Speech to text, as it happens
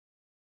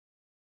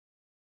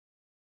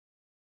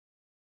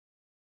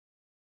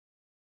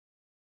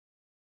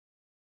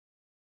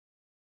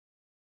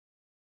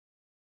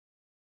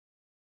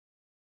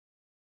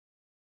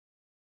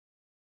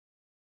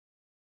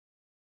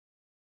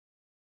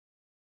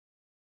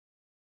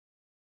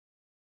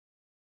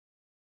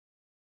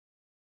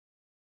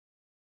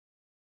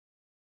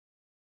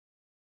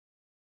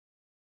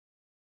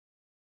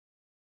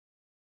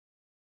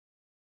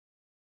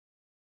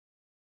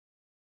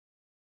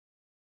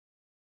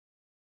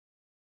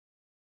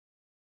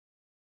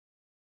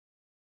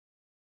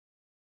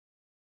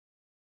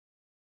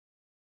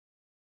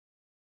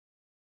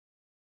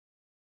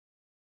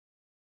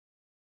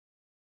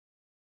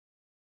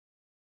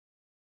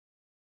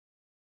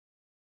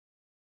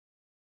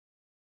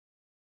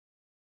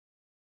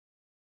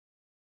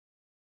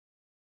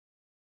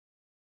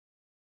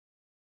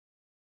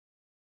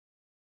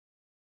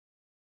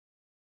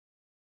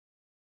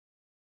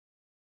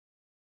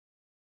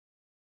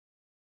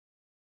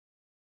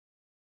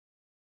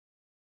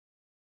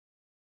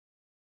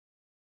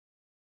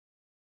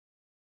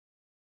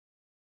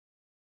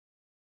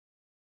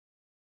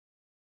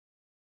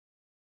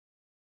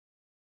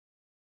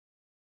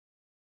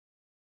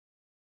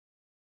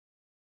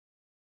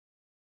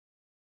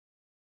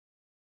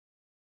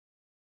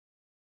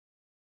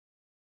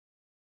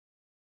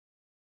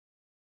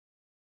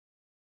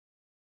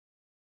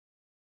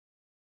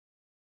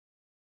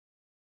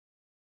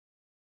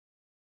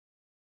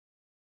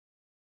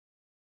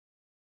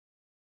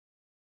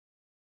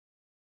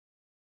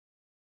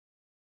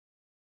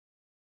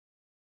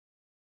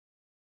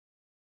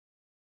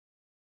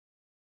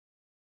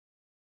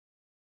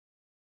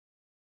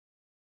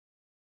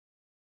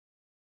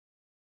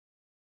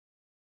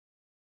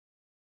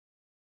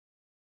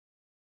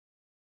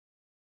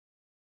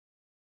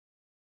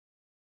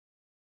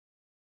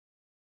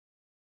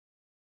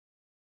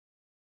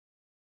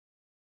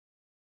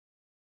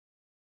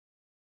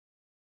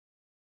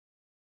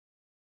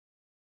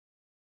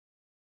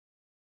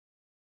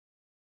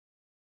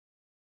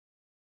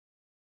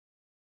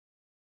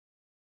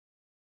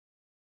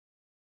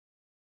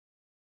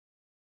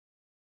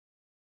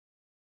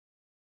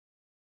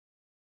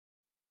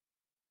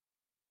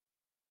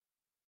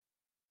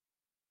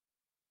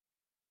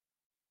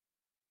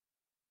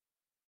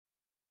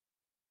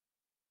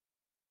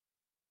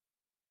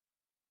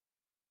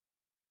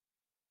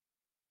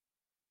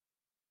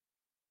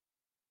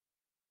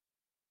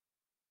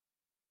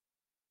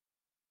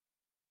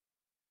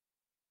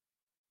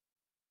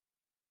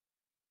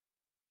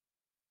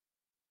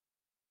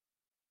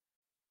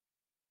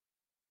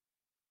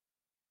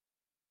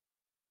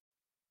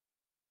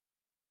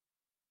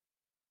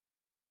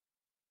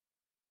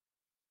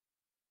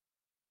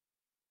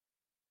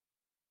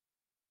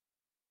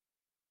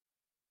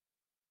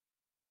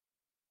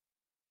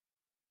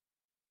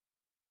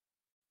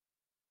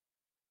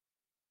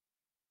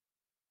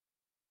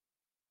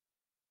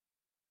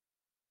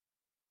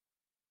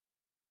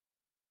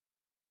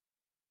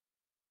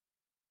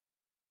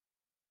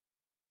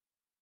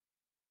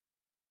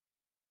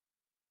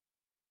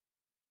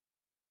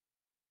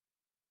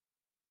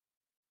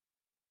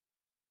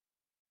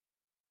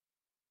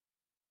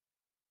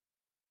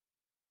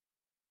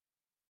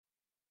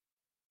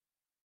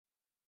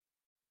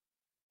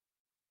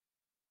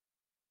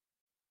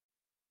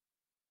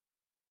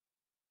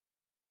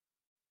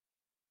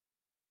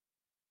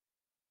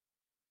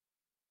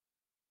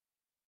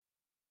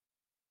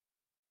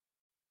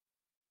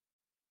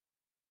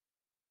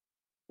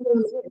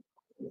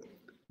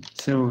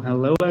So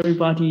hello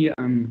everybody,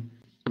 I'm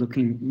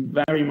looking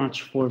very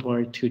much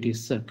forward to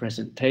this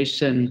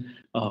presentation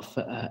of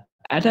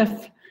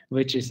ADEF,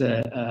 which is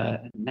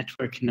a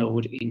network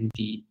node in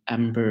the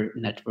Amber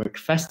Network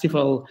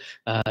Festival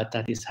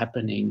that is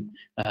happening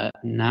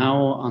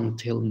now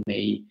until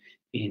May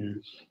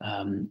in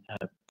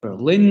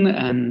Berlin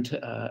and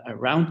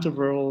around the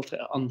world,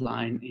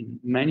 online in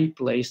many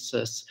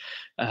places.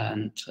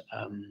 And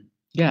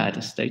yeah,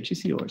 the stage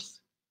is yours.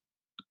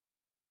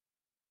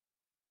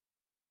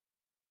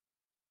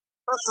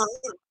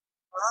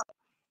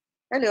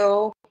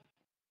 Hello,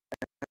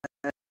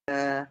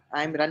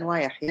 I'm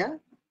Ranwa Yahya,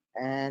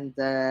 and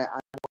I'm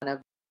one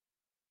of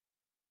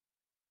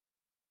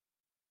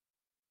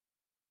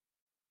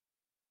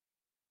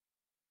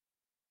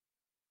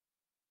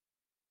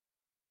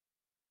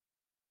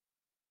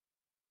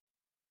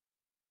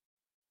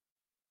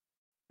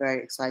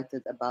very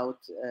excited about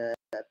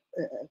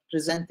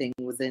presenting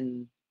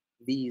within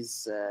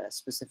these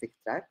specific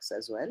tracks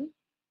as well.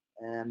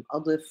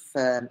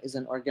 ADEF is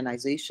an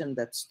organization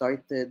that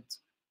started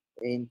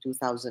in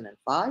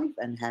 2005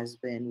 and has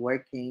been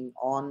working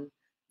on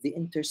the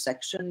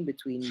intersection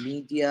between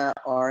media,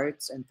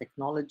 arts, and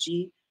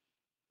technology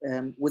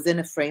within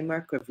a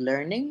framework of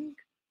learning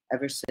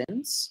ever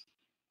since.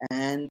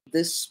 And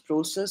this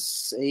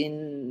process,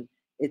 in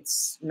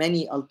its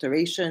many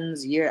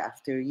alterations year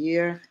after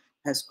year,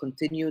 has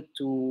continued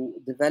to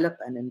develop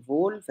and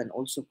evolve and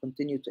also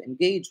continue to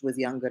engage with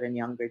younger and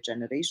younger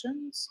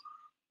generations.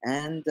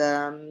 And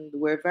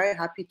we're very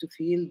happy to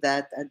feel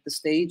that at the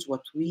stage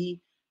what we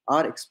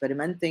are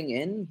experimenting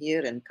in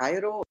here in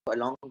Cairo,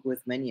 along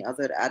with many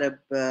other Arab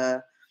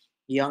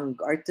young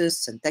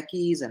artists and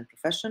techies and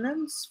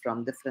professionals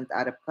from different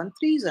Arab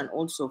countries and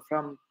also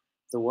from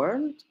the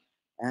world.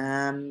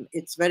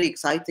 It's very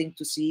exciting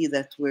to see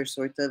that we're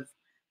sort of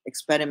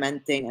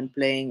experimenting and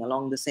playing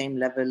along the same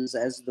levels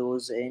as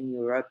those in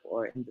Europe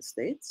or in the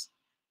States.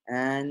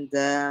 And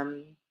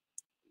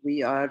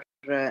we are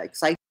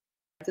excited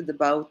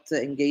about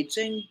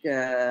engaging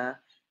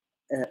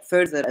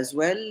further as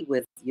well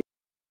with,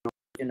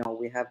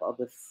 we have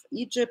ADEF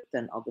Egypt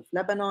and ADEF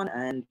Lebanon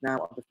and now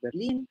ADEF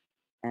Berlin.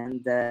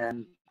 And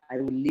I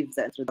will leave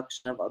the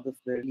introduction of ADEF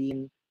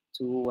Berlin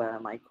to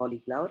my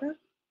colleague Laura,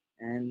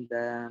 and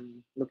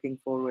looking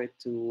forward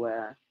to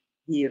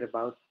hear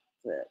about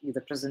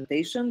the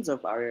presentations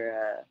of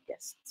our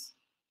guests.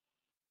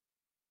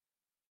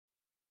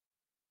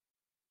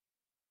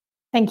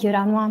 Thank you,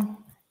 Ranwa.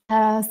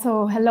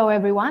 So hello,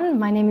 everyone.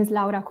 My name is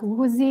Laura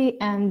Kuhuzi,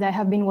 and I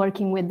have been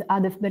working with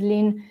ADEF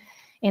Berlin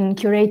in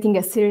curating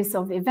a series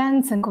of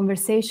events and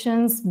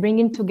conversations,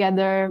 bringing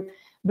together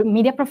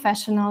media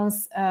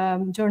professionals,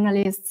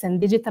 journalists,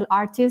 and digital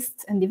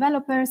artists and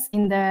developers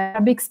in the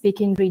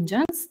Arabic-speaking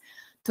regions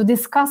to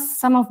discuss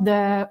some of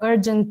the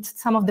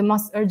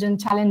most urgent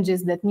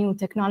challenges that new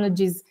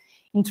technologies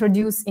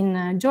introduce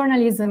in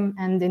journalism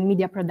and in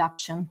media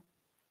production.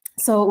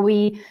 So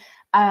we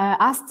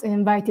asked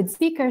invited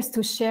speakers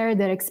to share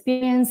their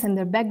experience and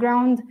their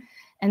background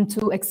and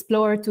to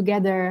explore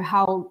together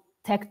how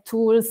tech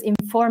tools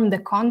inform the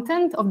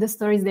content of the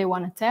stories they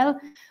want to tell,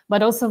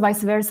 but also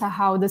vice versa,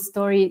 how the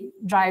story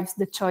drives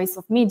the choice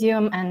of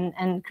medium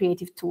and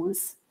creative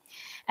tools.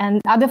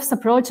 And ADEF's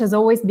approach has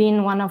always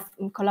been one of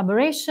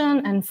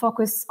collaboration and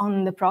focus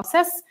on the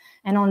process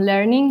and on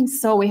learning.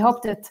 So we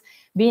hope that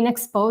being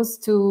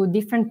exposed to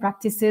different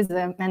practices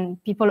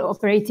and people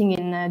operating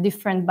in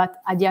different but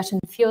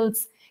adjacent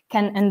fields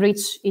can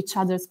enrich each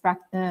other's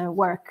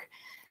work.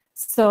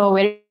 So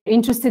we're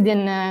interested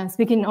in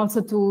speaking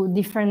also to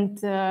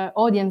different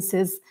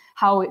audiences,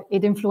 how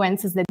it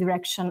influences the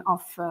direction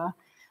of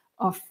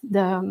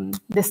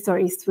the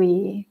stories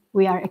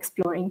we are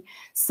exploring.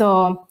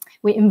 So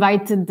we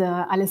invited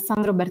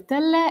Alessandro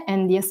Bertelle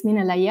and Yasmin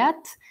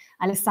Elayat.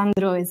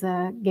 Alessandro is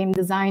a game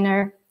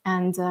designer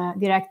and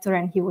director,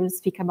 and he will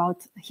speak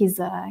about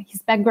his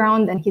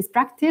background and his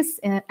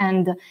practice.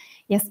 And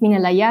Yasmin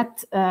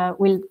Elayat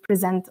will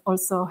present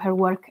also her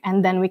work,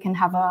 and then we can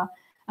have a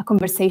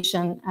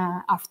conversation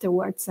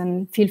afterwards.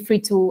 And feel free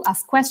to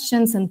ask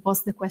questions and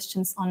post the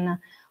questions on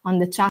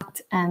the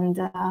chat, and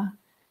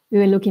we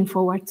are looking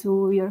forward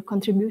to your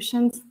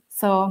contributions.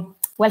 So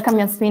welcome,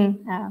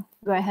 Yasmin.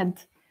 Go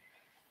ahead.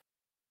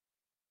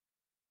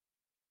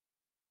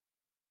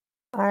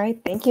 All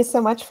right, thank you so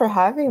much for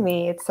having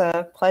me. It's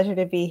a pleasure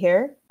to be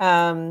here.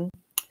 All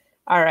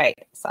right,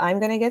 so I'm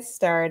going to get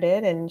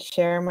started and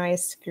share my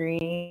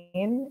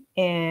screen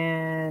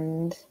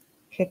and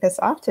kick us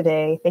off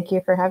today. Thank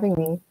you for having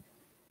me.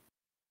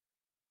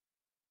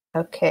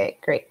 Okay,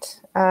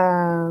 great.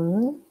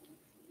 All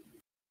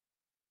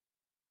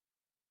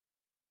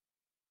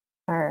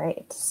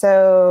right,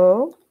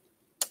 so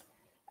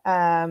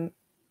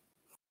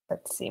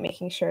let's see,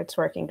 making sure it's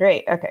working.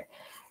 Great, okay.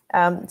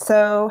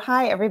 So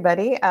hi,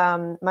 everybody.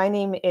 My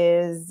name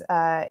is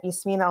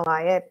Yasmin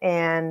Elayat,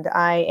 and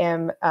I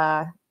am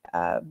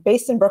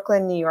based in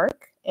Brooklyn, New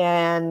York.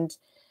 And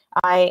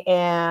I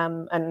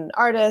am an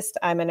artist,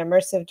 I'm an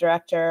immersive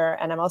director,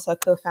 and I'm also a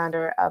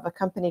co-founder of a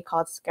company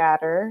called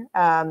Scatter,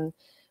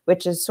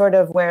 which is sort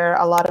of where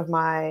a lot of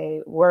my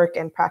work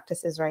and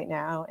practice is right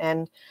now.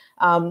 And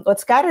what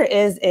Scatter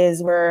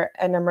is we're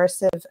an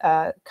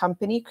immersive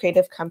company,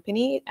 creative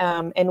company,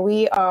 and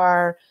we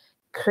are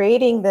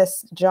creating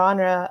this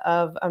genre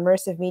of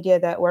immersive media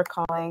that we're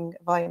calling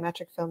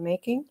volumetric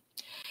filmmaking.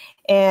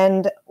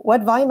 And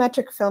what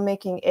volumetric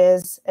filmmaking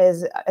is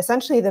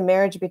essentially the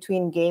marriage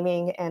between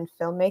gaming and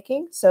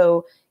filmmaking.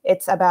 So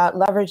it's about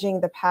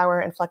leveraging the power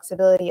and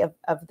flexibility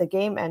of the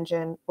game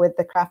engine with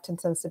the craft and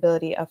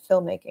sensibility of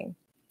filmmaking.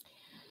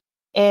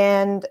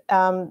 And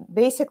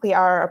basically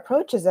our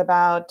approach is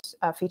about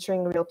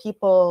featuring real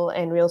people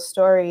and real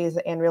stories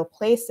and real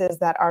places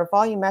that are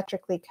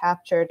volumetrically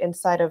captured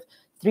inside of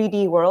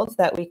 3D worlds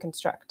that we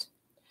construct.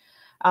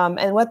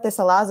 And what this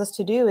allows us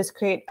to do is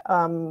create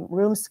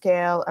room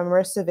scale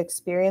immersive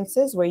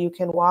experiences where you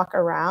can walk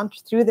around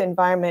through the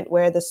environment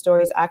where the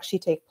stories actually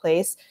take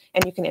place,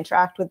 and you can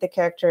interact with the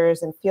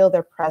characters and feel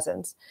their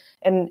presence.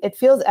 And it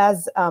feels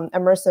as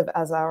immersive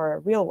as our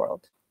real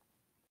world.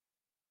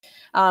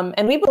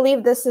 And we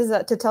believe this is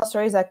to tell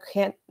stories that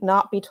can't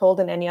not be told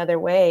in any other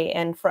way.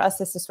 And for us,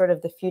 this is sort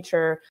of the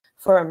future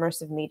for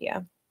immersive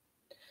media.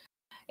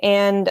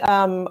 And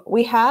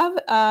we have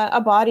a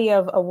body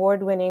of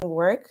award-winning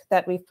work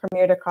that we've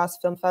premiered across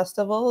film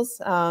festivals.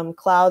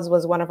 Clouds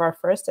was one of our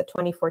first at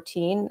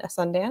 2014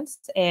 Sundance.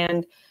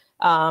 And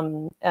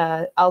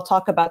I'll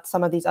talk about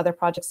some of these other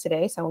projects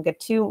today, so I won't get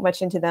too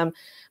much into them.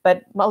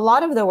 But a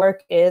lot of the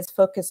work is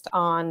focused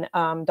on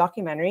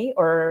documentary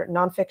or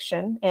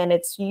nonfiction, and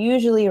it's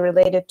usually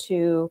related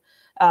to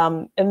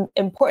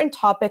important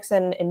topics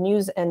and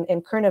news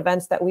and current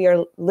events that we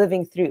are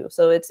living through.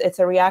 So it's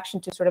a reaction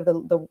to sort of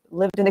the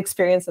lived-in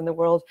experience in the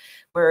world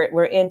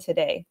we're in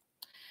today.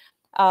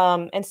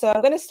 And so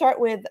I'm going to start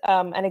with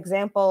an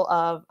example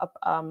of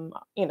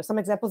some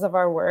examples of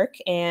our work,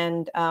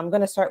 and I'm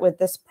going to start with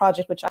this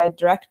project which I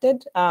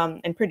directed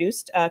and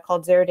produced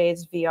called 0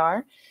 Days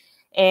VR.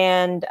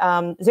 And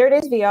 0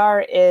 Days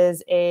VR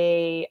is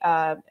a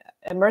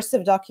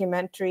immersive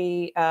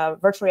documentary,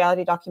 virtual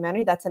reality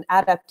documentary that's an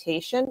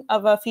adaptation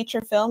of a feature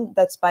film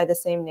that's by the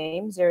same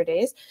name, 0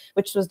 Days,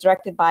 which was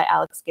directed by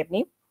Alex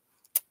Gibney.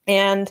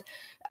 And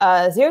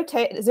 0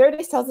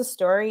 Days tells the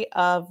story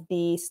of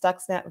the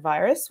Stuxnet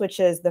virus, which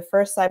is the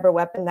first cyber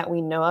weapon that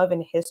we know of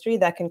in history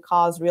that can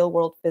cause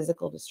real-world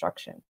physical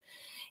destruction.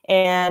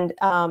 And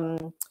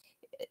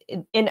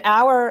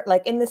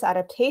in this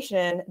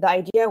adaptation, the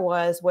idea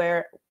was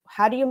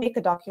how do you make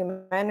a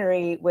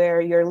documentary where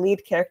your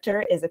lead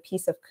character is a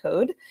piece of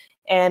code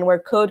and where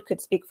code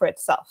could speak for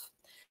itself?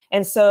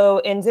 And so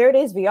in 0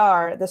 Days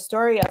VR, the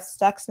story of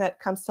Stuxnet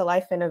comes to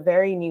life in a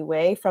very new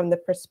way from the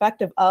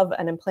perspective of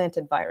an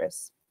implanted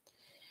virus.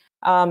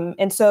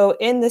 And so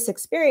in this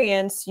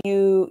experience,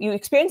 you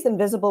experience the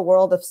invisible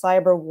world of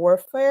cyber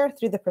warfare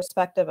through the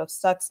perspective of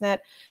Stuxnet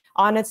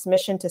on its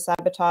mission to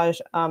sabotage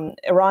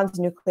Iran's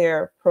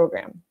nuclear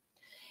program.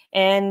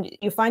 And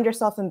you find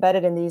yourself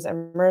embedded in these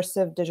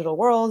immersive digital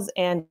worlds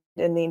and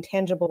in the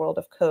intangible world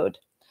of code.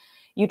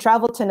 You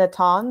travel to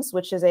Natanz,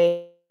 which is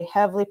a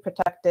heavily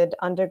protected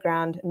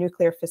underground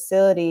nuclear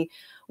facility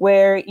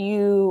where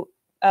Stuxnet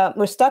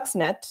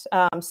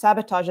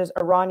sabotages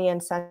Iranian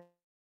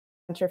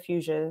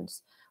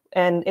centrifuges,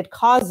 and it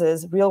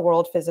causes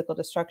real-world physical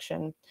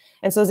destruction.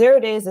 And so 0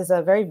 Days is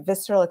a very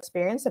visceral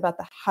experience about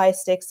the high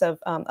stakes of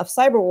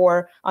cyber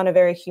war on a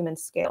very human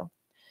scale.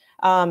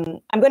 I'm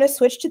going to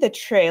switch to the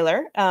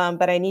trailer,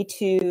 but I need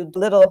to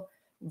little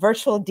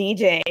virtual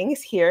DJing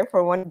here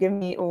give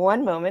me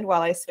one moment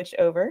while I switch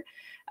over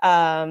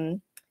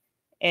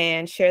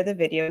and share the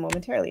video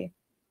momentarily.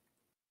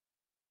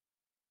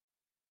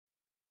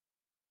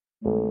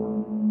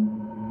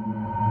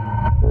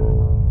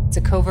 It's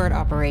a covert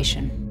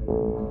operation.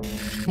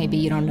 Maybe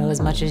you don't know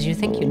as much as you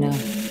think you know.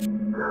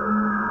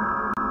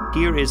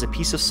 Here is a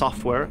piece of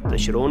software that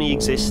should only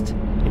exist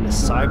in the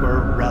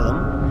cyber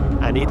realm,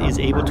 and it is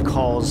able to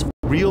cause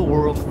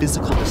real-world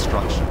physical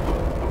destruction.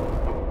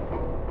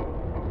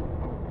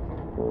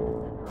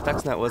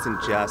 Stuxnet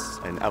wasn't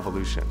just an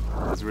evolution.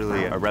 It was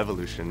really a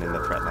revolution in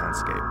the threat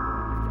landscape.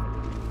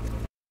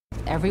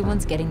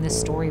 Everyone's getting this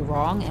story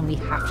wrong, and we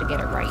have to get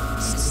it right.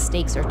 The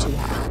stakes are too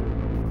high.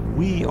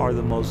 We are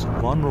the most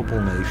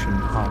vulnerable nation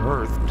on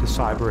Earth to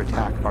cyber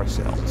attack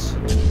ourselves.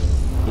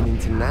 In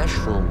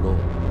international law,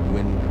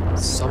 when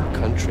some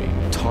country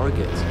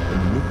targets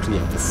a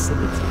nuclear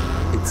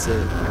facility, it's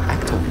an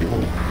act of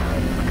war.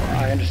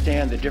 I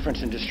understand the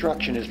difference in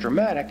destruction is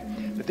dramatic,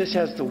 but this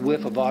has the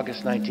whiff of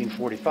August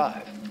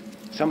 1945.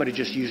 Somebody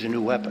just used a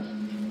new weapon,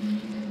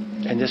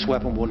 and this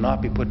weapon will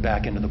not be put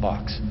back into the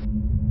box.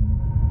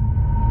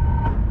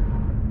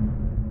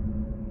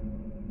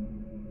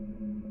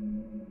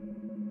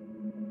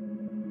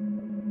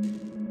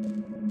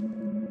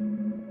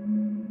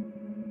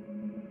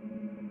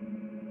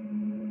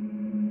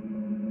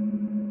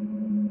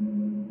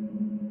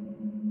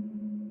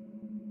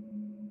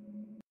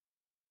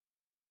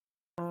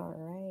 All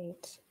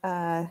right.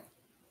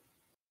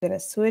 going to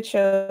switch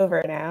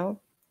over now.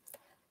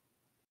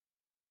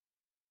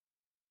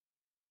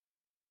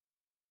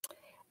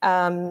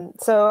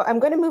 So I'm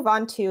going to move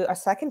on to a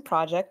second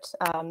project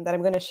that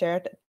I'm going to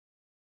share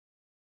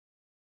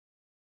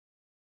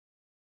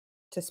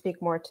to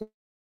speak more to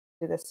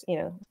this,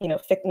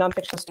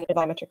 nonfiction student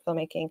biometric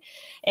filmmaking.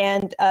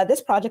 And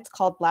this project is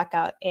called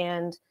Blackout,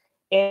 and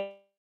it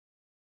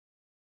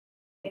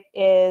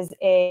is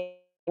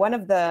one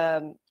of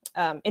the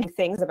interesting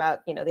things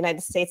about the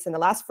United States in the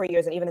last 4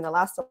 years, and even in the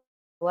last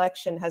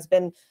election, has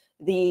been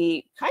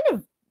the kind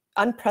of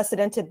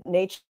unprecedented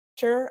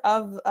nature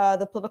of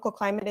the political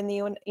climate in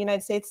the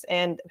United States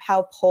and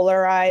how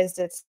polarized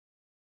it's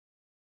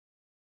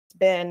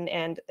been.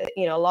 And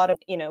a lot of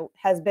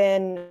has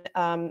been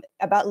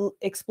about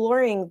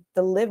exploring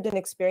the lived-in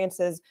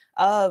experiences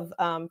of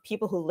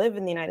people who live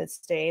in the United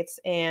States,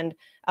 and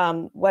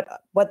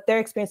what their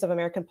experience of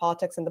American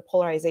politics and the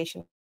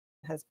polarization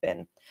has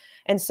been.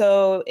 And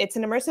so it's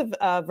an immersive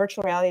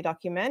virtual reality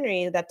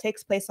documentary that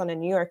takes place on a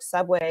New York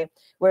subway,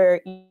 where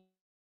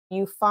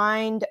you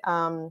find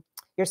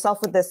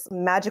yourself with this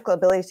magical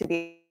ability to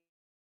be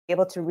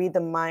able to read the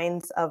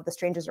minds of the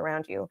strangers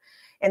around you.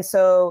 And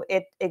so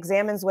it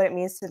examines what it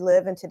means to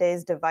live in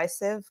today's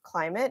divisive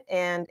climate,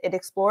 and it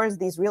explores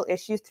these real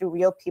issues through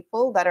real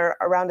people that are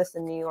around us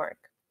in New York.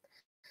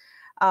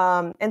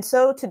 And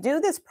so to do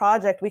this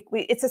project,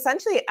 it's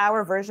essentially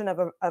our version of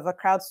a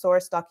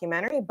crowdsourced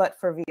documentary, but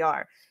for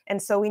VR.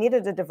 And so we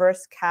needed a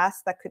diverse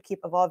cast that could keep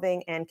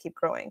evolving and keep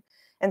growing.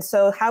 And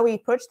so how we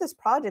approached this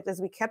project is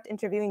we kept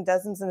interviewing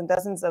dozens and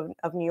dozens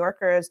of New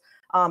Yorkers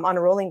on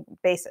a rolling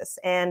basis.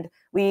 And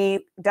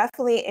we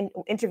definitely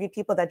interviewed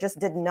people that just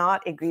did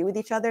not agree with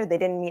each other. They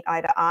didn't meet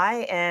eye to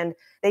eye, and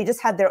they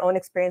just had their own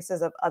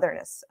experiences of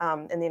otherness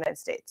in the United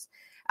States.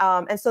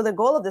 And so the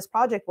goal of this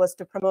project was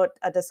to promote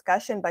a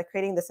discussion by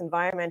creating this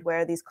environment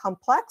where these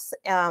complex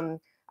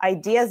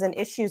ideas and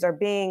issues are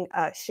being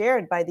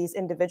shared by these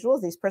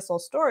individuals, these personal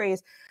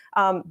stories,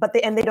 but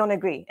they don't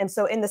agree. And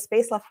so in the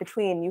space left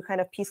between, you kind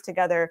of piece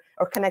together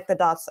or connect the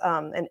dots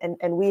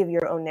and weave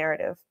your own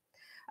narrative.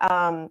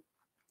 And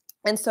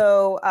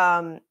so,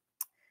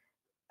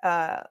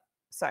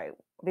 sorry,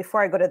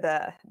 before I go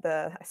to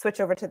I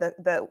switch over to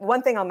the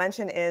one thing I'll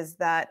mention is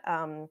that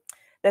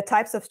the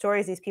types of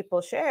stories these people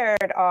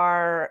shared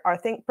are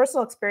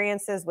personal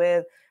experiences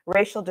with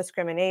racial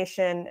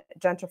discrimination,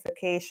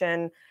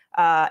 gentrification,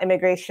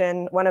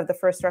 immigration. One of the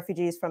first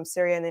refugees from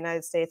Syria in the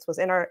United States was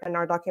in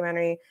our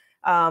documentary.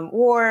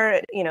 War,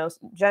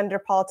 gender,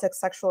 politics,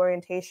 sexual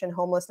orientation,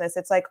 homelessness.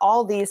 It's like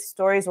all these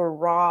stories were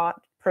raw,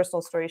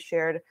 personal stories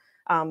shared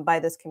by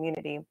this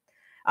community.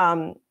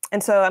 And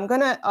so I'm going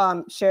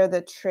to share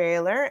the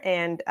trailer,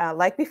 and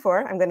like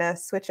before, I'm going to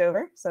switch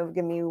over. So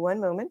give me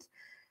one moment.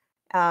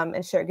 And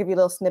give you a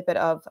little snippet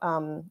of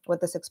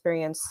what this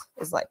experience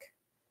is like.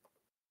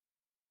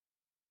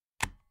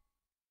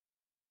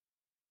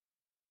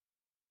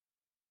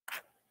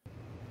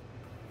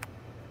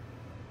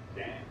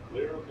 Stand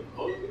clear of the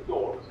closing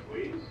doors,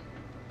 please.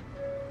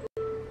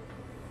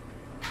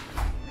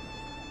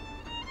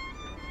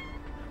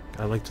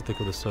 I like to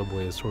think of the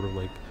subway as sort of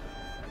like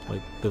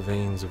the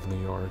veins of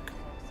New York.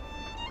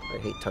 I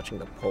hate touching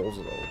the poles,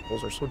 though. The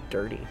poles are so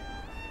dirty.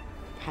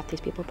 Half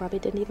these people probably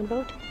didn't even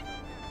vote.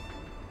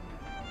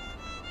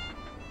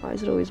 Why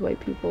is it always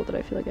white people that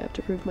I feel like I have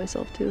to prove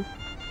myself to?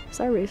 Is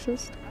that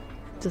racist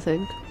to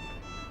think?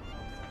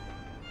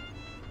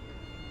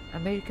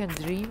 American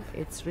dream,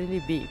 it's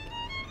really big.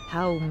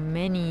 How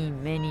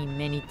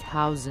many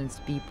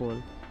thousands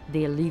people,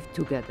 they live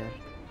together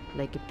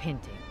like a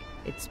painting.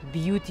 It's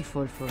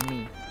beautiful for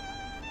me.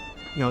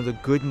 The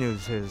good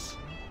news is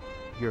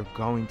you're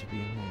going to be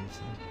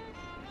amazing.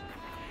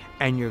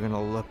 And you're going to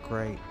look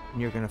great.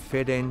 And you're going to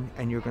fit in,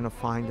 and you're going to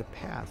find a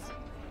path.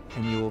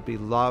 And you will be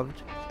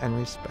loved and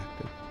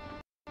respected.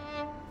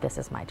 This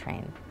is my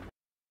train.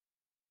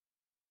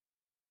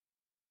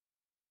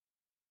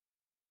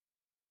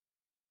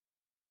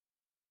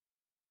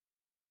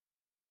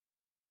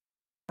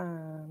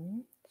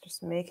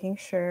 Just making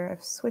sure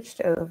I've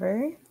switched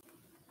over.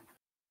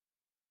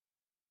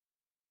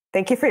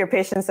 Thank you for your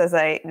patience as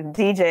I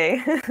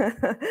DJ.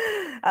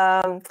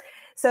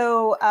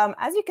 So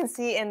as you can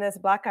see in this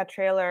Blackout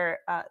trailer,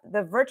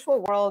 the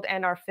virtual world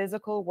and our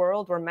physical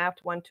world were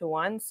mapped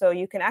one-to-one. So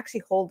you can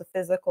actually hold the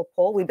physical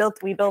pole. We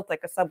built like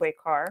a subway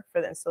car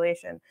for the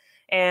installation,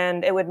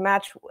 and it would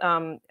match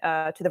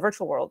to the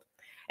virtual world.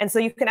 And so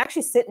you can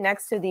actually sit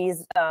next to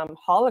these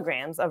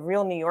holograms of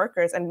real New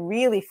Yorkers and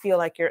really feel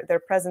like their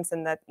presence,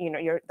 and that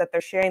that they're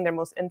sharing their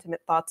most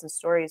intimate thoughts and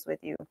stories with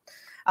you.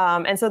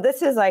 And so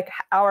this is like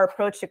our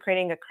approach to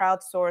creating a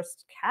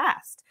crowdsourced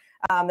cast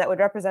that would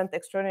represent the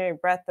extraordinary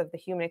breadth of the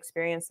human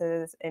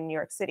experiences in New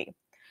York City.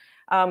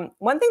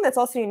 One thing that's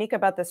also unique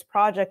about this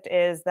project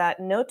is that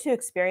no two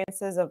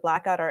experiences of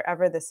Blackout are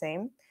ever the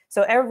same.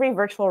 So every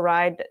virtual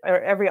ride or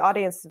every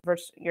audience,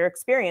 your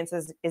experience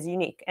is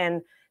unique.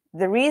 And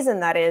the reason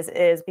that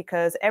is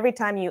because every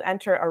time you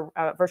enter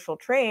a virtual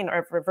train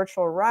or a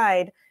virtual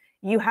ride,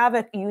 you have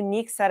a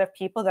unique set of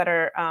people that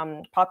are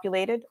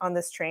populated on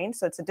this train.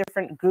 So it's a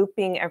different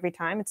grouping every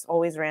time. It's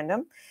always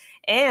random.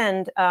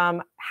 And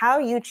how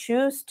you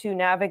choose to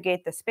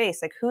navigate the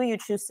space, like who you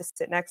choose to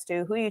sit next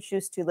to, who you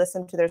choose to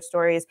listen to their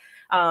stories,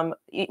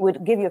 it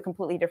would give you a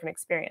completely different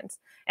experience.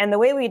 And the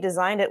way we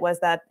designed it was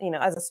that, you know,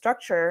 as a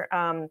structure,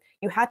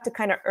 you had to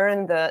kind of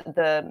earn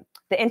the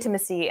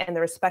intimacy and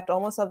the respect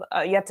almost of,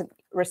 you have to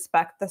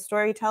respect the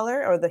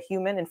storyteller or the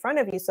human in front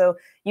of you. So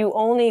you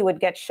only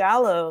would get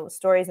shallow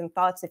stories and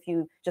thoughts if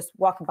you just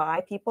walk by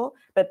people.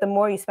 But the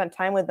more you spent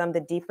time with them, the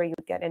deeper you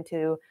would get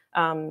into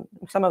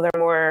some of their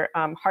more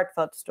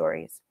heartfelt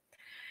stories.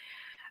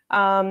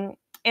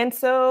 And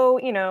so,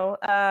 you know,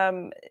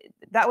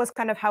 that was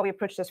kind of how we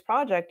approached this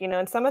project, you know,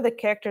 and some of the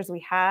characters we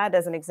had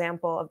as an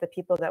example of the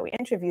people that we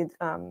interviewed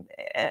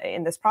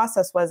in this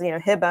process was, you know,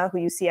 Hiba, who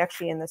you see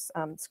actually in this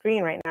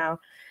screen right now.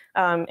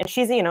 And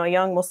she's, you know, a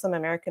young Muslim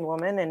American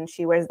woman, and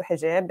she wears the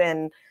hijab,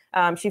 and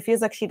she feels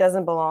like she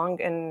doesn't belong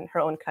in her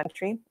own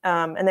country.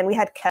 And then we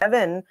had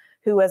Kevin,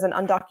 who was an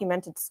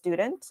undocumented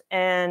student,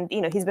 and,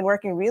 you know, he's been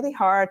working really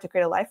hard to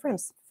create a life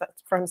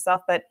for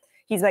himself, but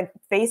he's like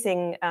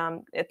facing,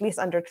 at least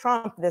under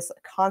Trump, this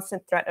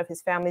constant threat of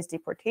his family's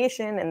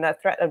deportation and the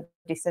threat of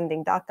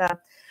descending DACA.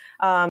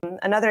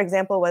 Another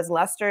example was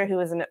Lester, who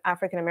was an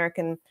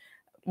African-American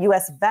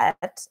US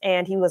vet,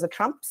 and he was a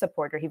Trump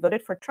supporter. He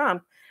voted for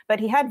Trump, but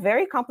he had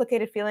very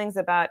complicated feelings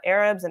about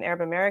Arabs and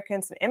Arab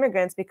Americans and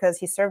immigrants because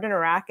he served in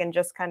Iraq and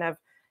just kind of,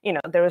 you know,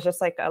 there was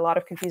just like a lot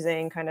of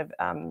confusing kind of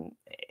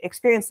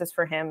experiences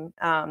for him.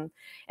 And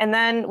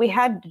then we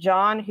had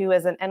John, who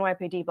is an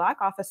NYPD Black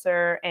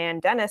officer,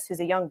 and Dennis, who's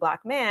a young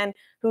Black man,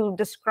 who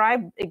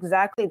described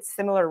exactly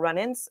similar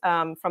run-ins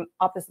from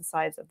opposite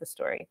sides of the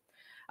story.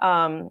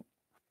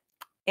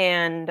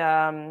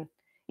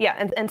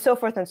 Yeah, and so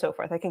forth and so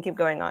forth. I can keep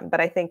going on, but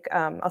I think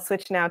I'll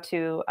switch now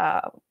to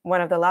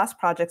one of the last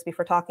projects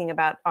before talking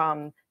about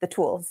the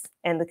tools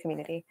and the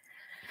community.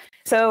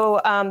 So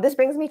this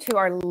brings me to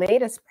our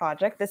latest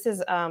project. This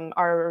is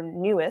our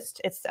newest.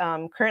 It's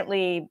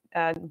currently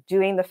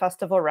doing the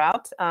festival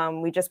route.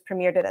 We just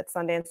premiered it at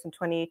Sundance in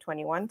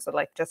 2021, so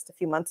like just a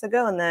few months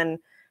ago, and then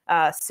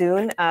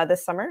soon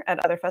this summer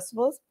at other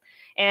festivals.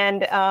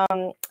 And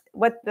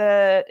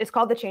it's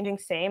called The Changing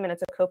Same, and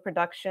it's a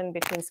co-production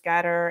between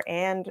Scatter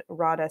and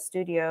Rada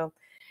Studio.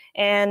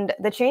 And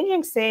The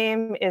Changing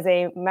Same is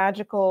a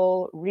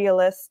magical,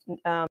 realist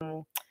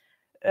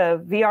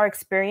VR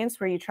experience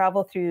where you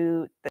travel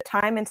through the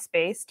time and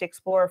space to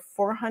explore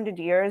 400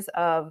 years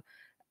of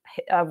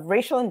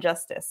racial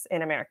injustice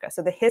in America.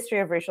 So the history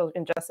of racial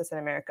injustice in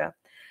America.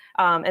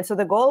 And so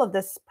the goal of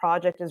this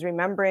project is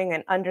remembering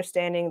and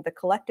understanding the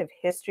collective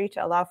history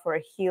to allow for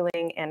a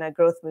healing and a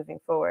growth moving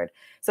forward.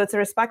 So it's a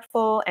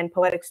respectful and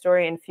poetic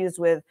story infused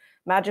with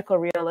magical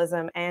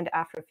realism and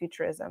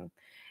Afrofuturism.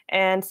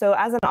 And so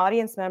as an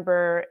audience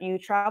member, you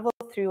travel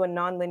through a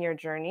nonlinear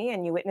journey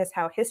and you witness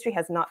how history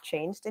has not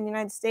changed in the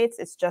United States.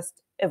 It's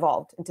just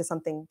evolved into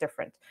something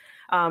different.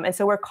 And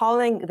so we're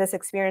calling this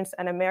experience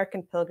an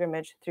American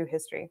pilgrimage through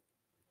history.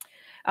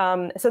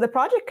 So the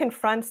project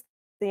confronts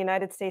the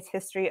United States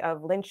history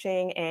of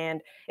lynching,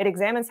 and it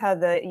examines how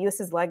the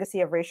US's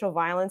legacy of racial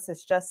violence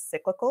is just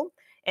cyclical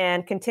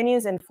and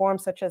continues in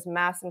forms such as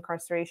mass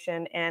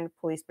incarceration and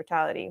police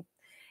brutality.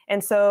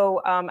 And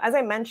so, as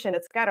I mentioned,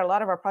 at Scatter, a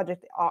lot of our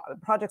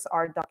projects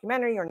are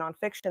documentary or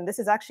nonfiction. This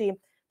is actually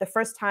the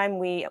first time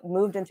we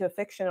moved into a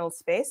fictional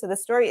space. So the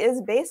story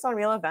is based on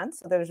real events.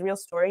 So there's real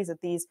stories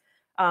that these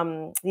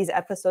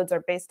episodes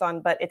are based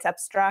on, but it's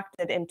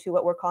abstracted into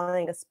what we're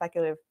calling a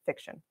speculative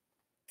fiction.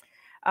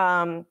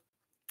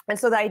 And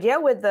so the idea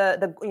with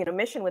the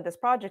mission with this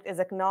project is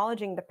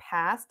acknowledging the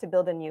past to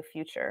build a new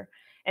future.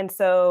 And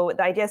so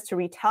the idea is to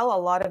retell a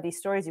lot of these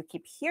stories you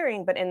keep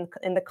hearing, but in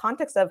the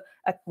context of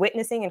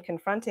witnessing and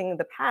confronting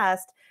the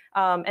past,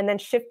 and then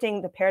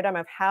shifting the paradigm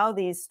of how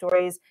these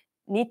stories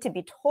need to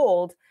be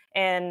told,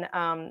 and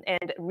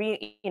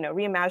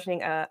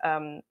reimagining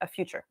a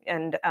future,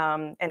 and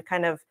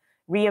kind of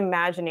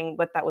reimagining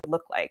what that would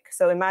look like.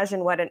 So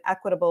imagine what an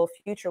equitable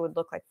future would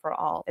look like for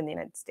all in the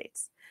United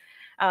States.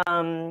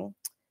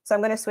 So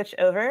I'm going to switch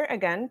over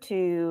again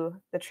to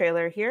the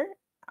trailer here.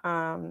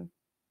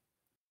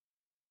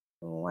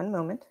 One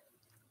moment.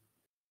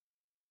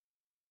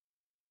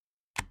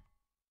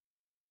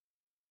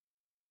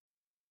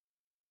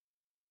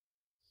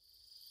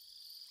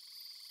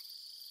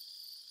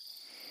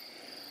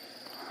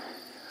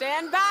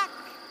 Stand back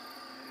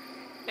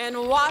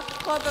and watch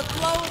for the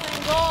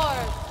closing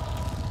doors.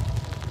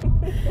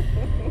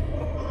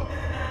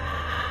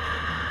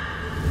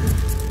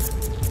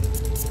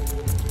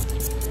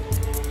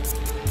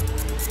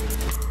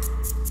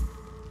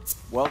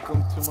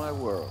 Welcome to my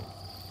world.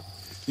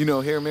 You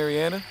know, here,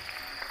 Mariana,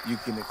 you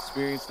can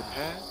experience the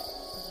past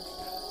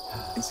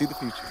and see the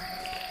future.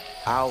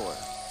 Our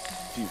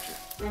future.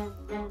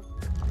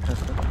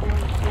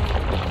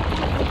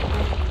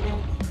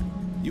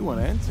 You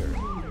want to enter,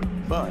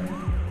 but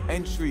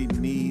entry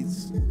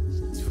needs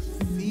to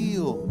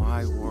feel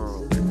my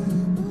world.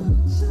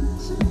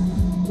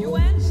 You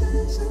enter,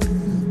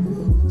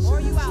 or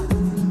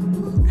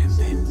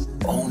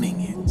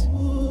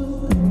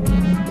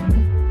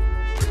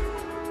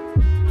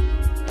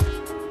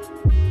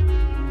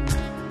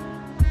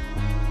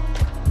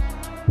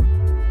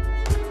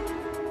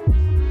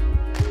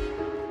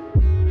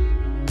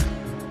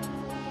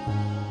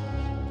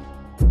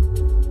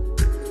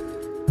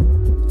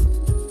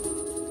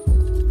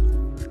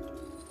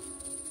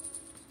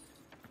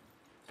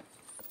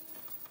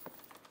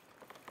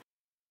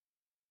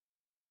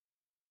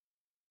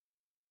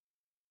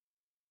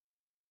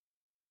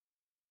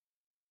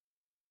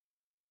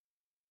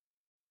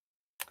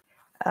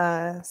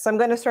So I'm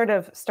going to sort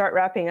of start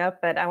wrapping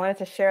up, but I wanted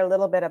to share a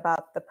little bit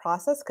about the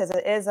process because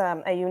it is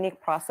a unique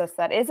process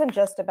that isn't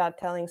just about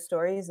telling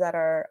stories that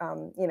are,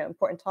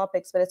 important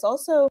topics, but it's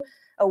also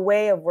a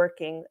way of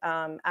working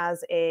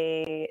as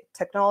a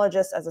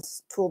technologist, as a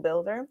tool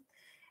builder.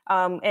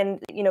 And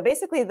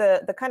basically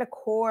the kind of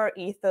core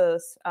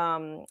ethos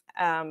that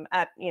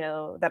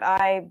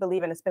I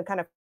believe in, it's been kind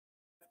of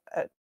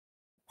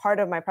part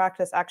of my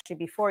practice actually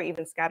before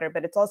even Scatter,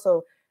 but it's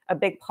also a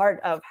big part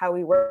of how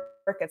we work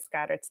at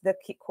Scatter. It's the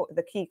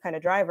key kind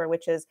of driver,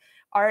 which is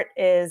art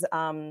is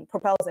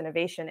propels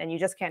innovation, and you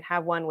just can't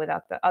have one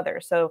without the other.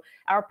 So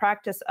our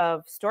practice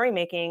of story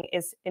making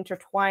is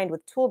intertwined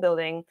with tool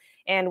building,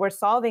 and we're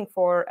solving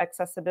for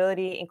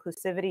accessibility,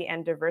 inclusivity,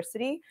 and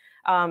diversity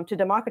to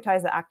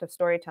democratize the act of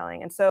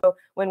storytelling. And so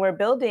when we're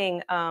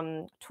building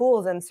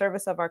tools in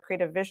service of our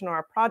creative vision or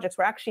our projects,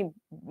 we're actually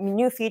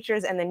new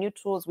features and the new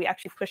tools we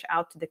actually push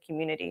out to the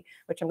community,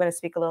 which I'm going to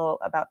speak a little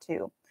about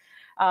too.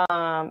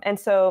 And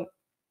so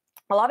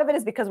a lot of it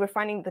is because we're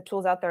finding the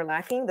tools out there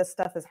lacking. This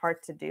stuff is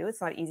hard to do. It's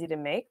not easy to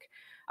make.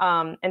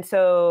 And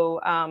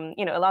so,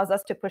 it allows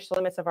us to push the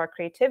limits of our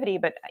creativity.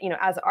 But,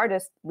 as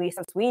artists,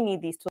 since we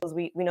need these tools,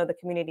 we know the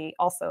community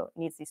also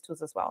needs these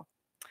tools as well.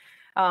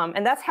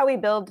 And that's how we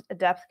build a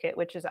depth kit,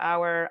 which is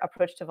our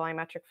approach to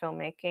volumetric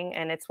filmmaking.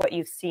 And it's what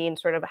you've seen,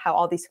 sort of how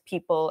all these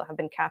people have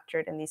been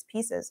captured in these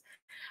pieces.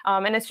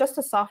 And it's just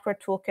a software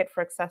toolkit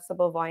for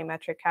accessible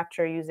volumetric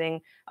capture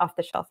using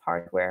off-the-shelf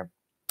hardware.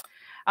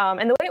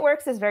 And the way it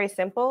works is very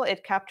simple.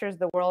 It captures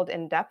the world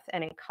in depth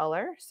and in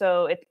color.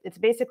 So it's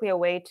basically a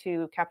way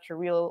to capture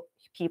real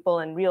people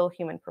and real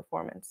human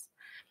performance.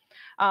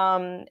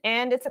 And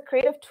it's a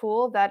creative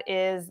tool that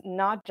is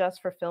not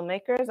just for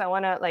filmmakers. I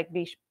want to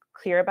be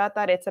clear about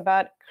that. It's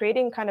about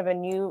creating kind of a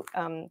new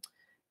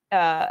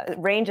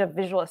range of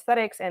visual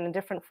aesthetics and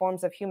different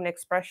forms of human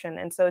expression.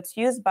 And so it's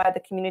used by the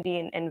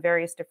community in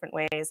various different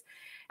ways.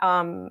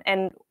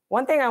 And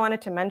one thing I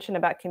wanted to mention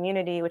about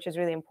community, which is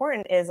really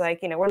important, is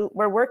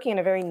we're working in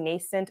a very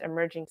nascent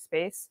emerging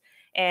space.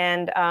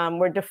 And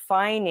we're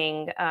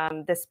defining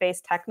this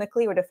space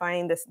technically. We're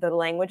defining the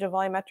language of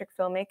volumetric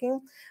filmmaking.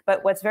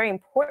 But what's very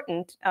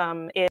important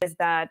is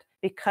that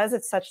because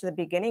it's such the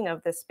beginning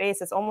of this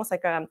space, it's almost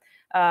like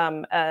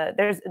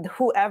there's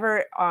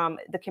whoever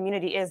the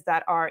community is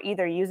that are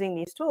either using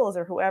these tools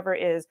or whoever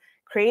is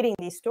creating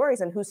these stories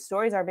and whose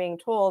stories are being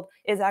told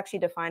is actually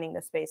defining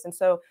the space. And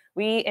so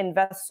we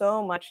invest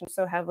so much and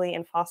so heavily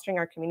in fostering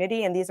our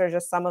community. And these are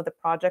just some of the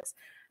projects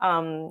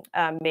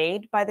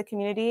made by the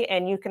community.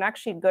 And you can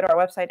actually go to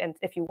our website, and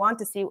if you want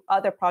to see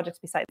other projects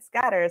besides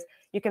Scatters,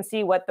 you can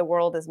see what the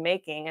world is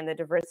making and the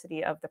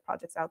diversity of the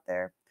projects out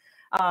there.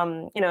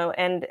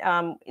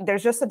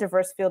 There's just a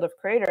diverse field of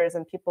creators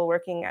and people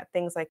working at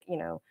things like,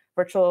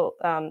 virtual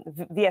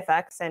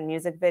VFX and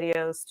music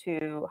videos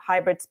to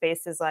hybrid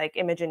spaces like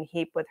Imogen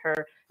Heap with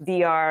her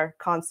VR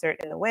concert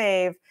in the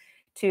wave,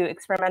 to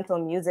experimental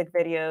music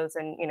videos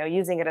and,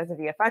 using it as a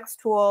VFX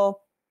tool.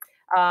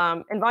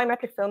 And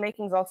volumetric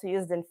filmmaking is also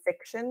used in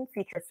fiction,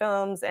 feature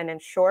films, and in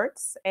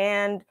shorts.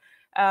 And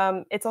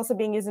it's also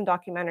being used in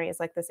documentaries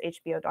like this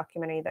HBO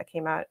documentary that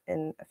came out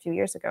a few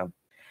years ago.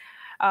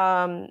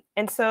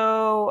 And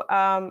so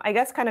I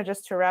guess kind of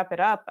just to wrap it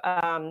up,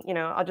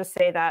 I'll just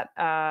say that,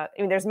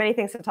 there's many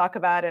things to talk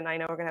about, and I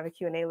know we're gonna have a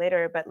Q&A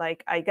later, but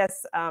I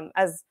guess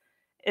as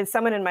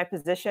someone in my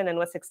position and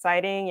what's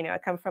exciting, I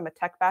come from a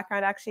tech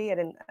background actually,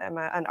 and I'm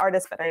an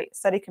artist, but I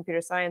studied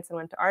computer science and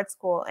went to art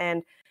school.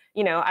 And,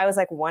 I was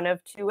one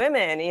of two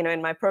women,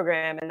 in my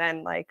program. And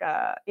then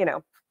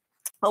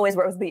always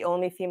was the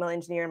only female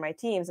engineer in my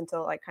teams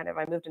until I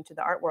moved into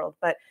the art world.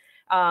 But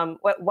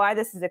why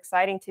this is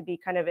exciting to be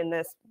kind of in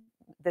this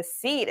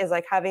seat is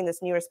having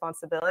this new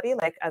responsibility,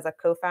 as a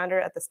co-founder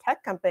at this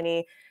tech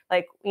company,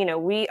 we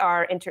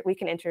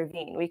can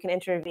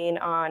intervene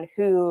on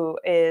who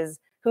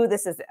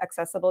this is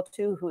accessible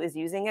to, who is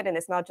using it. And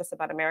it's not just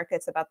about America,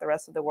 it's about the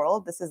rest of the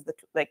world. This is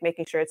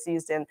making sure it's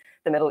used in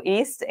the Middle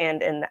East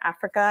and in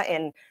Africa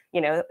and,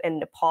 in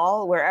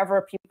Nepal,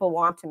 wherever people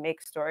want to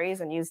make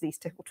stories and use these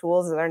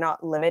tools that are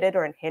not limited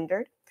or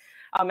hindered.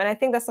 And I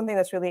think that's something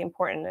that's really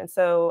important. And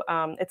so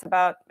it's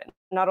about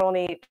not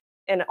only,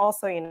 and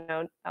also,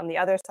 on the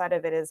other side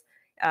of it is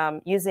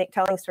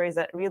telling stories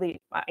that really,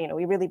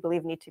 we really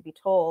believe need to be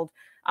told,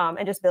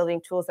 and just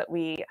building tools that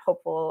we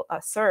hope will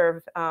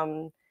serve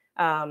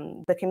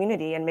the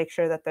community and make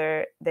sure that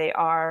they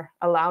are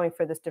allowing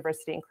for this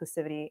diversity,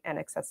 inclusivity, and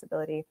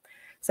accessibility.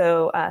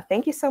 So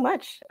thank you so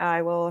much.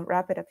 I will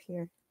wrap it up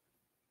here.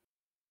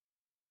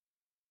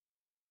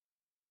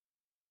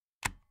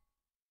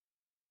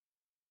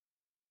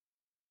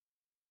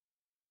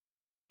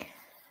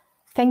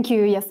 Thank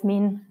you,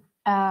 Yasmin,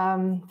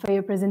 for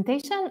your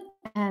presentation.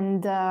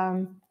 And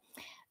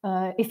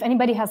if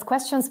anybody has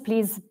questions,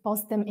 please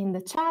post them in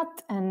the chat.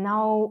 And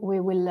now we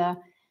will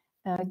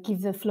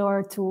give the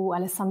floor to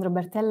Alessandro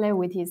Bertelle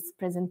with his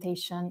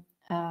presentation,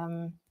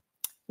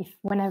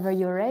 whenever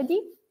you're ready.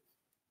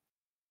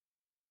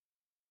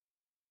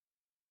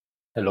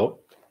 Hello.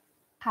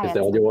 Hi, Is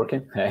the audio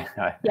working? Hey,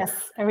 hi.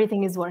 Yes,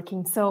 everything is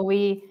working. So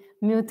we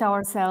mute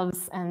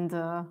ourselves and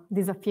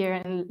disappear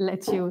and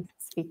let you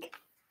speak.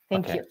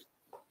 Thank you.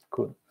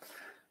 Cool.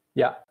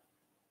 Yeah.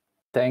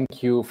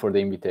 Thank you for the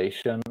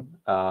invitation.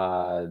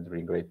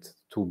 Really great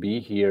to be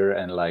here,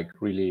 and like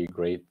really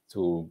great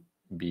to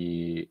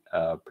be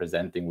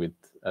presenting with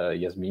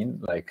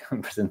Yasmin. Like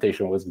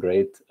presentation was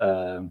great.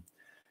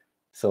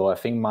 So I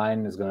think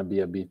mine is going to be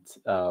a bit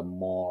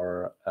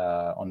more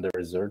on the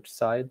research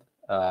side.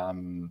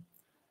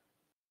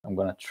 I'm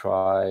going to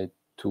try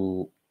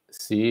to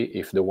see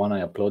if the one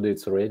I uploaded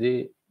is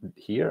already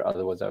here.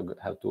 Otherwise, I'll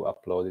have to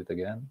upload it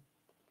again.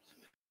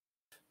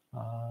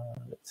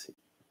 Let's see.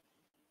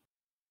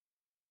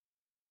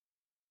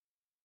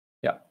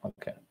 Yeah,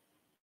 okay.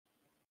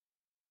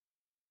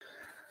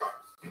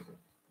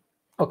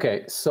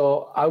 Okay,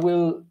 so I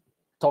will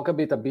talk a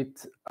bit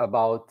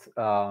about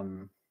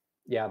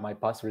yeah, my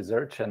past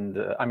research and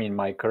I mean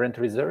my current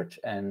research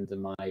and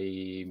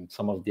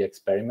some of the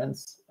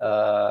experiments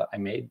I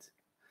made.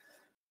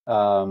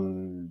 I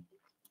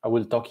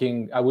will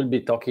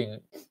be talking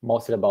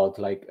mostly about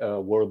like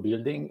world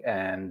building,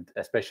 and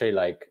especially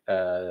like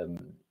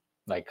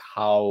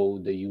how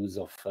the use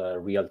of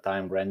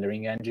real-time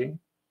rendering engine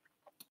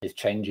is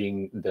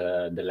changing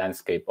the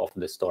landscape of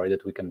the story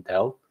that we can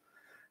tell.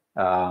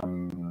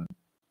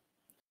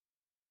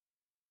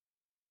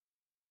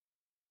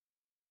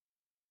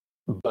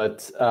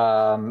 But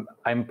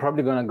I'm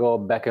probably going to go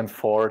back and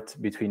forth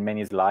between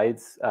many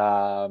slides.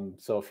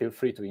 So feel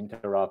free to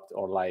interrupt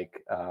or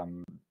like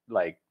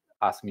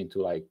ask me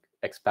to like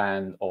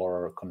expand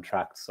or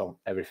contract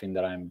everything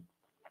that I'm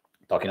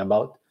talking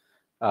about.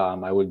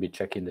 I will be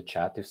checking the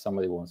chat if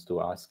somebody wants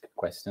to ask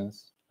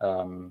questions.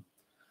 Don't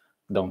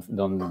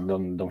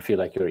feel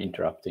like you're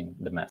interrupting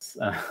the mess.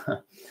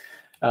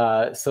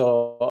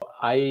 So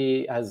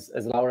as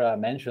Laura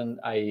mentioned,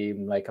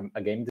 I'm like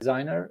a game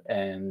designer,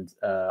 and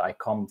I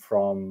come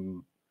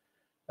from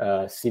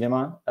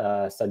cinema,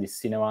 studied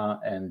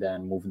cinema, and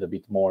then moved a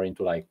bit more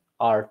into like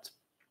art,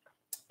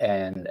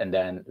 and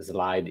then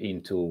slide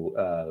into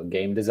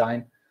game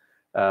design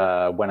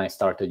when I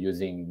started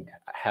using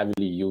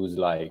heavily used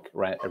like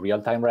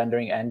real-time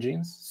rendering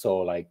engines. So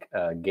like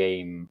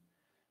game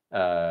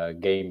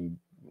engine,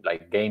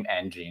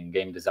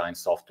 game design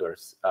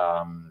softwares.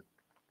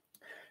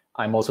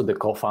 I'm also the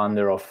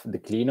co-founder of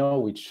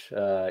Declino, which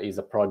is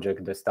a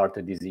project that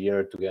started this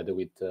year together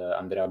with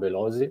Andrea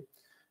Belosi.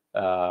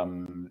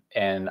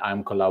 And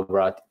I'm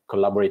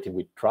collaborating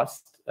with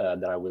Trust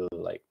that I will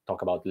like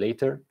talk about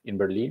later in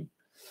Berlin.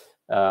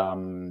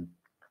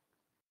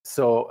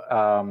 So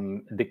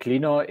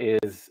Declino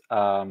is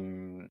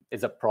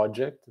a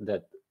project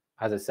that,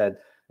 as I said,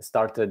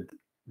 started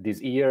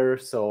this year.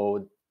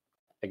 So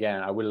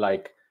again, I will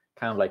like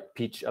kind of like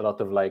pitch a lot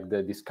of like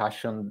the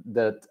discussion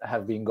that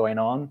have been going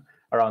on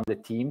around the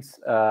teams.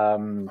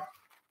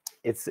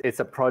 It's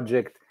a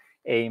project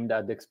aimed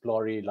at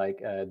exploring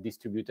like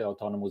distributed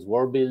autonomous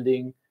world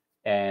building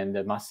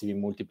and massive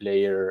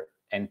multiplayer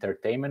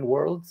entertainment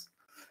worlds,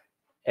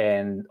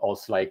 and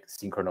also like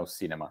synchronous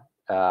cinema,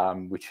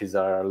 which is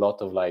a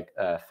lot of like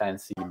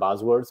fancy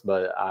buzzwords,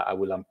 but I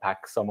will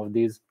unpack some of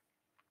these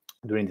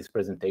during this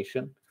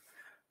presentation.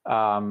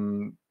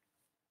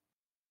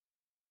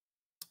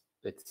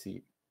 Let's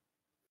see.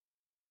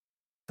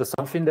 So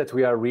something that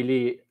we are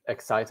really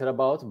excited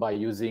about by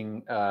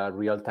using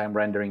real-time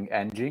rendering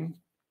engine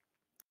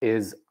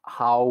is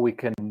how we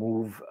can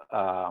move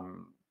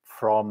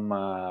from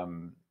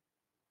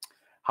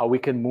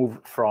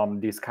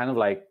this kind of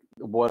like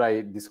what I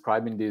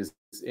describe in this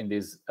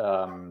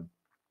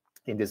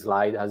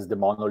slide as the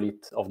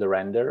monolith of the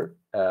render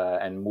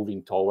and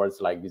moving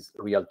towards like this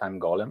real-time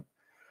golem.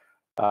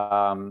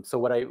 So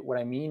what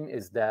I mean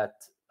is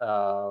that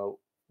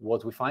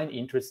what we find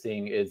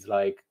interesting is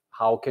like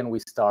how can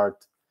we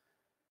start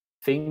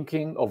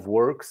thinking of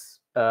works,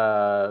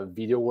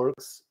 video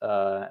works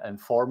and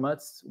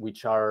formats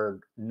which are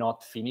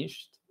not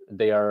finished.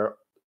 They are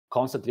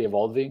constantly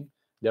evolving.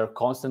 They're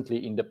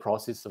constantly in the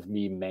process of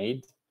being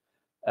made,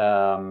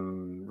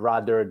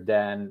 rather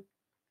than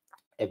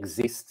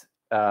exist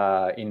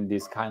in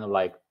this kind of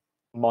like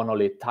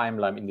monolith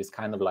timeline, in this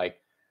kind of like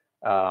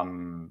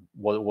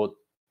what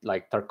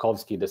like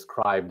Tarkovsky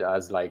described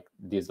as like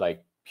this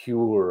like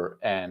pure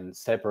and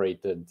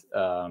separated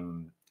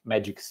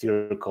magic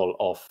circle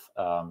of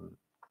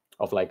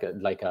like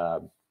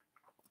a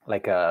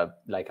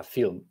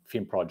film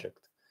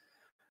project.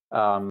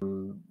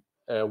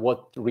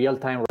 What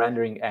real-time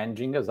rendering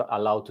engine is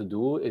allowed to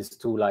do is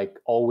to like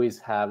always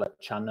have a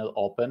channel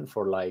open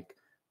for like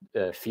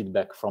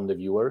feedback from the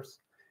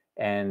viewers,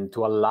 and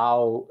to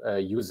allow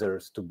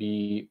users to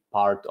be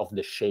part of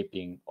the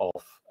shaping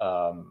of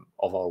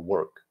our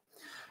work.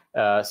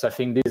 So I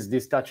think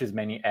this touches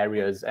many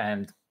areas,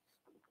 and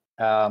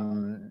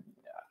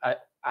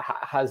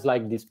has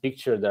like this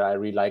picture that I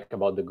really like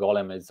about the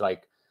golem. Is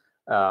like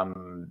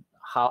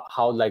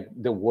how like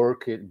the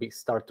work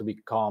start to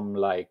become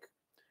like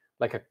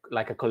a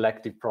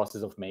collective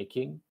process of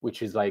making,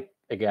 which is like,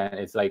 again,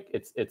 it's like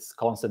it's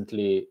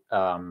constantly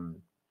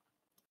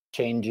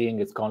changing,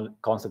 it's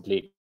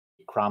constantly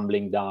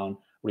crumbling down,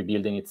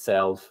 rebuilding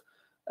itself.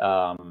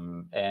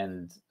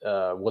 And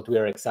what we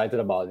are excited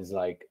about is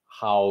like,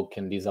 how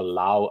can this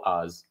allow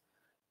us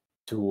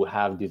to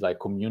have this like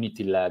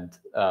community-led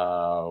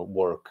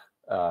work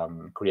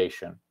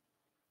creation.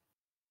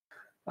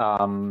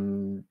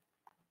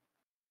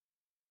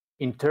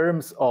 In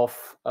terms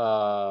of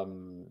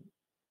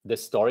the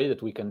story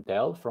that we can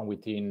tell from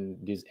within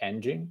this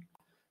engine,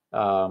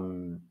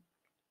 what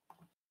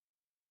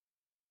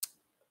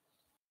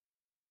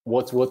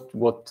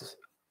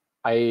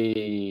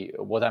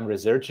I'm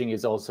researching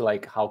is also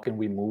like, how can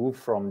we move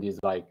from this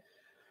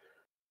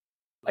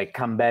like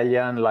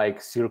Campbellian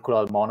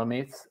circular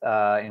monomyth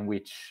in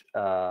which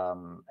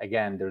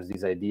again there's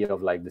this idea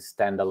of like the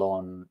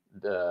standalone,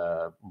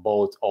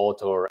 both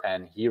author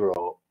and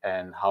hero,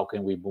 and how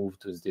can we move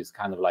to this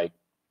kind of like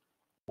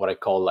what I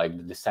call like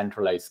the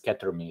decentralized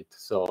scatter myth.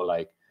 So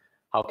like,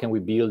 how can we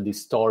build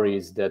these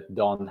stories that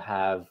don't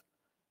have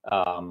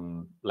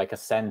like a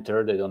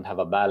center, they don't have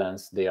a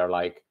balance, they are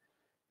like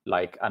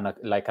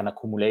an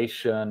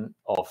accumulation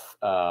of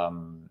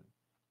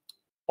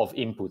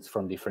inputs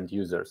from different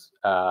users.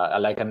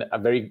 A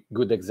very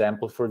good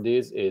example for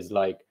this is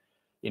like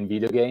in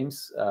video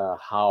games,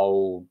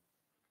 how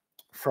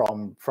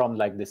from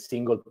like the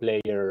single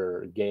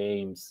player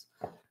games,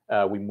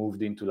 we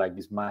moved into like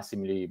this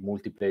massively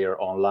multiplayer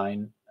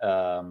online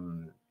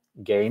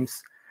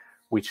games,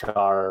 which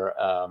are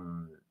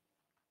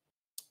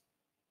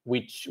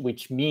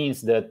which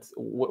means that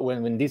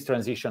when this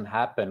transition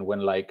happened, when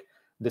like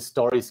the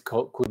stories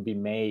could be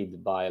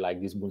made by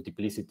like this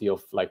multiplicity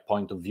of like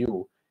point of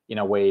view, in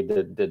a way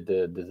that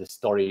the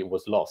story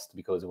was lost,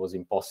 because it was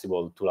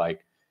impossible to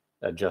like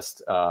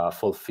just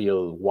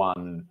fulfill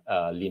one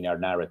linear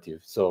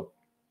narrative. So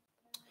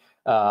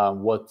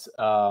what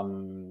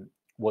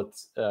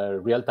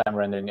real-time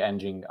rendering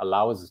engine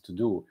allows us to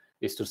do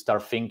is to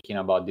start thinking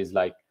about this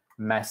like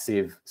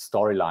massive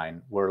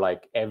storyline, where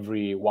like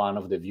every one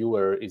of the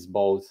viewer is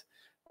both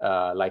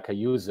like a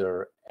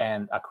user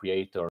and a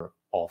creator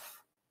of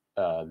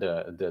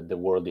the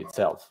world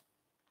itself.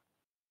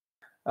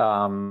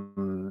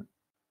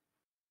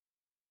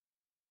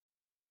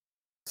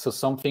 So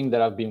something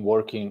that I've been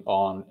working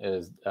on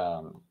is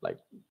like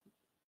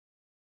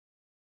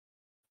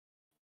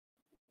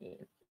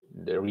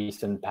the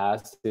recent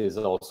past is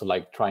also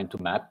like trying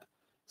to map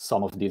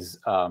some of these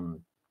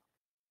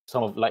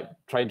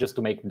try just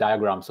to make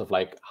diagrams of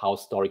like how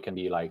story can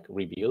be like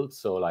rebuilt.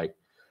 So like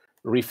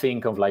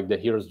rethink of like the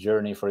hero's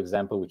journey, for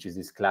example, which is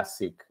this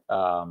classic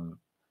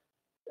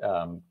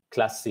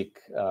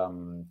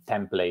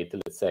template,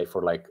 let's say,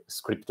 for like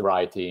script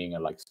writing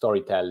and like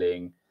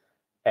storytelling,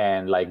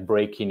 and like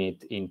breaking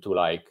it into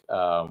like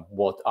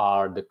what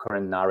are the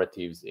current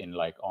narratives in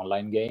like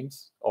online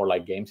games, or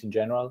like games in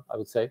general, I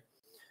would say,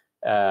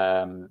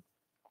 and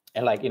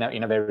like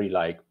in a very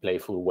like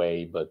playful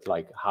way, but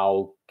like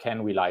how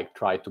can we like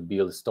try to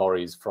build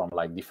stories from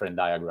like different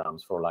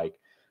diagrams for like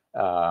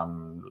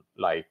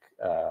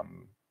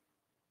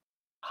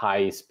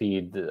high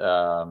speed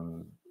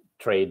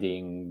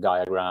trading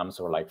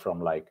diagrams, or like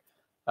from like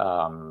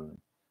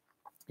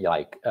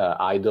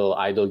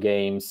idle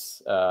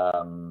games,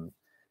 and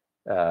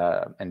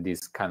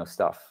this kind of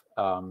stuff.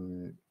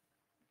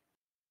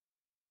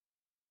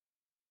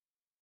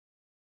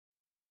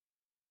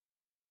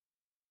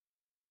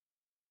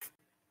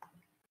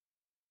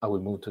 I will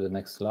move to the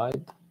next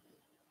slide.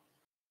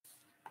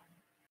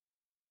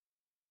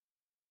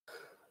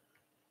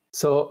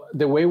 So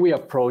the way we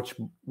approach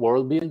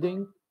world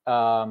building,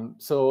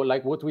 so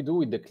like what we do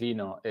with the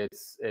Clino,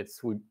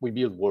 we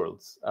build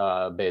worlds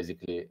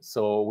basically.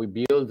 So we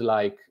build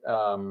like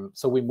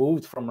so we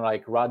moved from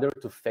like rather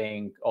to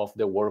think of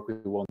the work we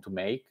want to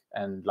make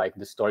and like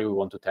the story we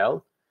want to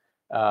tell.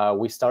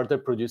 We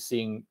started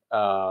producing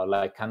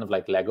like kind of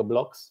like Lego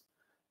blocks,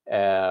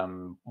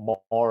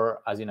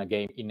 more as in a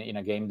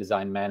game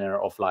design manner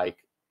of like,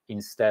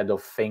 instead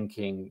of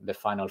thinking the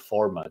final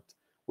format,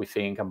 we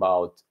think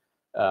about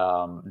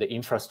the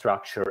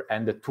infrastructure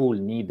and the tool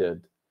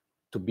needed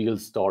to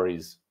build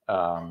stories,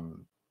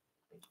 to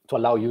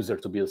allow user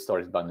to build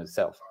stories by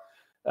themselves.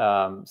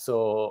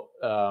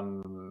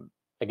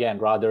 Again,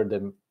 rather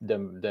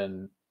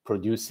than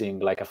producing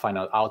like a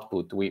final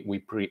output, we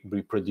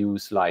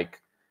produce like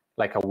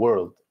a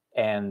world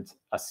and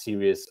a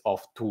series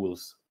of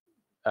tools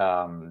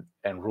and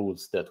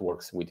rules that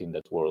works within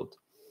that world.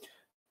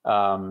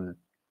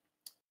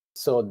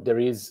 So there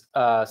is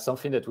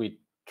something that we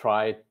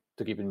try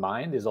to keep in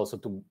mind is also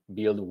to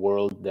build a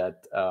world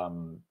that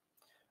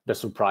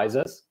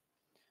surprises.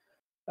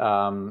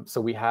 So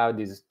we have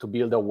this to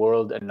build a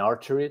world and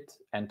nurture it,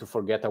 and to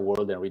forget a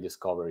world and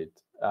rediscover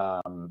it.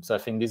 So I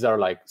think these are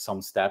like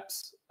some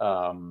steps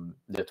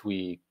that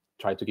we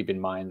try to keep in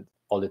mind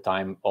all the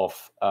time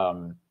of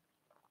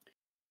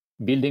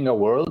building a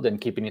world and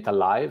keeping it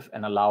alive,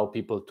 and allow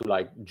people to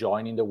like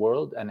join in the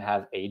world and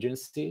have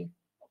agency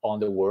on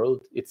the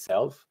world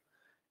itself.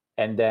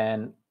 And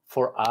then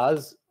for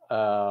us,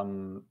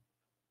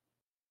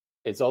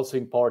 it's also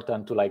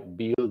important to like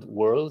build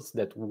worlds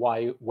that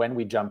when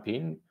we jump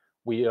in,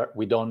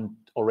 we don't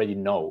already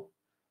know.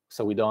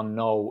 So we don't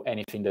know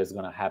anything that's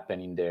going to happen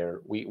in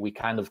there. We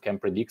kind of can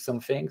predict some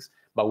things,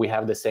 but we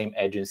have the same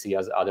agency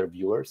as other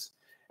viewers.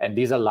 And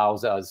this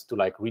allows us to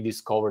like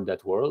rediscover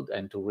that world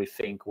and to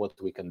rethink what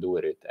we can do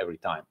with it every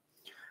time.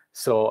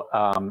 So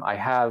I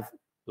have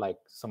like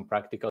some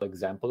practical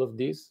example of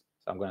this.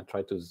 So I'm going to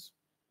try to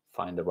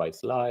find the right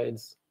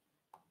slides.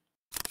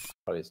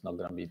 Probably it's not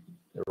going to be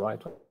the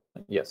right one.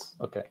 Yes,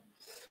 okay.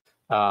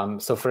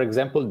 So for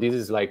example, this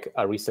is like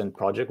a recent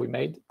project we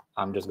made.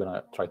 I'm just going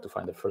to try to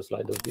find the first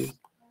slide of this.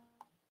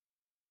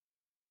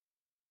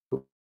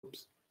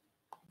 Oops.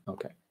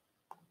 Okay,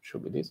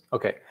 should be this.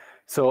 Okay,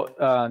 so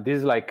this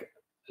is like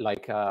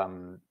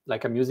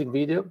a music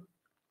video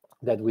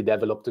that we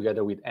developed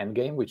together with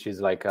Endgame, which is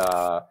like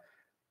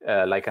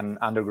an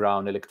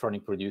underground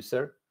electronic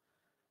producer.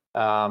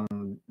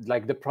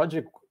 Like the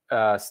project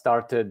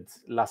started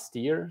last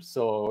year,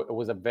 so it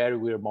was a very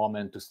weird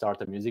moment to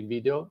start a music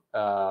video.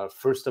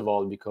 First of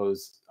all,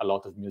 because a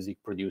lot of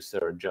music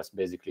producers just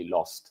basically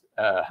lost,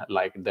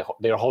 like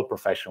their whole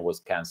profession was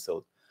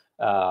canceled.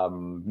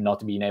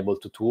 Not being able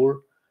to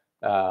tour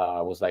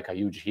was like a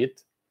huge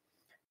hit.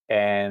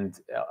 And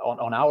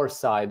on our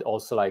side,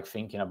 also like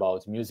thinking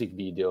about music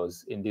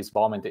videos in this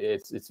moment,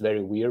 it's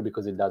very weird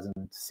because it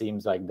doesn't seem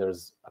like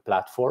there's a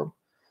platform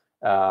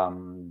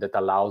that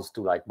allows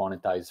to like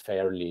monetize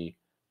fairly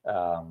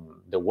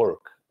the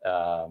work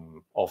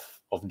of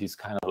these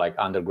kind of like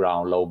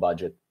underground low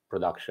budget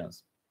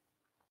productions.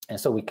 And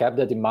so we kept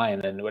that in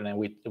mind, and when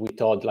we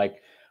thought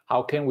like,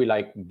 how can we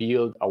like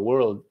build a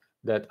world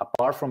that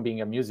apart from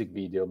being a music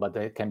video, but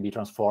it can be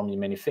transformed in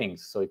many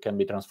things. So it can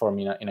be transformed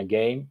in a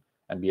game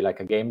and be like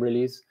a game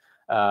release.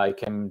 It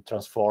can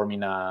transform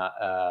in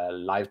a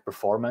live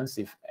performance,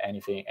 if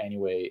anything,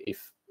 anyway,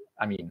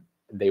 I mean,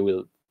 they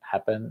will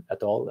happen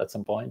at all at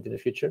some point in the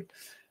future.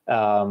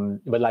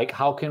 But like,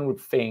 how can we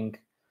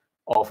think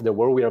of the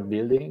world we are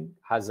building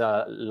as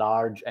a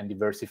large and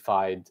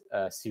diversified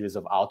series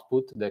of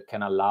output that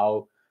can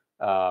allow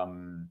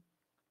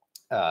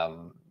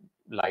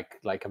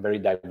like a very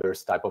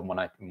diverse type of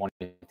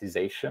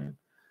monetization,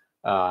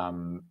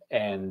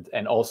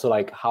 and also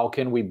like how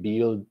can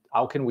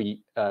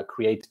we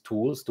create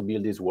tools to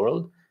build this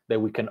world that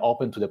we can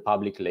open to the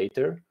public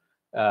later,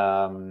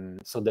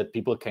 so that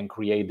people can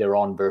create their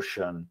own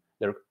version,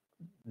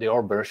 their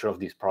own version of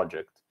this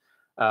project.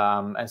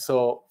 And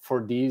so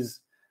for this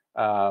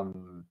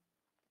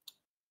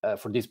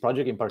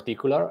project in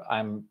particular,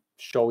 I'm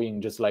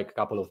showing just like a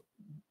couple of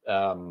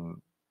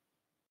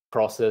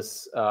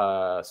process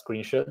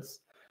screenshots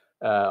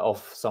of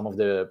some of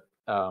the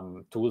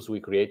tools we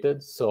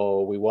created.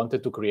 So we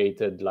wanted to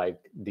create like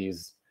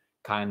this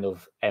kind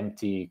of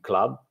empty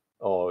club,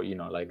 or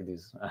like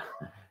this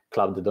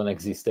club that don't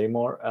exist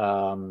anymore.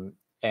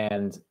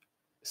 And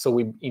so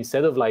we,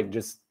 instead of like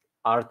just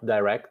art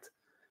direct,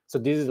 so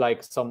this is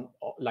like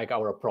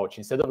our approach.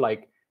 Instead of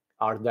like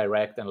art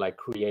direct and like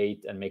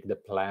create and make the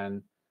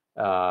plan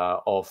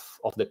of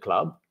the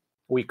club,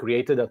 we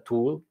created a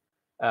tool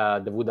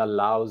that would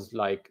allow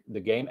like the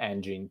game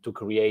engine to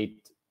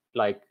create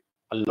like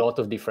a lot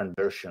of different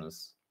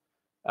versions.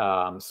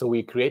 So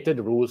we created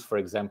rules, for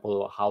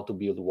example, how to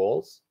build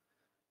walls.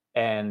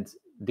 And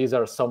these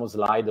are some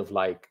slides of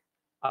like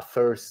a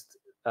first,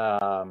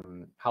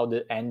 how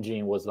the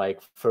engine was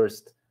like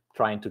first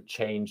trying to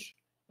change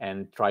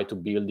and try to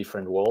build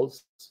different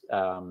walls.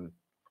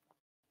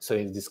 So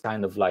it's this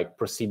kind of like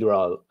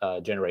procedural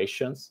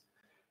generations.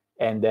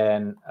 And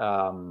then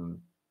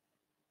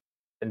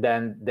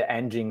the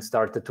engine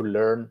started to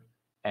learn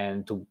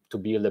and to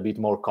build a bit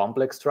more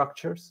complex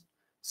structures.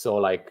 So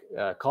like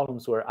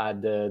columns were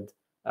added,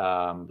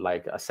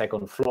 like a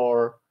second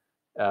floor.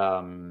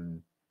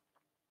 And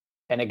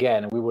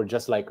again, we were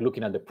just like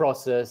looking at the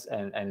process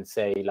and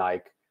say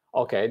like,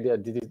 okay,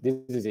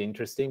 this is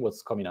interesting,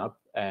 what's coming up.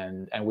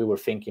 And we were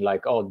thinking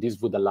like, oh,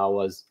 this would allow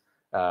us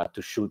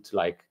to shoot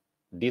like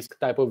this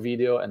type of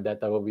video and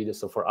that type of video.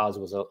 So for us,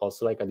 it was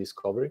also like a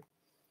discovery.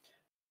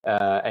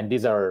 And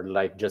these are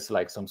like just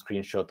like some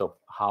screenshot of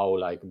how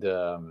like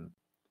the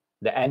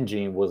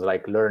engine was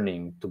like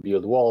learning to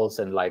build walls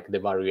and like the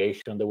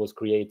variation that was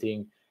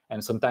creating.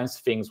 And sometimes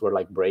things were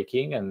like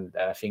breaking, and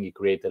I think it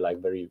created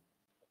like very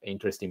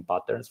interesting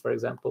patterns, for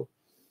example.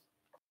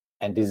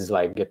 And this is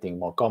like getting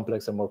more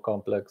complex and more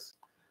complex,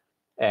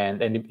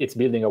 and it's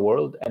building a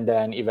world. And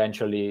then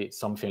eventually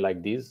something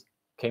like this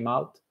came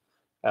out.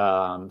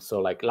 So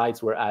like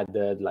lights were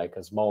added, like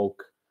a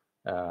smoke,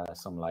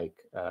 some like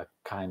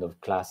kind of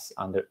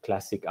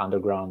classic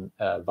underground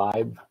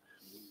vibe.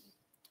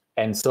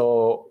 And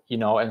so,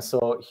 and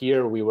so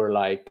here we were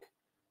like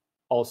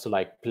also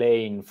like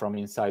playing from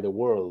inside the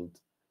world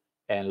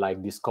and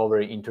like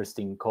discovering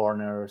interesting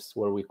corners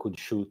where we could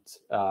shoot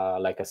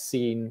like a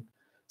scene.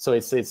 So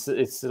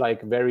it's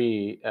like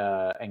very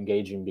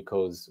engaging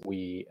because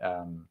we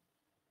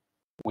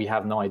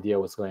have no idea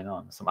what's going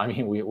on. So I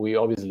mean, we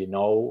obviously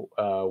know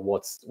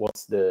what's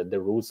the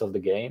rules of the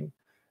game,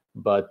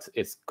 but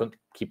it's going to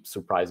keep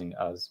surprising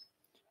us.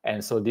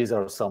 And so these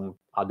are some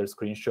other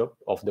screenshots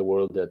of the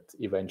world that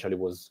eventually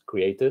was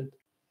created.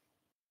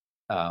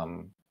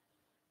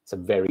 It's a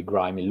very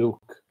grimy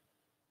look.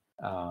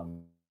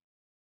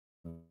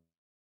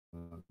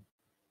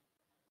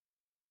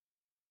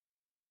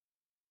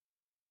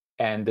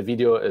 And the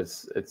video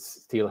it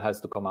still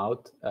has to come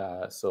out,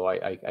 so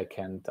I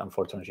can't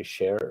unfortunately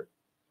share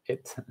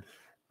it.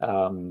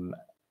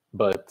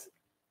 But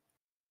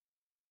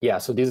yeah,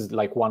 so this is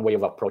like one way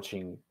of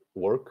approaching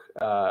work,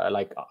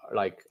 like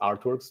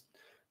artworks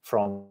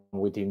from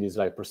within these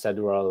like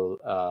procedural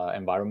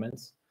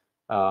environments.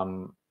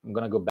 I'm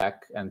gonna go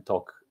back and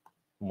talk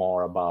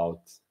more about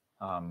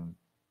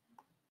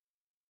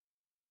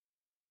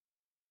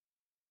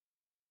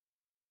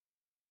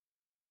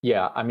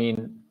yeah, I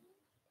mean,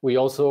 we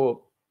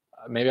also,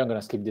 maybe I'm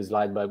gonna skip this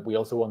slide, but we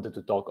also wanted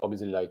to talk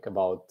obviously like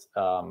about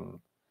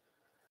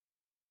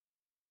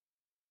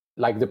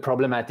like the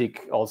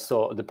problematics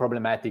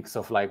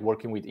of like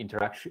working with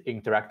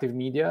interactive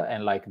media,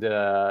 and like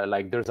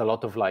there's a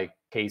lot of like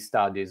case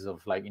studies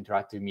of like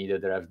interactive media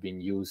that have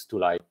been used to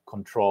like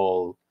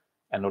control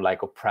and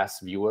like oppress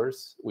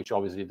viewers, which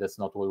obviously that's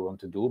not what we want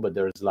to do. But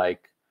there's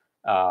like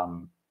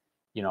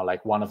you know,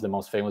 like one of the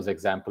most famous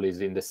example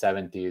is in the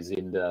 70s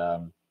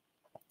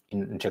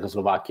in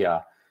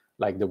Czechoslovakia.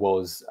 Like there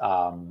was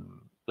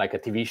like a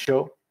TV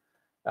show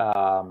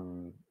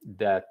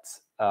that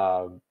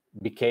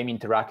became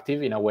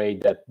interactive in a way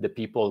that the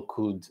people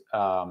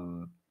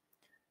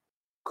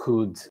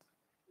could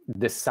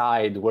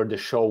decide where the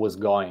show was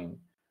going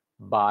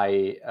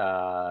by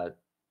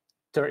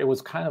it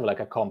was kind of like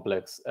a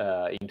complex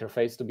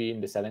interface to be in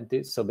the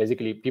 70s. So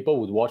basically people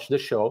would watch the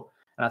show,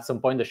 and at some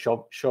point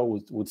the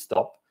show would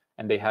stop,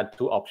 and they had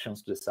two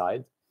options to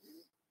decide.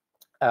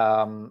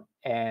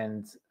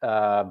 And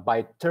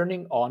by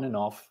turning on and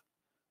off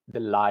the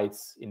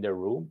lights in the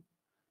room,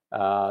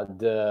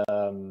 the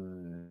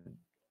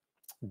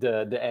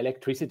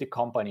electricity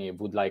company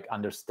would like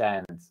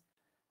understand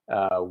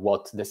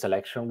what the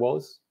selection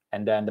was,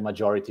 and then the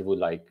majority would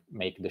like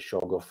make the show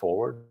go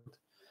forward.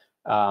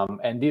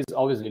 And this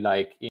obviously,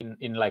 like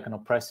in like an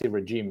oppressive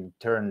regime,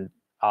 turned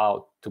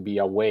out to be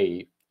a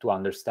way to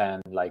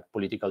understand like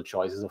political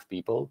choices of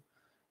people,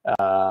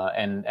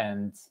 and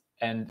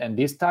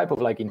this type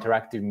of like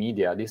interactive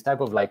media, this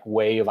type of like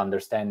way of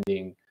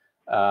understanding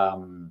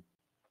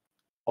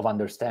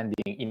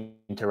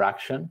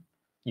interaction,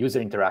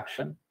 user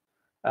interaction,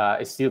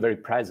 is still very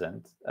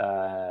present.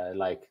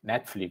 Like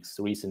Netflix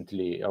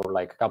recently, or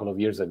like a couple of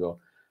years ago,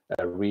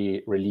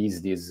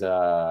 released these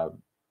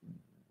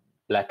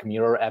Black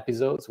Mirror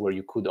episodes where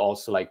you could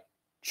also like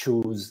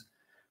choose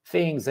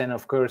things, and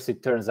of course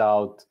it turns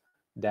out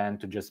then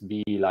to just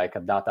be like a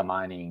data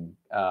mining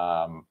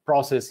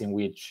process in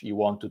which you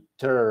want to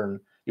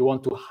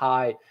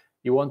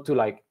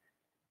like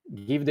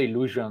give the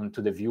illusion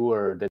to the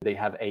viewer that they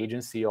have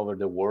agency over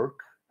the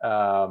work,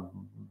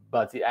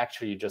 but it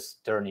actually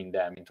just turning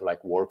them into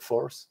like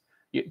workforce.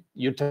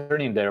 You're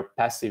turning their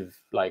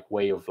passive like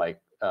way of like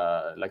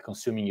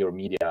consuming your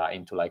media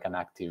into like an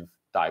active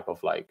type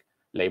of like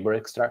labor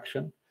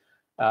extraction.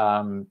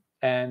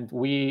 And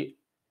we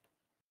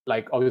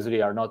like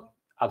obviously are not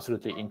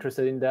absolutely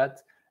interested in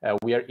that.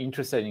 We are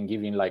interested in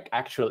giving like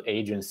actual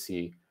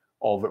agency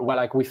over, well,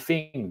 like we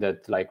think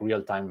that like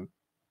real-time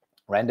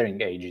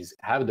rendering engines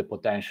have the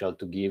potential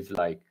to give,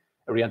 like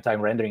a real-time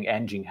rendering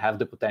engine have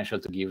the potential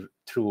to give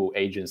true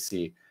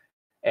agency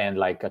and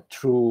like a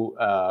true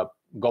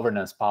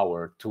governance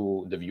power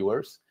to the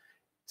viewers,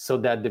 so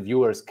that the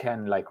viewers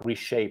can like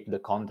reshape the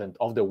content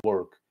of the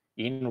work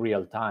in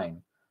real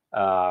time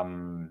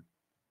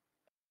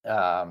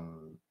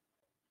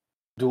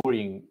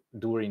during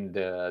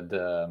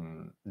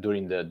the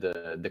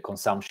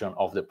consumption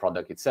of the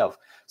product itself.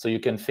 So you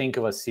can think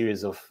of a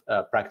series of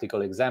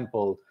practical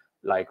example,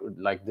 like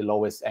the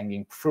lowest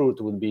hanging fruit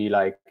would be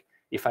like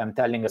if I'm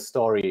telling a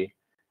story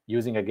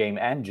using a game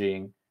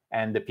engine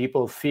and the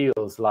people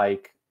feels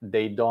like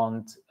they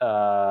don't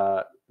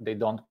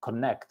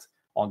connect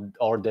on,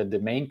 or that the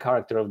main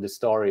character of the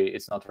story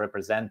is not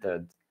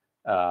represented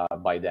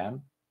by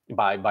them,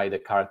 by the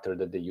character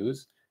that they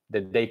use,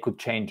 that they could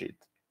change it.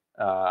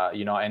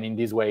 You know, and in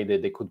this way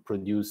that they could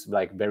produce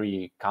like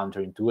very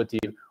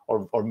counterintuitive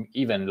or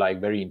even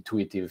like very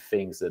intuitive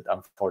things that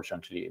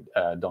unfortunately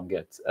don't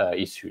get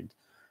issued.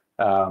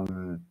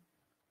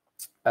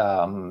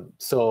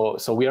 So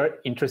we are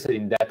interested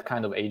in that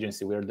kind of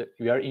agency.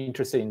 We are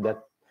interested in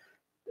that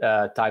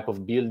type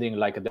of building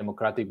like a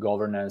democratic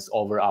governance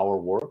over our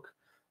work,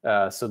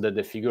 so that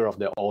the figure of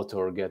the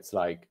author gets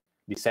like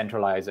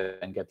decentralized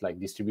and get like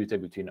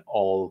distributed between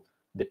all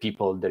the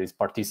people that is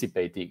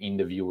participating in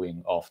the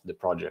viewing of the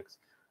projects.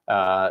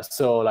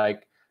 So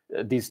like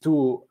these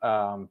two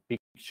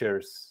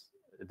pictures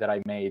that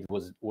I made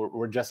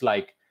were just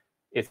like,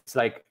 it's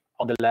like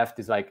on the left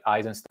is like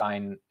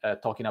Eisenstein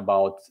talking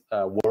about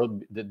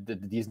the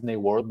Disney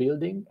world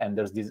building, and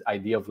there's this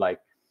idea of like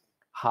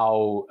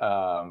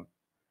how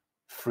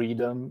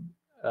freedom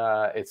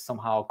is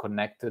somehow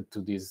connected to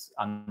this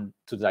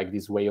to like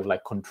this way of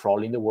like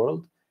controlling the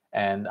world,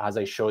 And as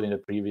I showed in the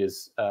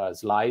previous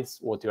slides,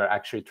 what you're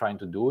actually trying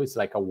to do is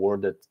like a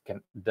world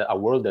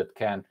that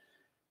can,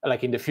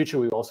 like in the future,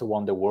 we also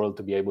want the world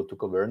to be able to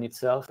govern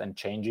itself and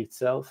change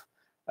itself.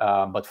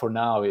 But for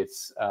now,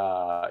 it's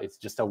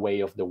just a way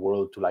of the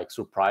world to like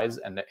surprise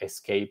and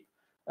escape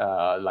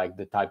like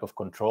the type of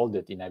control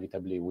that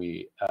inevitably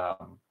we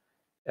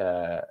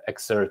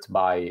exert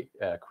by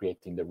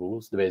creating the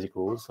rules, the basic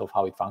rules of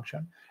how it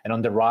functions. And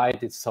on the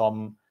right, it's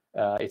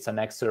an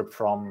excerpt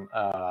from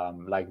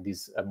like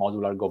this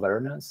modular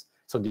governance.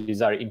 So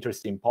these are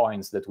interesting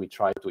points that we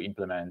try to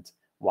implement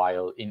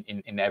while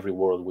in every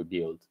world we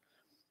build.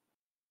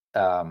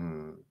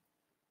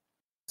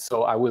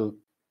 So I will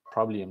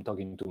probably, I'm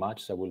talking too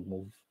much, so I will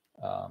move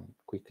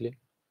quickly.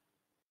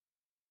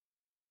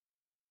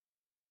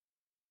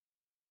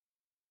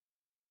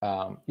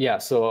 Yeah,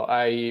 so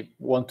I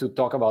want to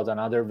talk about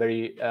another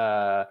very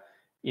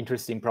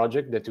interesting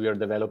project that we are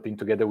developing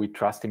together with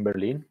Trust in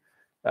Berlin.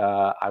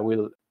 I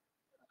will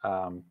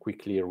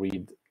quickly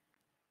read,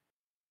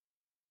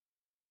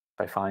 if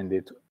I find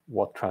it,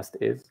 what Trust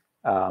is.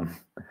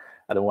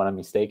 I don't want to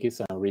mistake it,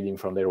 so I'm reading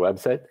from their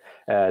website.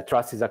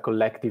 Trust is a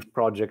collective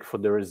project for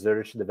the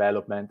research,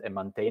 development, and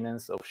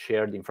maintenance of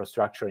shared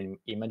infrastructure in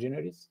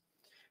imaginaries,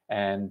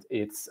 and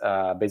it's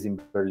based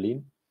in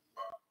Berlin.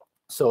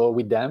 So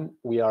with them,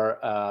 we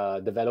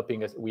are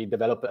we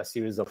develop a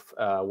series of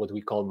what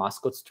we call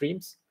mascot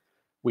streams,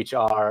 which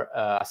are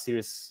a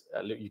series,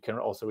 you can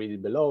also read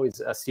it below,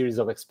 is a series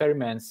of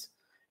experiments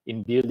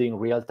in building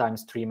real-time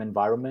stream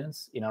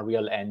environments in a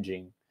real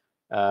engine.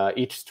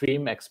 Each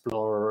stream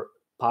explores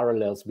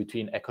parallels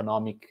between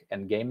economic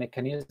and game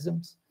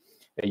mechanisms,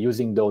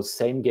 using those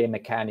same game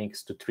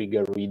mechanics to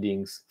trigger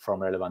readings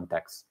from relevant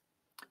text.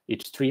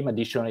 Each stream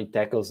additionally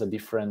tackles a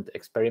different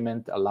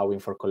experiment, allowing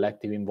for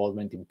collective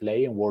involvement in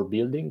play and world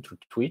building through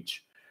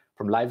Twitch,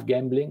 from live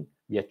gambling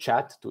via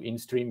chat to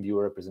in-stream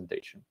viewer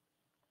representation.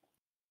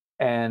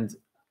 And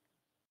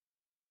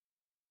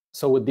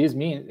so what this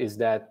means is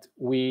that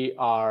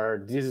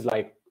this is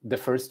like the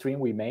first stream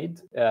we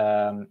made.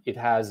 It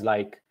has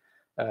like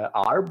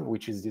ARB,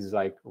 which is this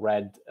like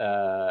red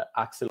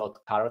axolot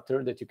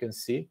character that you can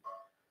see.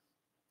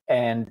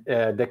 And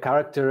the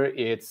character,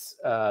 it's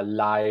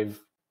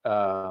live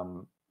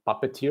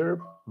puppeteer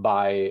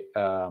by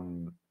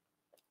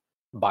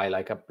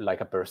like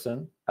a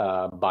person,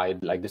 by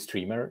like the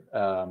streamer,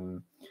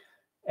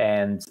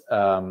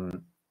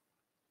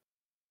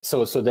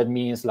 so that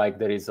means like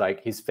there is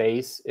like his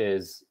face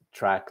is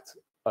tracked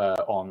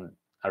on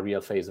a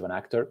real face of an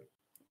actor,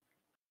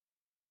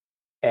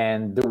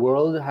 and the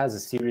world has a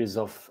series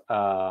of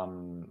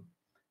inputs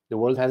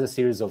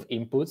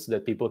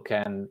that people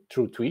can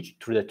through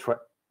the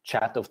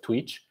chat of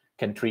Twitch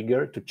can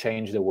trigger to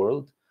change the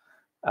world.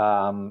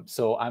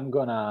 So I'm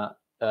gonna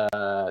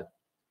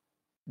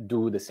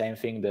do the same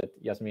thing that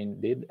Yasmin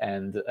did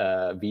and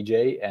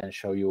VJ and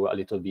show you a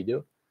little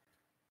video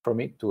from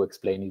it to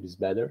explain it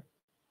better.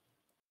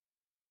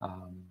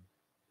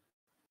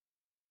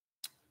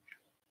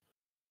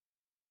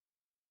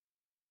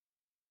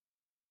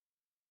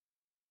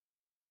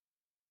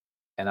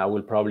 And I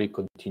will probably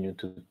continue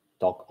to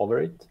talk over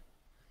it.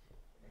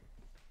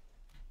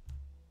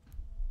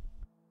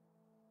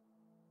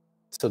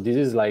 So this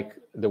is like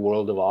the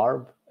world of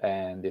ARB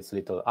and this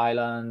little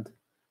island.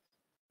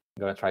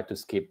 I'm gonna try to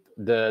skip.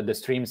 The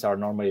streams are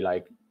normally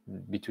like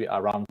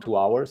around 2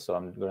 hours, so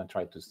I'm gonna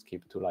try to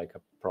skip to like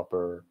a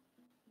proper,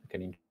 like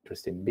an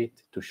interesting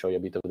bit to show you a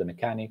bit of the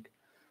mechanic.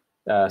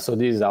 So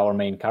this is our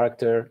main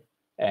character,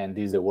 and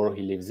this is the world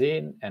he lives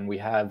in, and we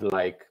have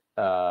like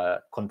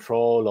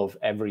control of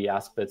every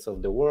aspect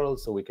of the world,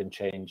 so we can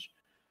change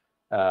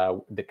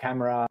the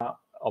camera.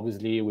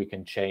 Obviously, we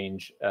can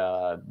change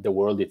the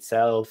world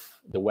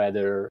itself, the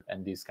weather,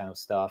 and this kind of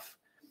stuff.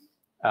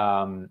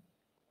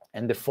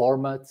 And the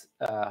format,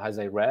 as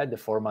I read, the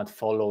format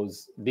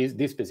follows,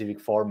 this specific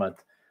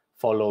format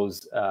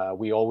follows,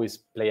 we always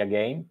play a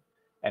game,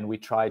 and we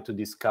try to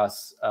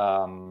discuss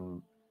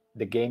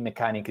the game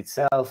mechanic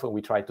itself, and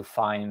we try to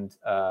find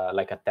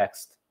like a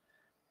text.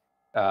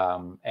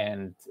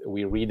 And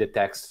we read the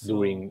text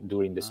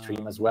during the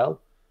stream as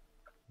well.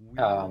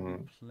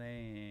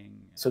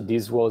 So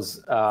this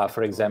was,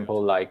 for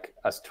example, like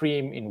a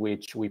stream in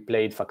which we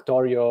played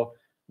Factorio,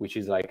 which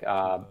is like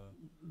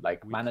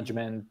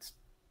management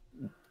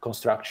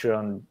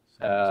construction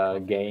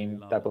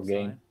game type of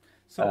game,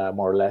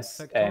 more or less.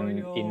 And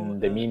in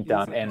the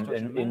meantime, and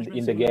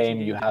in the game,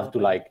 you have to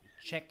like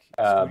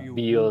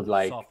build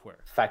like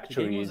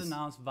factories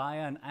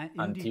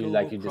until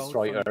like you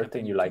destroy Earth,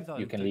 and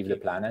you can leave the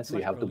planet. So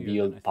you have to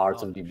build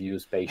parts of the View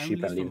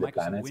spaceship and leave the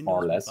planets,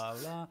 more or less.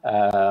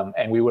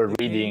 And we were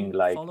reading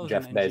like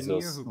Jeff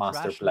Bezos'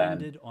 master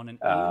plan,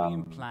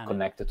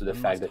 connected to the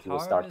fact that he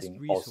was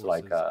starting also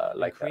like a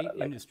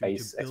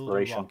space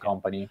exploration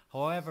company.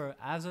 However,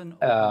 as an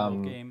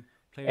open game,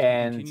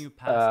 players continue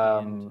past the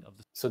end of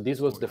the so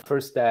this was the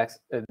first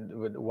text,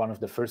 one of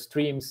the first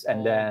streams,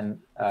 and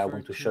then I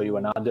want to show you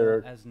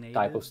another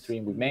type of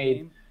stream we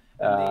made.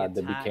 that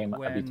became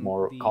a bit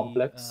more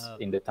complex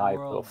in the type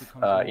of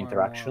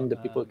interaction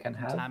that people can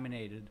have.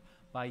 Contaminated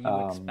by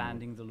you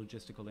expanding the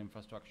logistical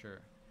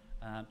infrastructure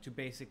to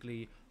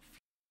basically.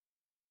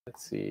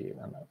 Let's see,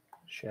 I'm gonna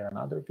share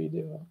another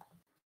video.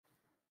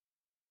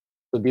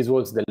 So this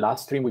was the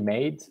last stream we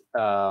made,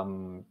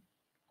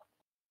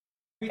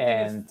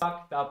 and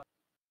fucked up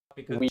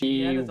because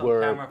we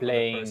were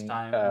playing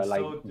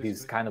like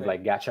these kind of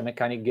like gacha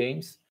mechanic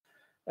games,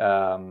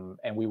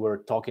 and we were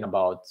talking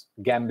about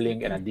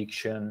gambling and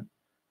addiction,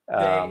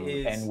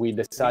 and we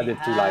decided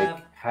to like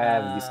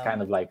have this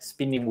kind of like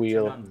spinning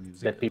wheel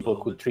that people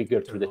could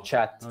trigger through the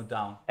chat,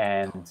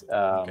 and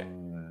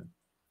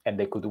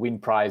they could win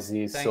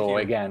prizes. So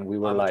again, we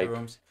were like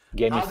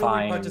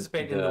gamifying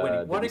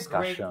the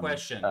discussion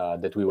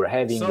that we were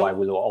having while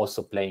we were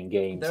also playing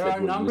games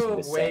that were using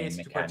the same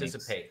mechanics.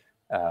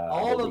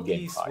 All of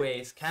these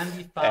ways can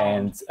be found.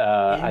 And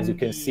as you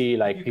can see,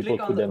 like people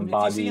could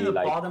embody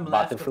like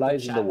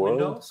butterflies in the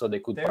world, so they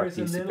could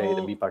participate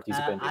and be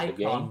participant in the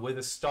game with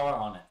a star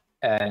on it.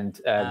 And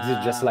this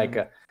is just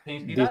like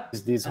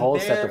this whole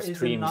set of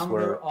streams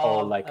were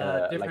all like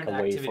a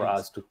way for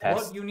us to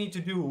test. What you need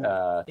to do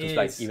is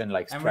like even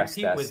like stress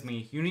test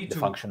the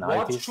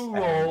functionalities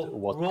and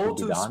what could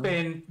be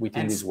done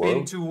within this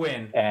world.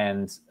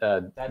 And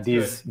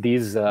this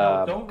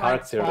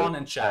character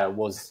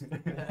was,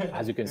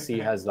 as you can see,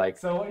 has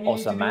like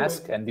also a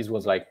mask, and this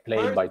was like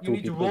played by two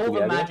people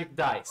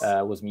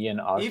together. Was me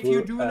and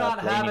Arthur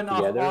playing it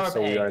together.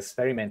 So we are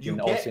experimenting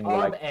also in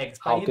like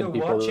how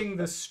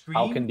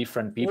can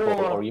different people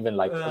or even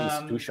like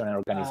institution and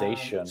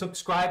organization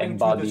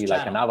embody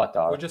like an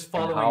avatar, and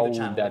how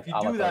that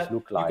avatars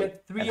look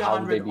like, and how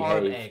they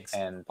behave,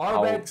 and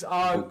how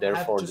would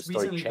therefore the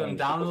story change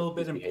down a little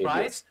bit in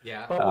price,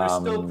 but we're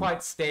still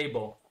quite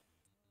stable.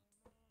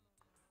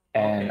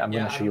 And I'm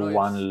going to show you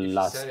one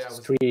last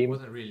stream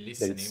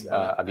that's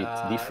a bit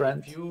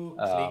different.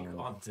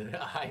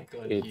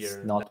 It's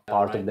not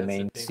part of the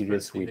main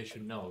series with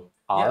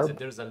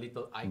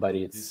ARB, but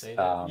it's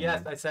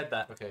yes, I said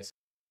that. Okay.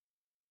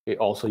 We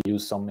also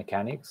use some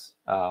mechanics.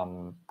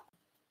 So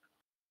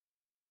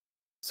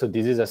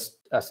this is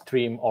a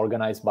stream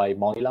organized by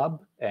Monilab,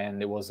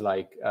 and it was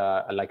like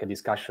a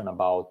discussion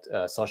about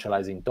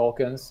socializing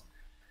tokens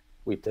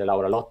with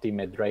Laura Lotti,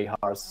 Med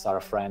Reinhardt, Sarah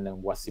Friend,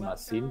 and Wassima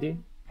Sindi.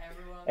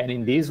 And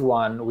in this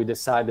one, we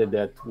decided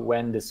that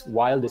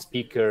while the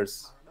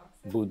speakers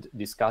would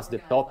discuss the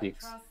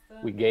topics,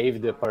 we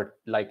gave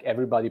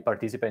everybody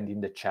participant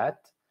in the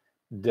chat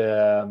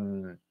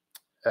the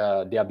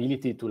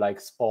ability to like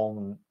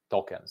spawn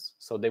tokens.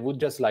 So they would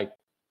just like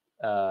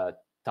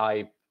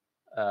type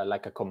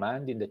like a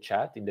command in the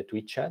chat, in the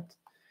tweet chat,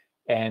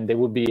 and they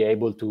would be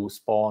able to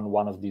spawn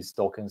one of these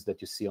tokens that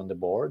you see on the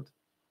board.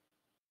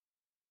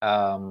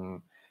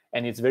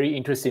 And it's very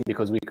interesting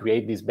because we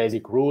create these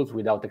basic rules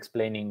without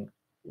explaining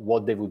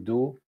what they would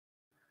do,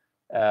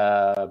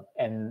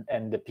 and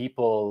the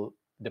people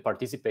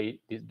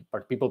participating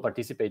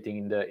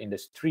in the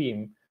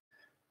stream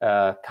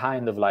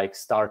kind of like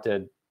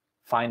started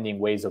finding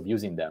ways of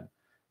using them.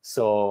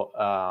 So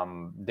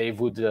they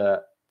would,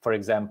 for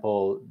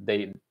example,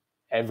 they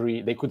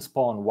could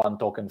spawn one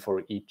token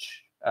for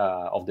each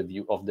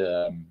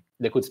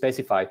they could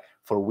specify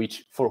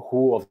for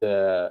who of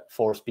the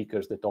 4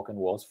 speakers the token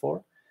was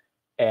for,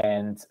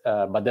 and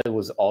but that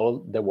was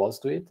all there was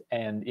to it.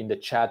 And in the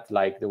chat,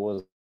 like there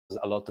was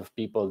a lot of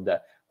people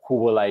who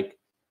were like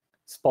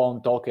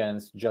spawn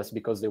tokens just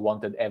because they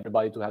wanted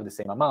everybody to have the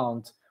same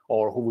amount,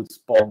 or who would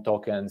spawn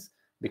tokens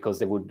because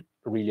they would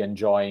really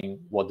enjoying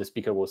what the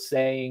speaker was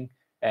saying,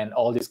 and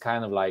all these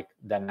kind of like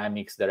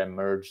dynamics that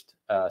emerged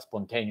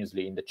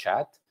spontaneously in the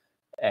chat.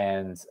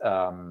 And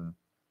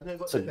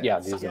so yeah,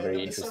 this is a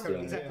very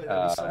interesting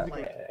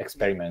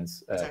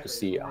experiments to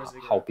see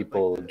how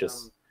people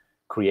just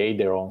create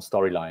their own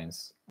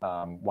storylines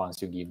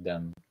once you give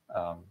them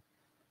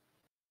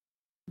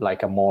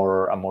like a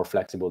more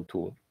flexible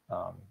tool.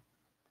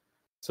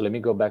 So let me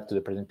go back to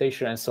the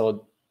presentation. And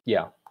so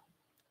yeah,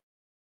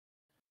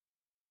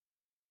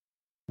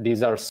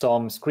 these are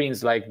some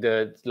screens like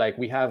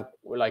we have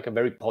like a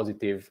very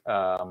positive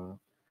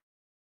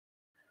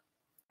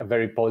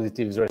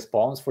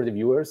response for the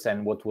viewers.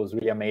 And what was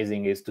really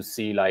amazing is to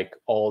see like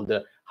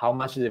how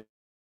much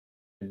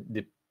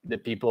the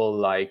people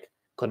like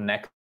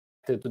connected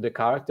to the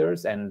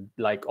characters, and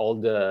like all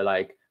the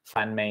like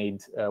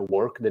fan-made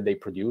work that they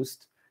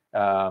produced.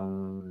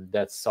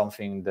 That's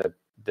something that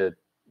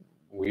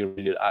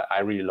I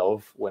really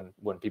love,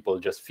 when people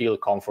just feel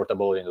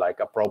comfortable in like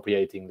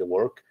appropriating the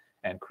work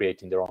and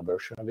creating their own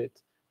version of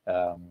it.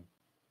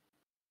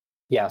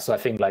 Yeah, so I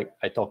think like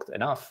I talked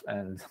enough,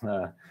 and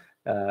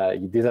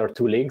these are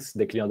 2 links.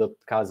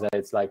 Declino.casa,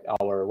 it's like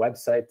our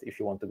website if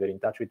you want to get in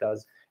touch with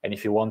us. And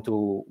if you want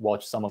to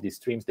watch some of these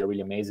streams, they're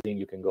really amazing.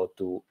 You can go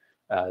to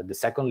the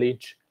second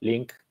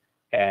link,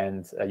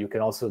 and you can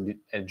also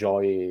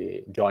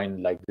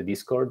join like the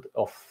Discord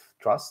of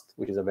Trust,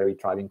 which is a very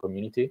thriving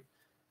community,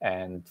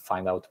 and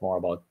find out more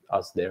about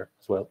us there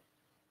as well.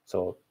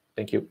 So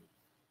thank you.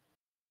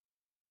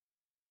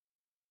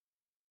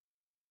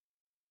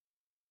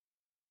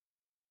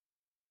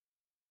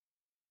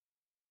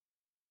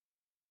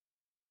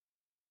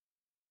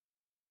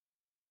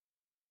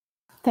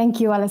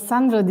 Thank you,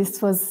 Alessandro.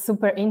 This was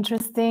super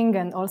interesting,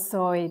 and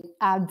also it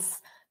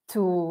adds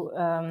to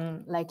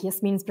like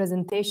Yasmin's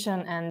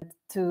presentation and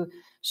to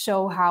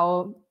show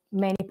how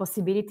many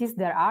possibilities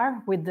there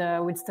are with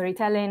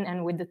storytelling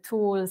and with the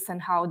tools, and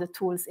how the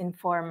tools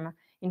inform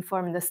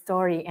the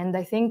story. And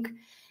I think,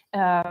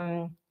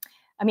 I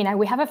mean,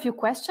 we have a few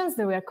questions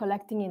that we are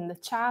collecting in the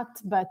chat,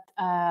 but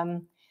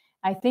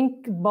I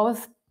think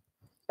both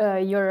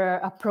your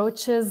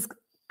approaches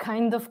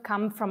kind of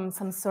come from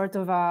some sort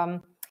of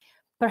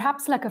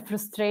perhaps like a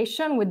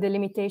frustration with the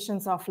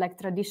limitations of like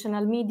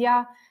traditional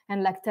media,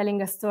 and like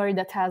telling a story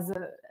that has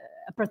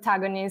a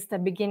protagonist, a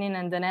beginning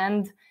and an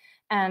end,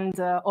 and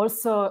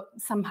also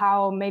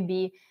somehow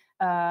maybe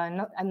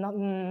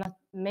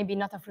maybe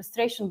not a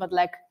frustration, but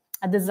like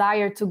a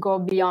desire to go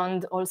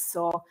beyond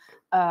also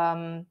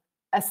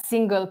a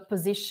single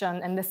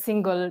position and a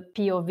single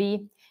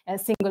POV, a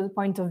single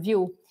point of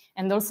view,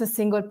 and also a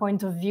single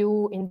point of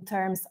view in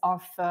terms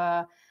of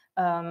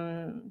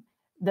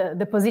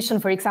the position,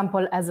 for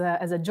example, as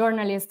a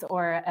journalist,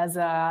 or as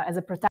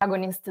a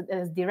protagonist,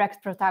 as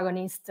direct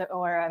protagonist,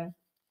 or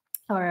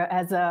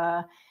as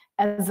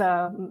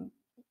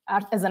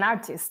an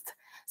artist.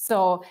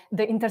 So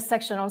the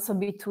intersection also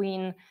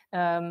between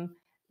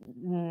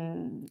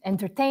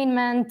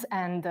entertainment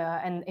and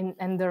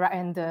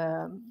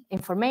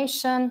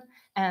information,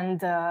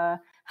 and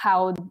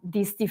how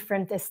these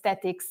different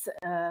aesthetics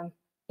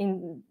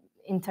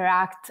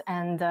interact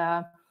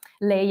and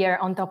layer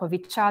on top of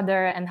each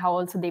other, and how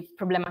also they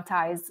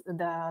problematize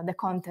the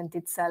content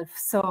itself.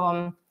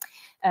 So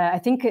I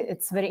think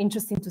it's very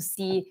interesting to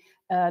see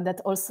that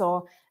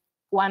also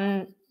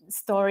one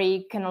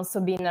story can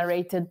also be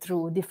narrated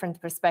through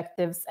different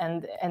perspectives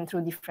and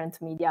through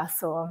different media.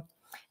 So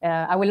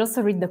I will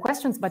also read the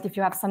questions, but if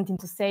you have something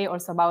to say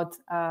also about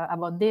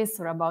this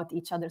or about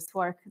each other's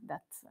work,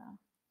 that's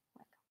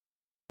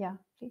yeah,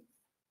 please.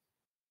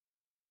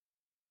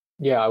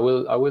 Yeah, I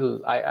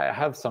will. I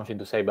have something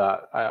to say,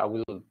 but I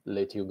will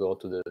let you go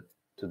to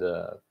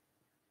the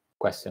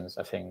questions.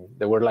 I think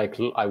they were like,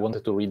 I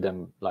wanted to read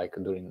them like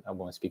during I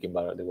was speaking,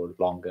 but they were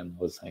long and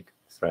I was like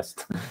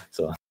stressed.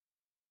 So.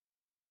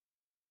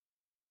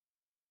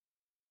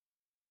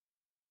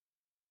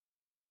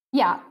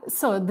 Yeah,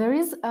 so there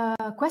is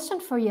a question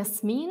for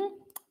Yasmin.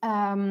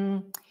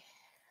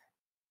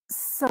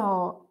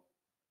 So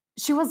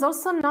she was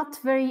also not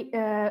very,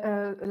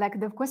 like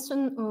the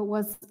question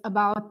was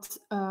about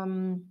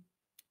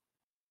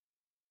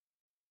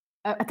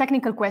a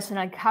technical question,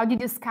 like how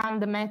did you scan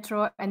the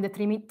metro and the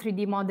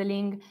 3D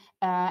modeling,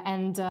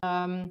 and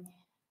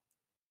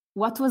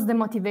what was the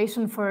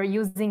motivation for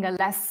using a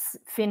less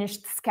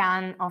finished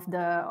scan of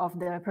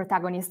the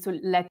protagonist to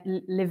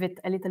leave it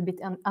a little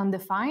bit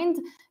undefined?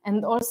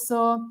 And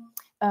also,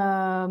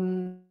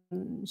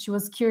 she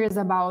was curious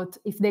about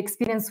if the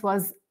experience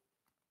was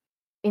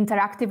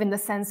interactive in the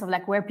sense of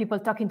like were people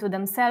talking to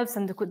themselves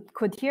and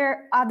could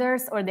hear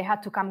others, or they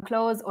had to come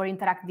close or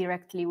interact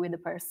directly with the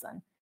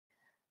person.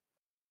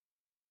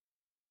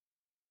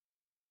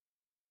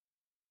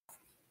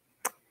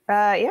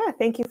 Yeah,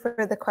 thank you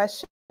for the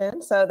question.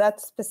 So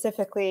that's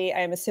specifically,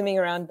 I'm assuming,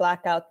 around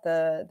Blackout,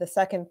 the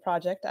second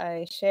project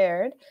I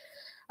shared.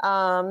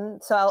 So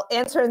I'll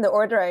answer in the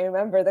order I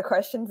remember the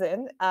questions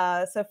in.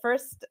 So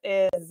first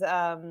is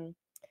the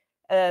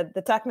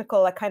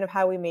technical, like kind of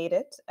how we made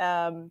it.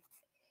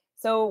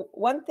 So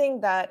one thing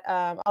that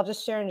I'll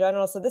just share in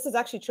general, so this is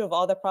actually true of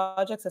all the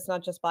projects, it's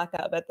not just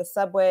Blackout, but the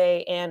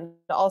Subway and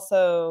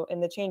also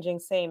in the Changing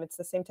Same, it's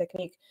the same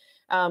technique.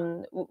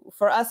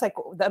 For us, like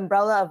the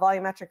umbrella of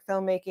volumetric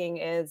filmmaking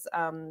is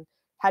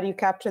how do you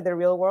capture the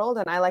real world?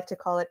 And I like to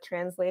call it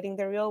translating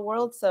the real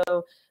world.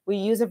 So we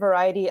use a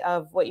variety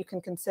of what you can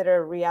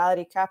consider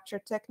reality capture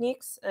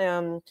techniques.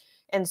 And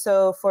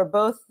so for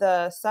both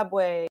the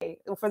Subway,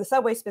 for the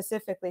Subway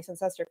specifically, since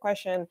that's your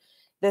question,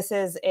 this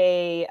is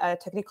a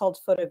technique called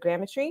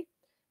photogrammetry.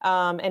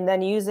 And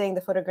then using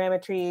the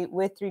photogrammetry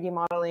with 3D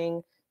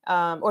modeling,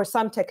 or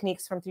some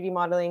techniques from 3D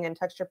modeling and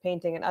texture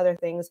painting and other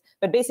things.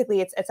 But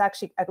basically, it's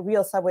actually a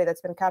real subway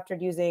that's been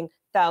captured using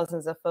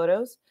thousands of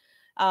photos.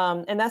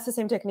 And that's the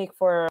same technique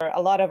for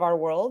a lot of our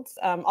worlds.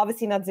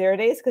 Obviously not 0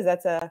 days, because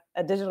that's a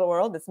digital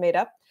world that's made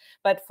up.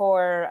 But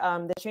for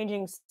the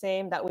Changing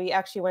Same, that we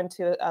actually went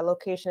to a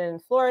location in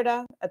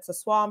Florida. It's a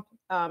swamp,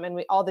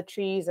 and all the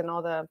trees and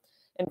all the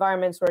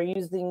environments were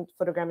using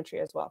photogrammetry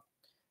as well.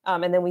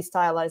 And then we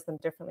stylized them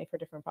differently for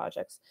different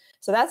projects.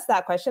 So that's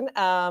that question.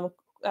 I'll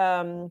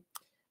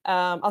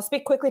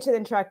speak quickly to the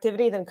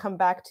interactivity, then come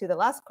back to the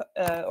last,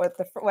 or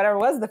whatever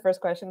was the first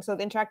question. So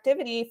the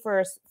interactivity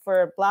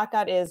for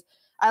Blackout is,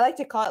 I like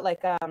to call it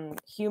like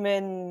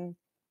human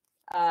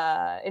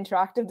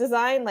interactive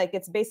design. Like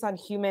it's based on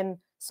human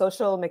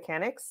social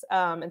mechanics.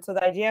 And so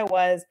the idea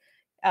was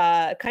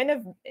kind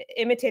of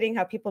imitating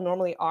how people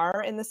normally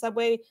are in the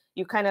subway.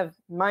 You kind of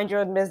mind your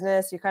own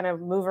business, you kind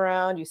of move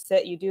around, you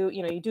sit, you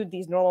do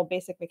these normal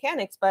basic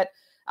mechanics, but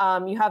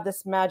you have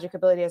this magic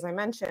ability, as I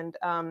mentioned,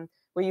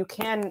 where you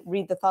can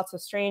read the thoughts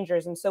of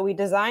strangers. And so we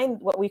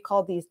designed what we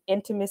call these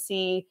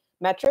intimacy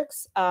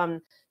metrics.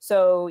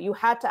 So you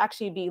had to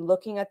actually be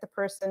looking at the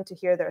person to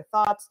hear their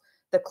thoughts.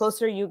 The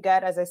closer you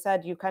get, as I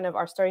said, you kind of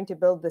are starting to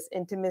build this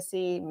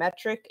intimacy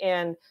metric.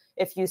 And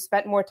if you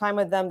spent more time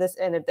with them,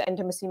 and if the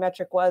intimacy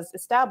metric was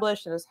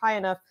established and was high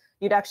enough,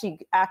 you'd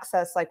actually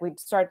access, like we'd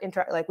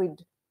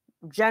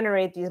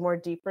generate these more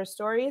deeper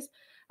stories.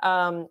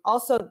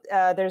 Also,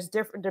 there's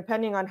different,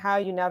 depending on how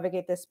you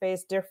navigate this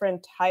space,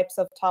 different types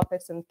of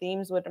topics and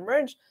themes would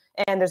emerge.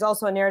 And there's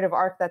also a narrative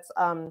arc that's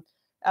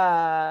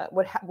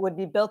would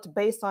be built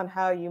based on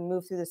how you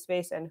move through the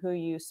space and who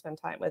you spend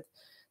time with.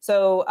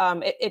 So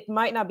it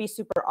might not be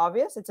super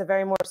obvious. It's a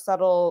very more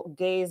subtle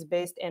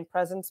gaze-based and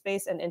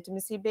presence-based and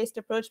intimacy-based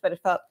approach, but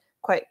it felt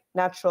quite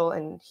natural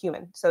and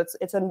human. So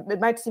it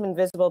might seem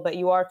invisible, but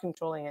you are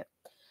controlling it.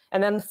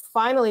 And then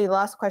finally, the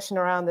last question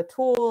around the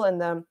tool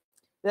and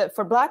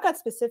for Blackout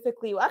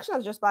specifically, well, actually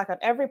not just Blackout,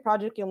 every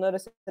project you'll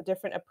notice a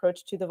different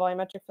approach to the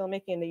volumetric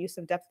filmmaking and the use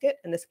of depth kit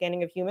and the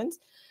scanning of humans.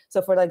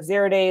 So for like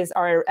 0 Days,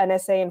 our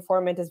NSA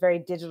informant is very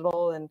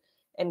digital and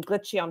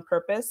glitchy on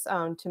purpose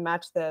to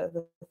match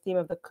the theme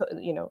of the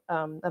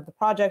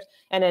project.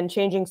 And then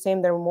Changing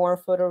Same, they're more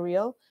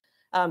photoreal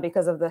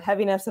because of the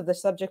heaviness of the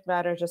subject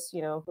matter. Just we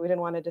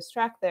didn't want to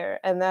distract there.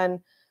 And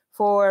then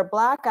for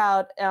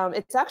Blackout,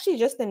 it's actually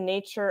just the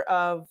nature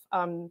of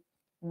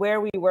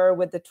where we were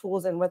with the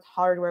tools and what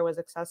hardware was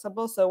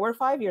accessible. So we're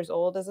 5 years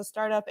old as a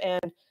startup,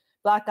 and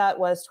Blackout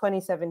was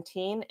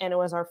 2017, and it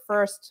was our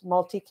first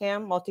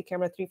multi-camera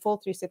full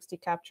 360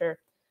 capture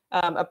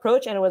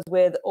approach, and it was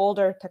with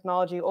older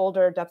technology,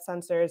 older depth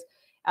sensors.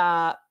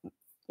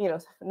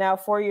 Now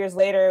 4 years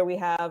later, we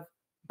have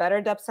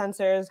better depth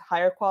sensors,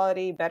 higher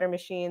quality, better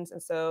machines,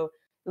 and so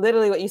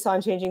literally what you saw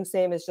in Changing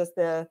Same is just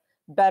the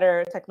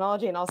better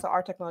technology, and also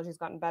our technology has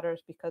gotten better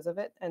because of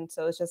it. And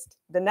so it's just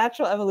the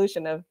natural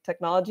evolution of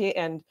technology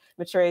and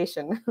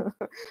maturation.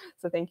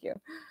 So thank you.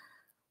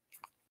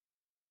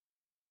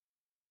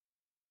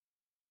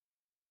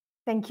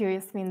 Thank you,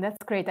 Yasmin.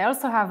 That's great. I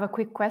also have a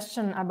quick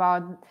question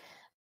about,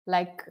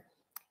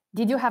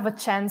 did you have a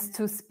chance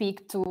to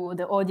speak to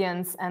the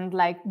audience and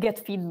get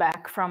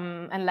feedback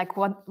from, and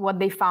what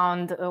they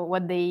found,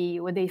 what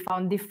they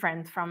found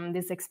different from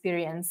this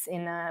experience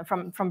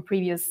from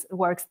previous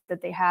works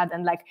that they had?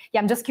 And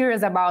I'm just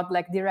curious about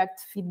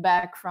direct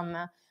feedback from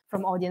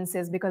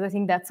audiences, because I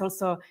think that's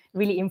also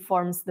really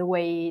informs the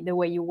way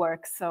you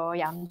work. So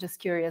yeah, I'm just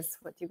curious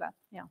what you got.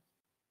 Yeah.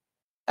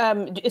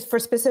 Is for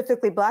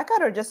specifically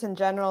Blackout or just in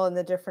general in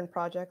the different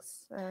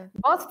projects?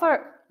 Both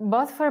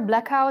for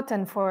Blackout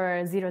and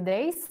for 0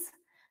 Days.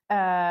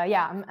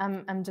 Yeah,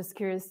 I'm just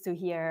curious to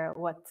hear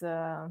what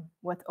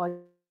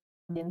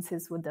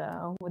audiences would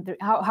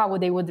how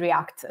they would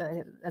react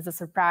as a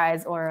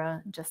surprise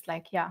or just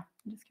I'm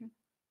just curious.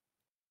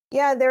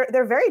 Yeah,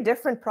 they're very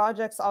different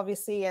projects,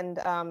 obviously, and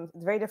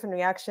very different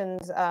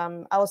reactions.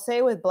 I will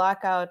say with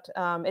Blackout,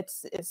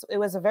 it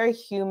was a very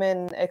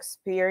human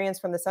experience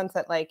from the sense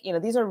that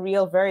these are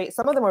real,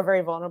 some of them are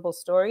very vulnerable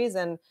stories,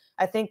 and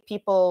I think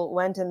people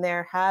went in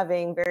there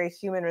having very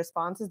human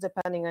responses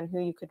depending on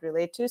who you could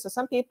relate to. So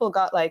some people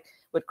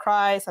would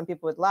cry, some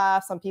people would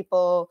laugh, some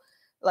people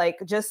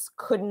just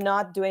could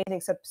not do anything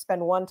except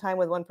spend one time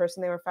with one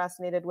person they were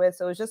fascinated with.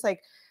 So it was just it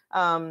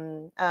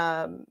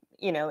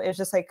was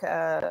just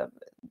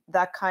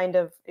that kind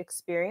of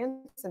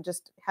experience, and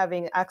just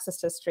having access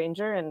to a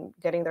stranger and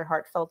getting their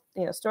heartfelt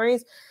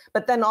stories.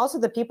 But then also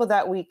the people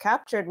that we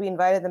captured, we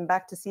invited them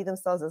back to see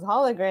themselves as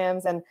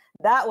holograms, and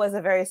that was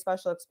a very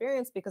special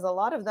experience because a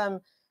lot of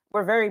them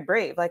were very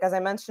brave. As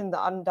I mentioned, the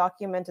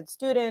undocumented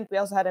student. We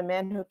also had a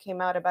man who came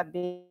out about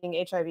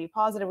being HIV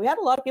positive. We had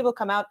a lot of people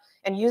come out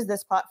and use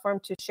this platform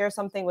to share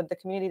something with the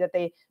community that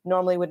they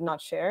normally would not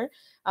share.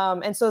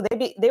 And so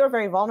they were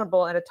very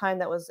vulnerable at a time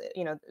that was,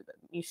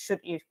 you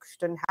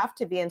shouldn't have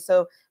to be. And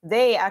so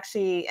they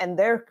actually, and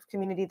their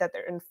community, that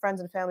they're in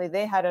friends and family,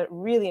 they had a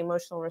really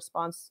emotional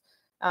response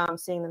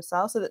seeing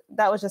themselves. So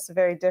that was just a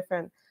very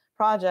different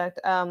project.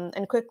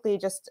 And quickly,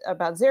 just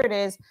about 0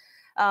 Days.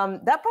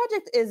 That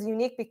project is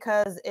unique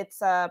because it's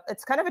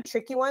kind of a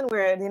tricky one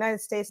where the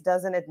United States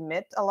doesn't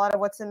admit a lot of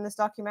what's in this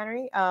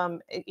documentary. The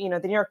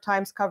New York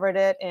Times covered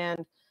it,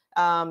 and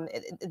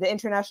the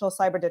international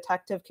cyber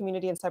detective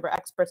community and cyber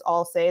experts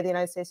all say the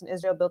United States and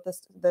Israel built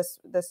this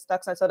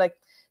stuxnet. So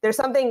there's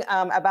something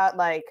about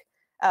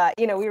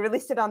we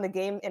released it on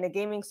in a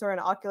gaming store in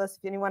Oculus.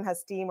 If anyone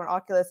has Steam or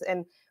Oculus,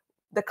 and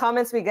the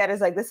comments we get is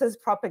this is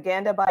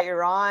propaganda by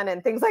Iran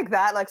and things like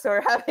that. So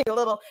we're having a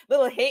little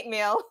hate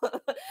mail.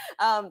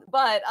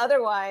 But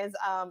otherwise,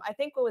 I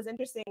think what was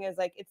interesting is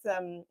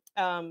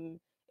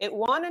it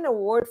won an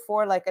award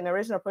for an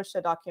original approach to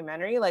a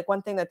documentary.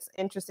 One thing that's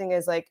interesting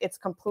is it's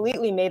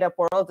completely made up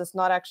world. It's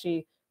not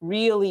actually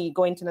really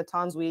going to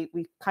Natanz. We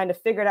kind of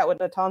figured out what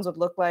Natanz would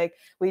look like.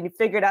 We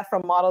figured out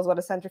from models what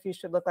a centrifuge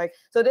should look like.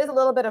 So it is a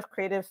little bit of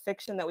creative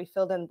fiction that we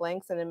filled in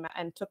blanks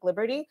and took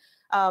liberty.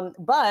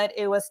 But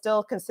it was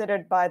still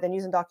considered by the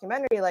News and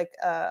Documentary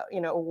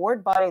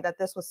award body that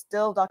this was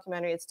still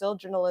documentary. It's still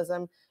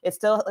journalism. It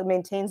still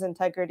maintains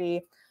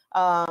integrity.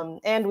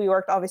 And we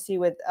worked obviously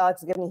with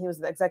Alex Gibney. He was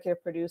the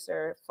executive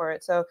producer for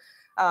it. So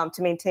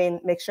to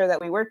make sure that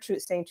we were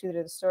staying true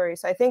to the story.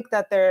 So I think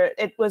that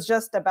it was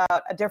just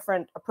about a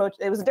different approach.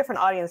 It was a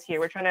different audience here.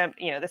 We're trying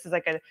to, this is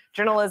like a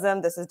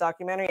journalism, this is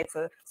documentary, it's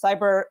a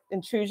cyber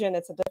intrusion,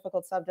 it's a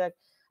difficult subject,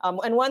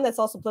 and one that's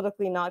also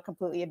politically not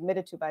completely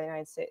admitted to by the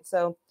United States.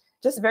 So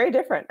just very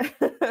different.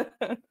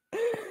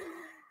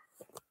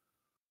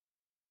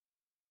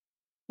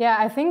 Yeah,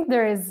 I think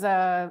there is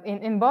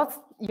in both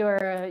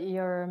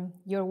your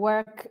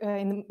work.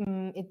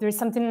 There's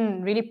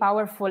something really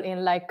powerful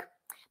in like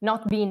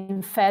not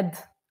being fed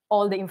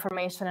all the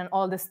information and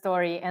all the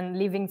story, and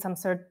leaving some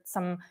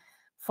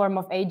form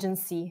of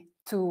agency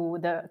to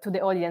the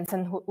audience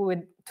and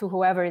to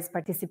whoever is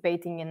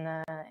participating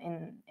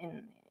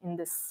in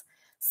this.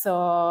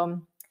 So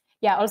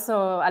yeah.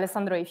 Also,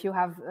 Alessandro, if you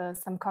have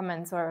some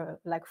comments or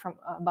like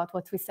about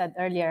what we said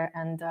earlier,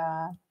 and.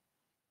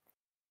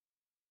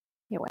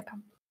 You're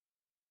welcome.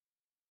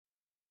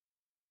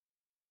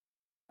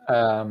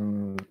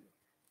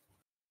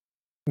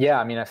 Yeah,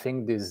 I mean, I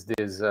think this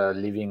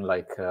leaving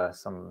like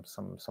some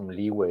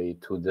leeway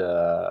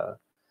to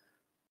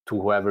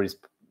whoever is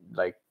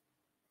like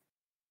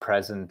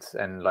present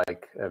and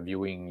like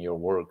viewing your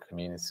work. I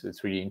mean,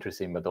 it's really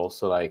interesting, but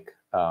also like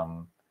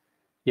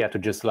yeah, to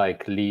just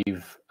like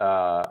leave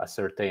a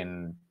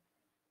certain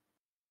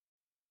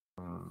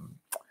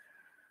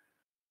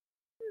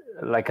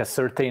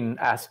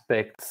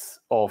aspects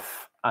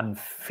of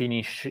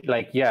unfinished,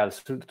 like, yeah,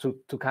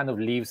 to kind of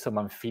leave some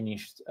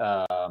unfinished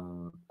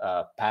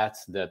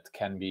paths that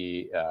can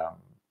be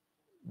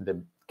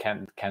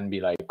can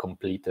be like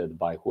completed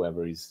by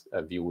whoever is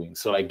viewing.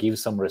 So like give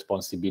some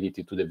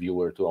responsibility to the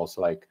viewer to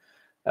also like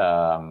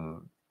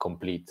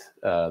complete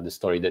the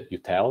story that you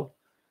tell,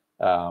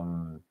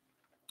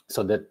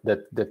 so that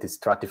it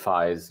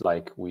stratifies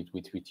like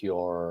with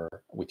your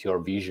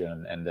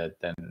vision, and that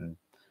then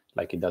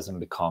like it doesn't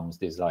become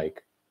this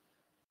like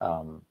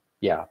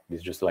yeah,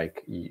 this just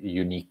like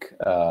unique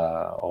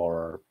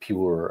or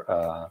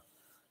pure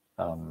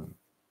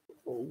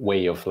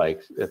way of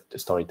like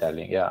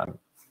storytelling. Yeah.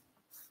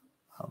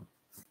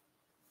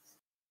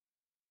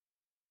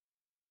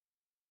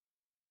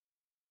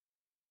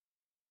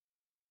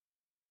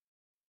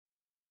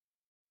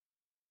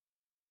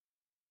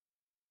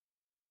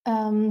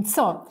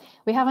 So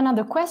we have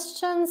another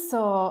question.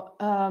 So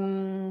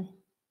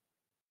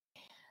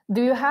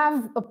do you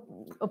have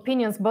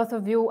opinions, both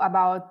of you,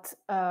 about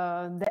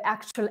the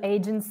actual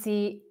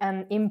agency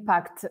and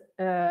impact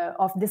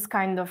of this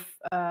kind of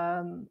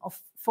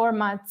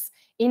formats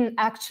in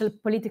actual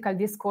political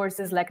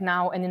discourses, like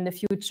now and in the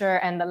future?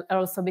 And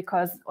also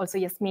because also,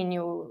 Yasmin,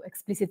 you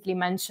explicitly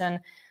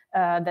mentioned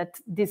that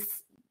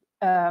this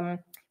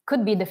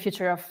could be the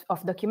future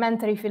of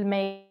documentary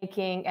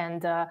filmmaking,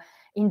 and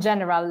in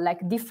general,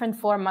 like different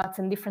formats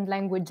and different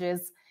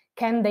languages,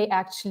 can they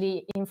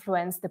actually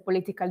influence the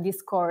political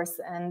discourse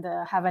and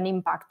have an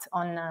impact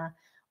on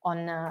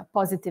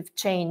positive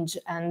change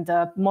and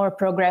more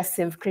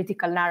progressive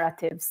critical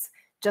narratives?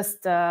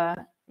 Just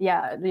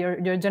yeah,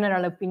 your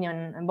general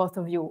opinion, and both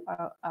of you,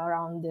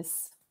 around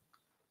this.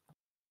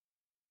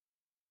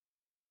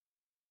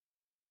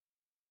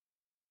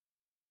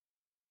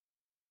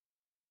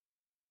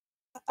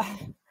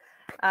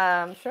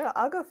 Sure,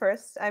 I'll go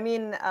first. I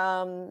mean,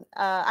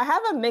 I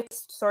have a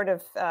mixed sort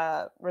of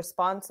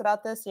response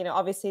about this.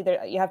 Obviously,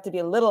 you have to be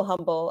a little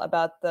humble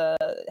about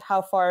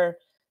how far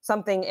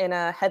something in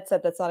a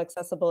headset that's not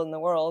accessible in the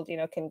world,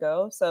 can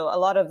go. So a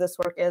lot of this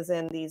work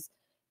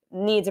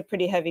needs a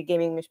pretty heavy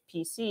gaming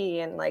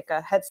PC and like a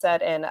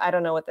headset, and I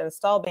don't know what the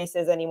install base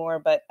is anymore,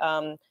 but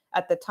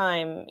at the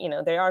time,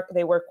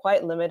 they were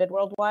quite limited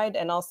worldwide,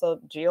 and also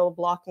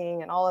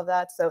geo-blocking and all of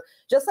that. So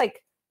just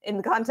like in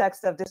the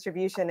context of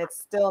distribution, it's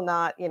still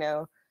not,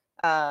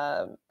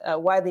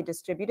 widely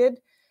distributed.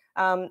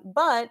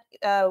 But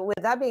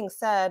with that being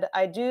said,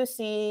 I do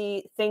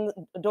see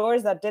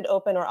doors that did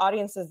open, or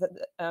audiences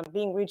that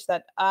being reached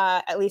that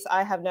at least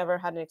I have never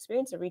had an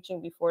experience of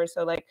reaching before.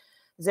 So like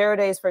 0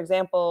 Days, for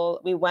example,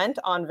 we went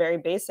on very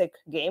basic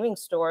gaming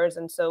stores,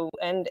 and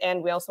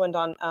we also went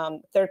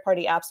on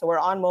third-party apps, so we're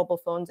on mobile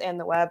phones and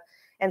the web,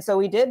 and so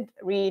we did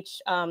reach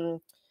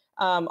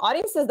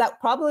audiences that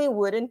probably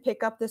wouldn't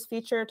pick up this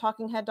feature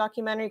talking head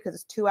documentary, because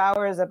it's 2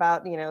 hours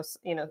about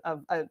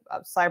of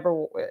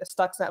cyber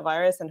Stuxnet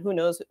virus, and who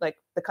knows, like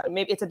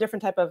maybe it's a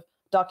different type of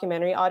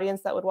documentary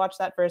audience that would watch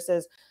that,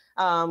 versus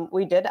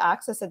we did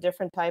access a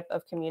different type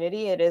of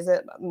community. It is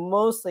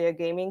mostly a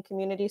gaming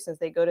community, since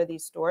they go to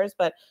these stores,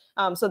 but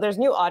so there's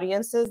new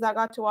audiences that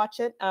got to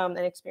watch it and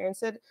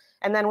experience it.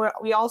 And then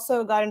we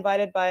also got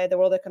invited by the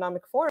World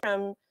Economic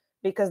Forum,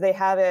 because they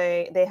had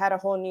a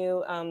whole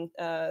new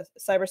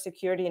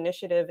cybersecurity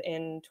initiative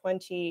in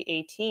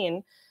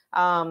 2018.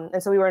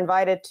 And so we were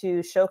invited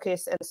to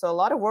showcase, and so a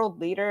lot of world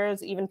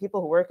leaders, even people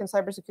who work in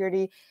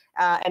cybersecurity,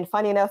 and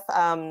funny enough,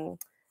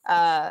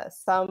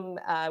 some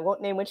I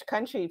won't name which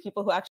country,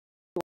 people who actually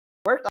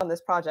worked on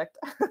this project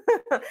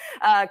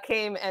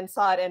came and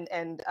saw it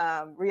and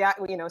react.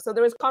 So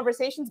there was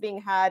conversations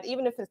being had,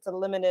 even if it's a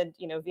limited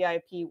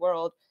VIP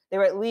world. They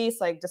were at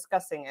least like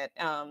discussing it.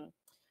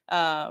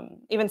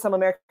 Even some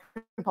American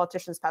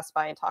politicians passed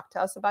by and talked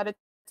to us about it.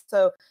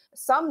 So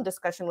some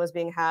discussion was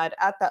being had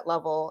at that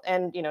level,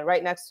 and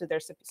right next to their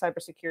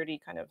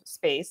cybersecurity kind of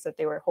space that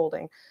they were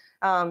holding.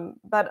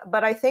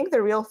 But I think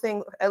the real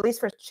thing, at least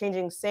for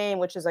changing SAME,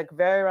 which is like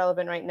very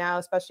relevant right now,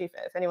 especially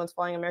if anyone's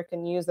following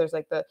American news, there's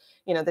like the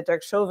the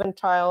Derek Chauvin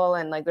trial,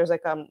 and like there's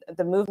like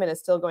the movement is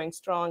still going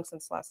strong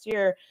since last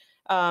year.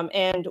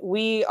 And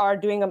we are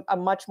doing a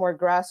much more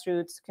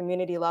grassroots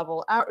community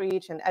level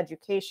outreach and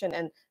education,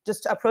 and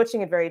just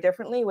approaching it very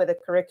differently with a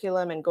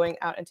curriculum and going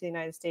out into the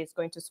United States,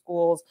 going to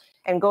schools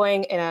and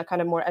going in a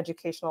kind of more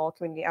educational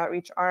community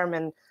outreach arm.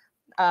 And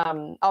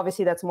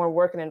obviously that's more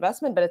work and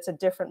investment, but it's a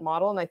different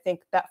model. And I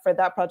think that for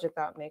that project,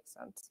 that makes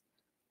sense.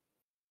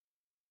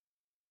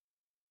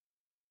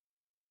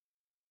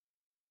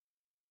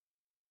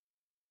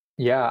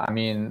 Yeah, I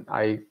mean,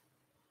 I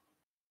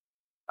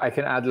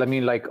can add, I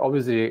mean, like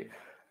obviously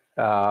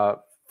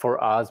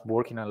for us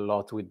working a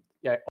lot with,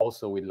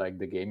 also with like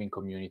the gaming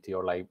community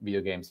or like video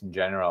games in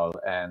general,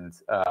 and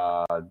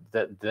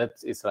that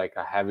is like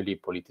a heavily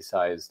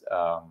politicized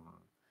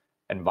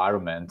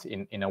environment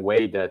in a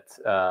way that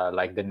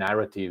like the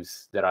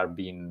narratives that are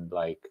being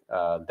like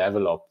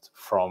developed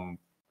from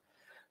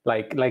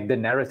like the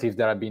narratives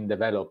that are being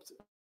developed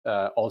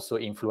also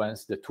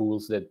influence the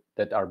tools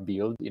that are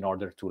built in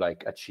order to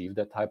like achieve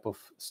that type of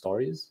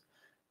stories.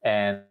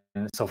 And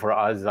so for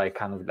us, like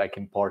kind of like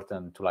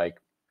important to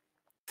like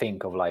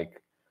think of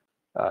like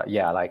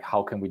like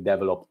how can we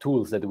develop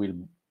tools that will,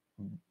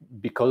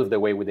 because of the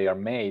way they are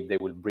made, they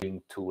will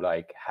bring to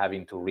like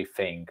having to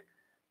rethink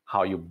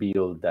how you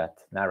build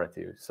that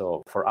narrative.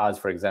 So for us,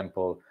 for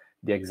example,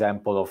 the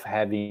example of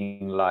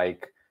having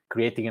like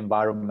creating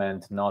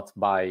environment not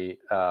by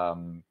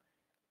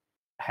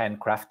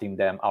handcrafting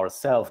them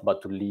ourselves,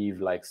 but to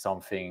leave like some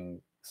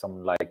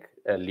like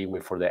leeway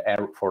for the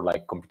error, for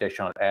like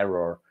computational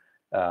error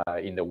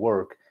in the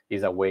work,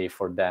 is a way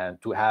for them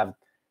to have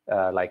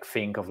like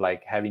think of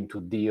like having to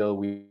deal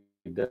with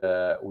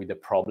the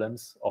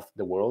problems of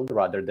the world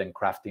rather than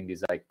crafting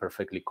this like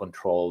perfectly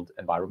controlled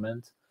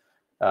environment.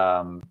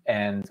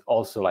 And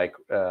also like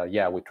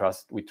we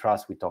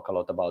talk a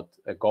lot about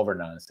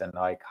governance, and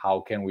like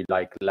how can we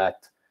like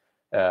let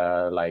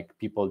like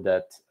people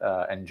that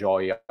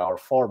enjoy our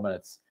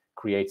formats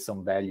create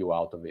some value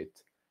out of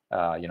it,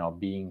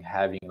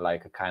 having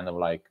like a kind of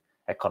like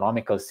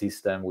economical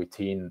system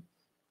within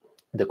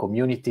the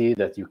community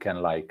that you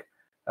can like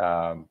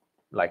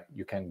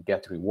you can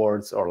get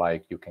rewards, or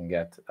like you can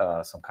get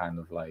some kind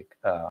of like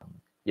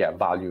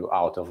value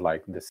out of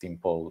like the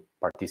simple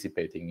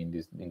participating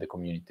in the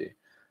community.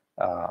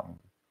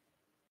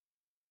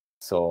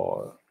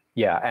 So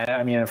yeah, and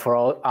I mean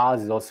for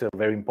us it's also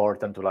very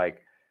important to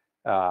like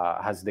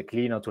as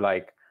Declino to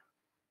like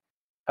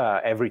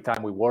every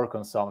time we work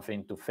on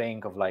something to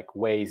think of like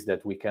ways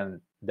that we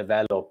can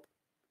develop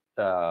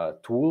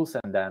tools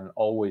and then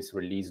always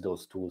release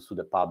those tools to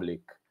the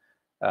public,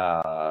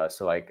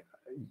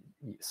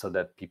 so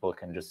that people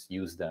can just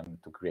use them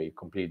to create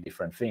completely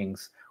different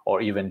things,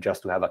 or even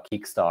just to have a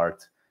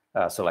kickstart,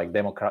 so like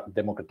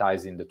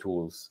democratizing the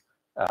tools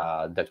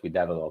that we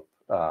develop.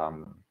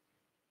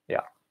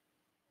 Yeah.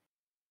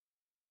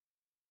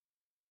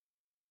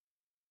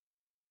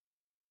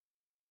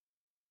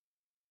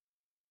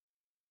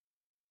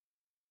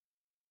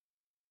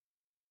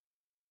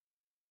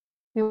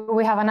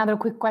 We have another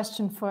quick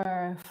question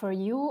for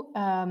you.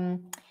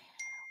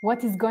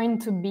 What is going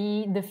to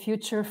be the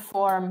future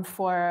form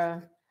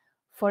for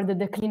the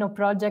Declino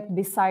project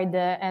beside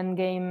the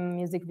endgame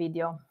music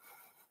video?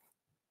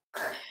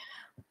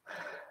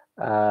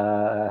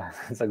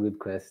 That's a good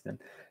question.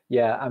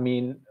 Yeah, I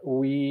mean,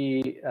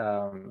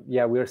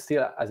 we're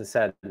still, as I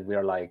said, we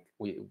are like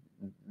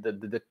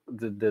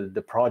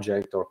the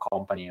project or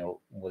company or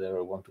whatever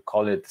you want to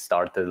call it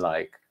started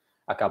like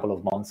a couple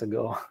of months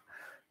ago.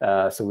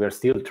 So we're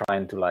still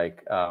trying to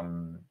like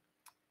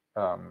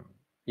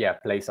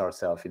place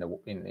ourselves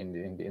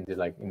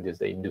in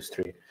this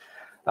industry.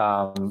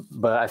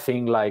 But I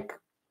think like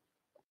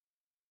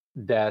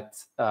that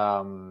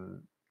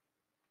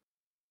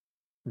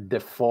the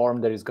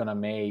form that is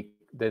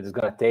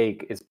gonna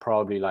take is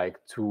probably like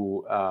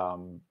to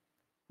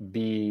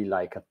be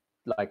like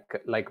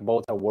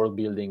both a world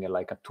building and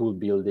like a tool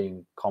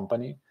building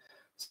company,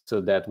 so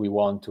that we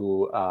want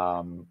to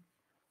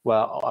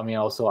well, I mean,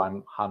 also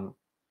I'm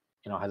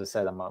as I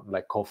said, I'm a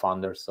like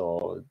co-founder,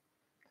 so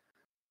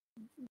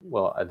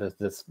well,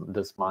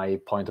 that's my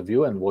point of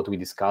view and what we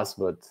discussed,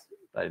 but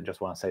I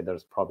just want to say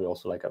there's probably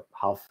also like a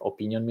half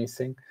opinion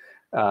missing.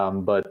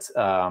 So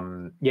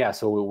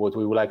what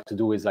we would like to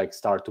do is like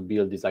start to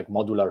build these like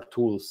modular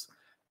tools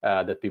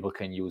that people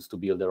can use to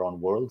build their own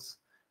worlds.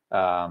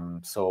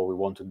 So we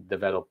want to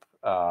develop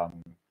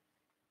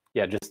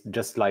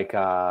just like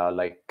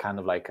kind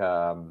of like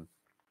a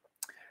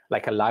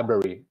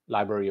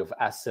library of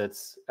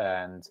assets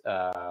and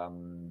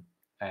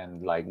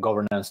and like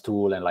governance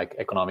tool and like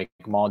economic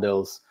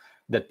models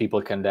that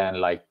people can then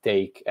like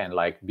take and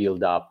like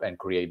build up and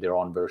create their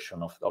own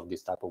version of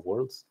this type of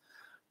worlds.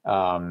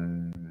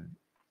 And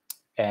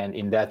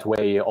in that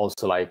way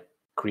also like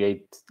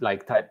create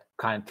like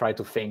try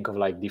to think of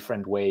like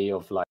different way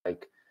of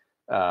like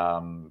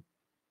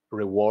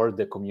reward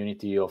the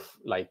community of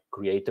like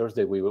creators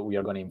that we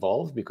are going to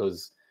involve,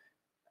 because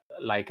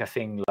like I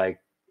think like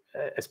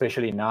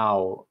especially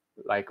now,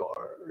 like,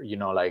 or you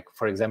know, like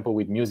for example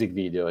with music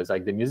videos,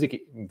 like the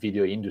music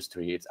video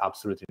industry, it's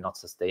absolutely not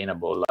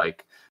sustainable.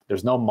 Like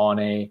there's no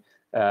money,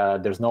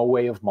 there's no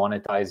way of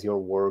monetize your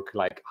work.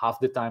 Like half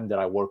the time that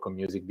I work on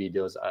music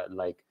videos,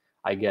 like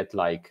I get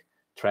like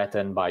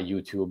threatened by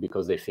YouTube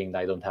because they think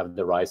I don't have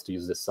the rights to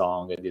use the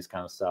song and this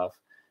kind of stuff.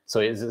 So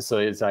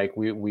it's like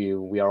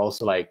we are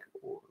also like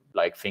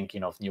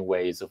thinking of new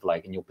ways of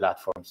like new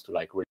platforms to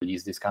like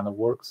release this kind of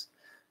works.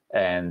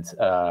 And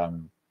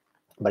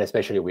but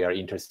especially we are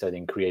interested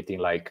in creating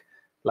like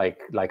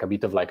a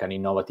bit of like an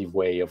innovative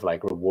way of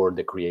like reward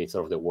the creator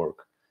of the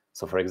work.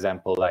 So for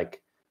example,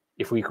 like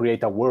if we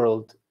create a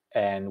world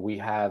and we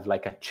have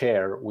like a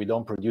chair, we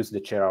don't produce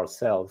the chair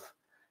ourselves,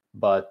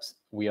 but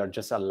we are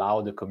just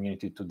allow the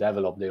community to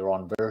develop their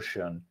own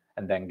version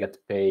and then get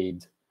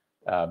paid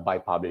by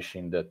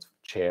publishing that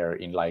chair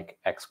in like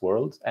X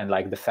world. And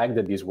like the fact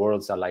that these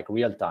worlds are like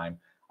real time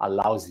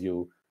allows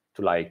you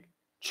to like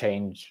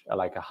change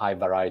like a high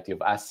variety of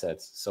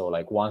assets. So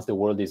like once the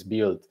world is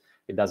built,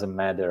 it doesn't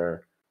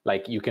matter,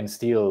 like you can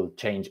still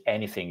change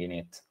anything in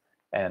it.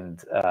 And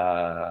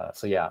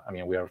so yeah, I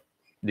mean, we are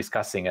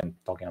discussing and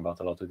talking about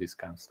a lot of this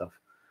kind of stuff.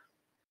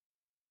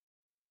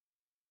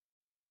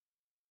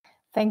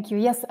 Thank you.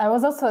 Yes,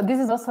 this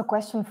is also a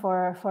question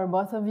for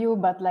both of you,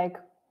 but like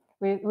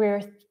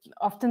we're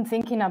often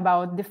thinking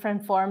about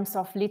different forms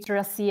of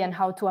literacy and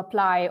how to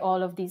apply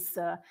all of these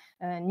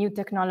new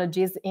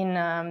technologies in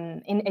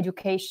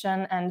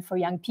education and for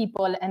young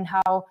people, and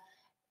how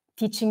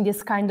teaching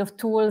this kind of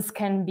tools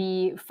can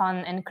be fun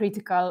and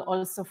critical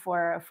also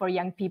for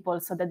young people,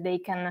 so that they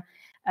can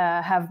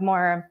have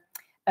more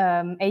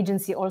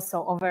agency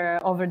also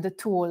over the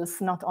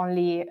tools, not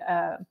only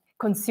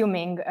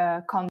consuming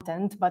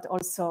content, but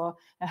also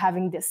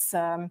having this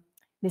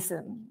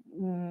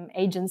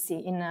agency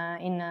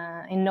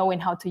in knowing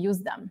how to use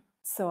them.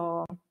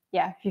 So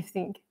yeah, if you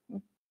think.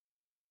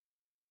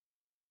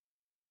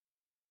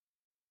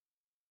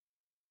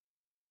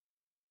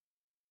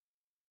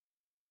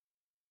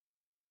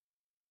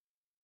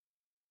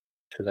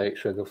 Should I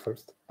go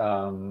first?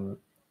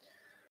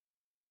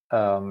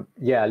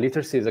 Yeah,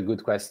 literacy is a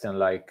good question.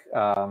 Like,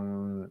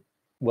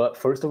 well,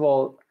 first of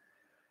all,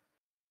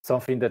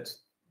 something that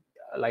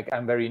like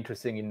I'm very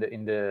interested in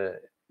the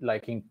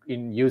like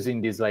in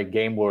using these like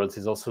game worlds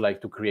is also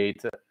like to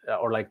create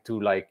or like to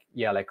like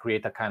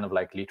create a kind of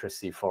like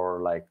literacy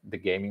for like the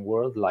gaming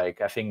world. Like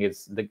I think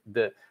it's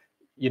the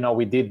you know,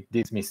 we did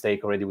this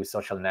mistake already with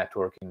social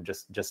networking,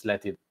 just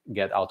let it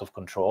get out of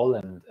control.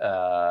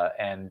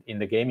 And in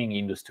the gaming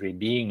industry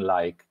being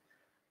like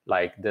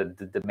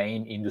the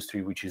main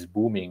industry which is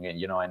booming, and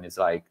you know, and it's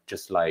like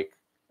just like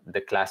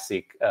the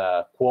classic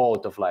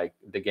quote of like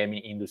the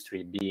gaming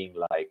industry being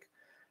like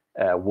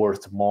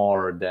worth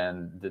more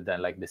than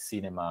like the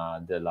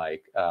cinema, the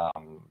like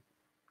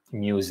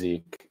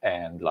music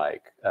and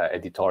like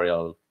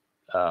editorial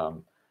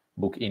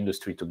book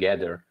industry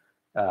together.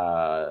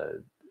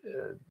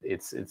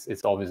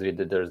 It's obviously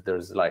that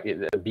there's like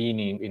being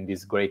in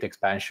this great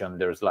expansion,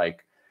 there's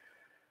like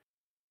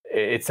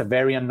it's a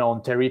very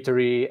unknown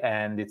territory,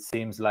 and it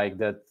seems like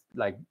that,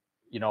 like,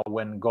 you know,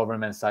 when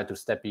governments start to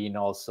step in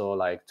also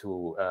like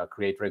to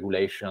create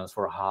regulations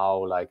for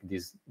how like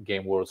these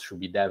game worlds should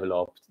be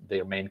developed,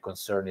 their main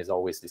concern is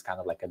always this kind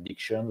of like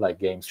addiction, like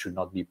games should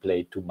not be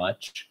played too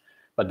much.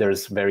 But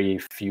there's very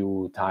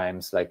few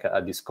times like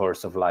a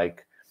discourse of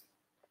like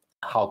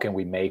how can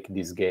we make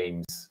these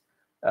games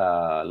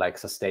like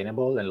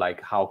sustainable, and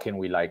like how can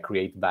we like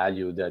create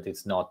value that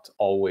it's not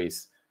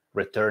always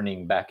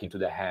returning back into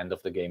the hand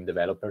of the game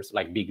developers,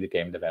 like big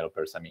game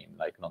developers, I mean,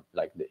 like not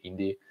like the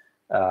indie.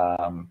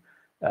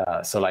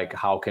 So like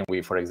how can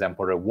we, for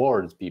example,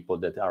 reward people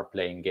that are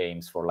playing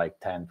games for like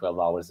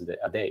 10-12 hours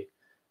a day,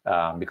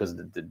 because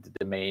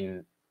the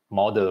main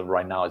model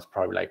right now is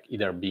probably like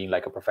either being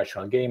like a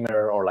professional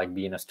gamer or like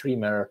being a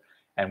streamer.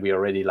 And we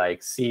already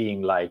like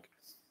seeing like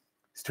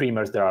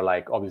streamers that are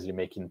like obviously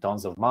making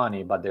tons of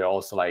money, but they're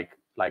also like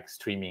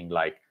streaming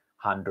like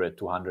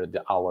 100-200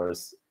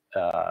 hours,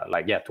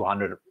 like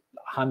 200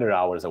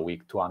 hours a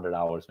week, 200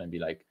 hours maybe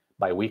like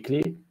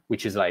bi-weekly,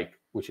 which is like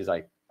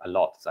a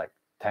lot. It's like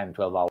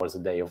 10-12 hours a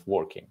day of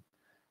working.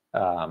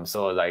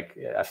 So like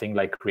I think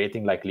like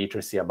creating like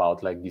literacy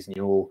about like these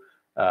new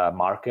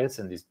markets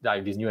and this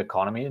new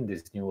economy and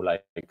this new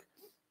like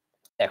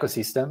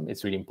ecosystem,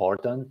 it's really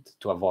important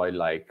to avoid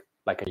like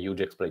a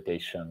huge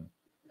exploitation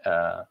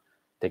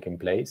taking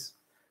place.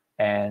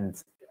 And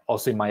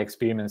also in my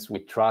experience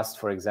with Trust,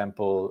 for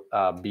example,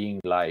 being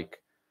like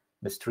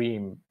the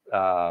stream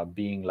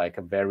being like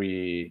a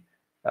very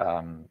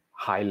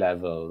high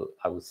level,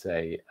 I would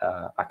say,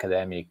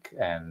 academic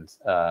and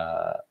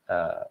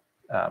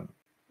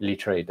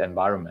literate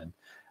environment,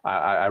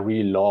 I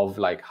really love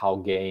like how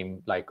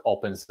game like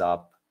opens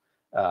up.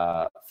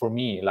 For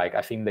me, like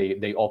I think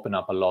they open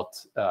up a lot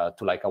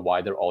to like a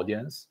wider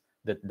audience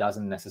that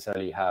doesn't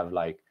necessarily have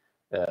like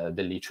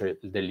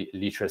the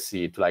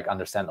literacy to like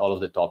understand all of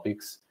the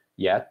topics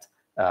yet,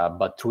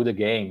 but through the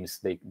games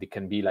they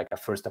can be like a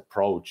first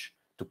approach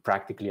to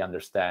practically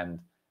understand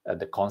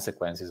the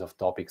consequences of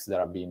topics that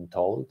are being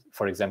told.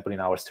 For example, in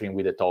our stream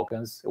with the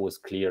tokens, it was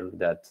clear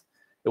that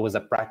it was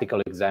a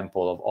practical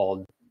example of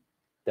all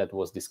that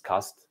was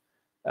discussed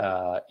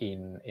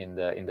in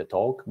the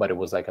talk, but it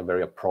was like a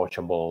very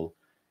approachable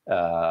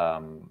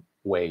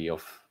way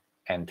of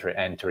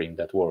entering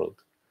that world.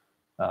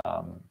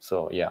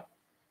 So yeah.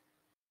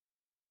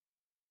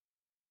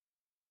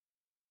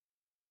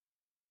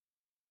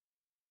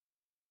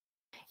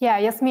 Yeah,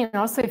 Yasmin,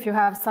 also if you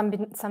have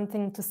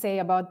something to say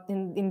about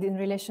in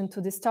relation to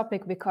this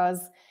topic,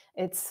 because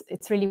it's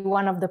really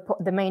one of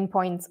the main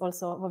points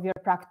also of your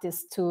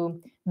practice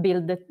to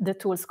build the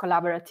tools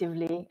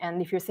collaboratively. And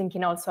if you're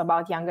thinking also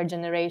about younger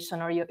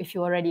generation, or if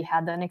you already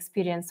had an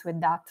experience with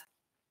that.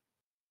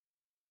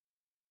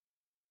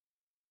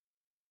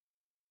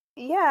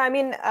 Yeah, I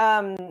mean,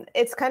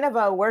 it's kind of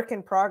a work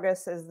in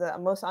progress is the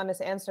most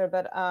honest answer.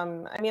 But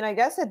I mean, I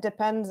guess it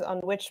depends on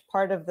which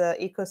part of the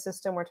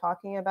ecosystem we're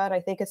talking about. I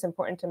think it's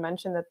important to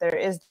mention that there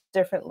is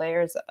different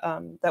layers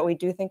that we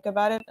do think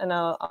about it. And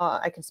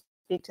I can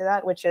speak to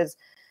that, which is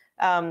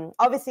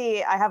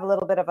obviously I have a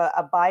little bit of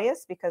a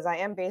bias because I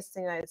am based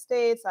in the United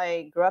States.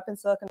 I grew up in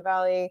Silicon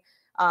Valley.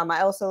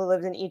 I also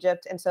lived in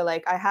Egypt. And so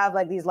like I have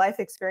like these life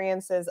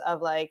experiences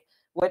of like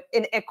what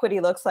inequity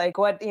looks like,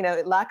 what, you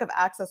know, lack of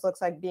access looks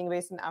like being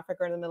based in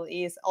Africa or in the Middle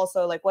East,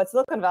 also like what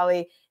Silicon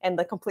Valley and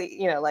the complete,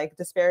 you know, like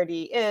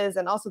disparity is,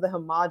 and also the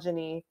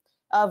homogeny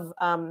of,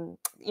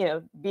 you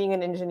know, being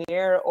an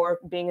engineer or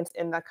being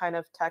in that kind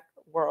of tech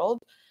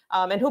world,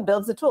 and who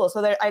builds the tools.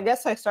 So there, I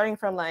guess like starting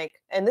from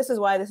like, and this is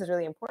why this is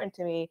really important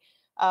to me,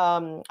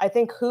 I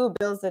think who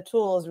builds the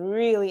tools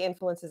really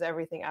influences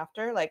everything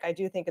after. Like, I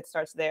do think it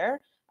starts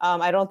there.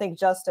 I don't think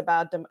just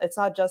about, it's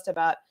not just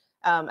about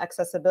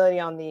accessibility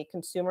on the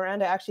consumer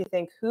end. I actually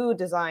think who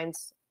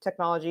designs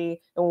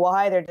technology and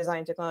why they're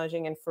designing technology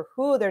and for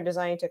who they're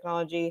designing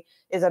technology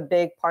is a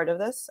big part of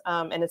this.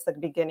 And it's the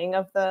beginning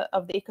of the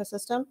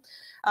ecosystem.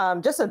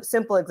 Just a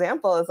simple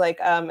example is like,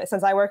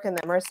 since I work in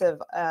the immersive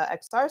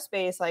XR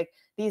space, like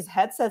these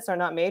headsets are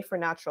not made for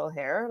natural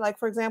hair. Like,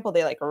 for example,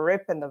 they like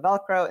rip in the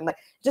Velcro and like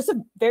just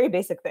a very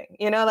basic thing,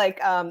 you know, like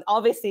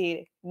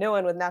obviously no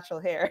one with natural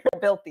hair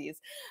built these,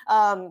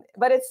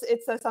 but it's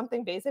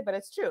something basic, but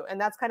it's true.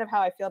 And that's kind of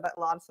how I feel about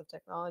lots of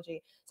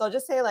technology. So I'll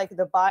just say like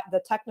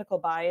the technical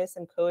bias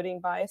and coding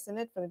bias in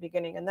it from the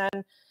beginning. And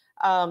then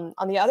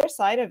on the other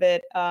side of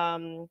it, I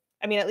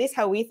mean, at least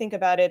how we think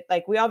about it,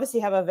 like we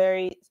obviously have a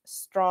very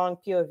strong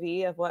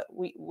POV of what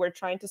we're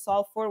trying to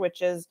solve for,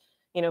 which is,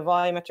 you know,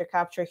 volumetric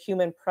capture,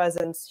 human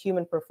presence,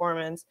 human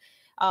performance.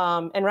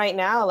 And right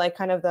now, like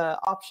kind of the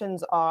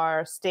options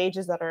are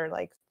stages that are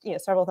like, you know,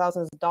 several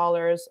thousands of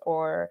dollars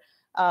or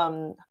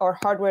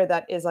hardware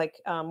that is like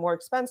more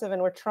expensive.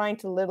 And we're trying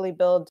to literally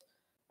build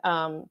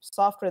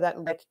software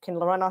that like can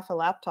run off a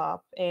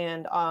laptop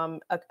and a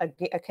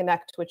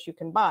Kinect, which you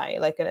can buy,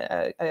 like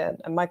a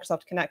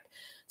Microsoft Kinect.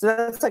 So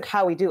that's like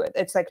how we do it.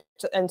 It's like,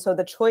 and so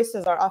the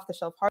choices are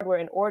off-the-shelf hardware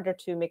in order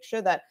to make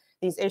sure that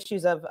these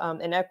issues of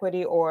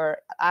inequity or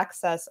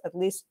access, at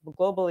least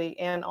globally,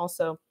 and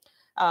also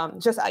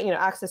just, you know,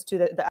 access to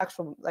the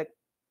actual like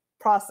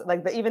process,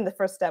 like even the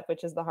first step,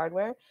 which is the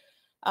hardware.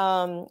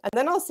 And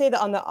then I'll say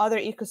that on the other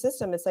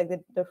ecosystem, it's like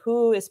the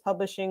who is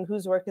publishing,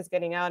 whose work is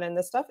getting out, and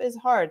the stuff is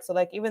hard. So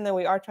like, even though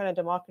we are trying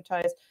to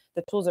democratize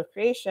the tools of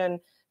creation,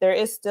 there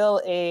is still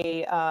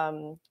a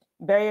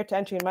barrier to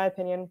entry, in my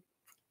opinion.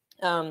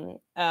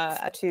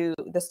 To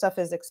the stuff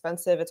is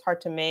expensive. It's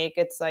hard to make.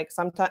 It's like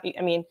sometimes,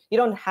 I mean, you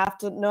don't have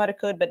to know how to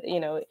code, but you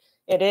know,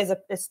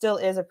 it still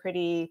is a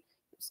pretty,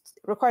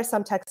 requires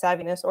some tech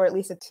savviness, or at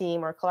least a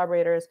team or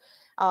collaborators.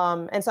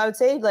 And so I would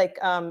say like,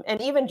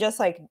 and even just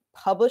like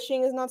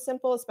publishing is not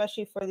simple,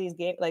 especially for these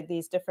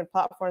these different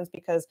platforms,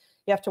 because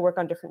you have to work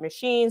on different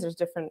machines. There's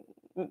different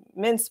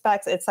min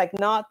specs. It's like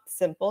not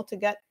simple to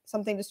get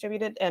something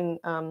distributed.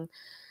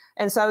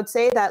 And so I would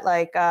say that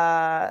like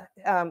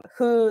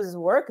whose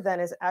work then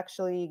is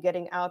actually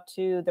getting out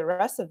to the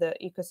rest of the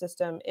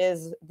ecosystem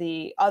is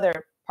the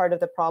other part of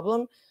the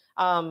problem.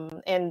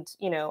 And,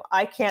 you know,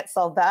 I can't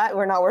solve that.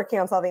 We're not working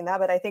on solving that,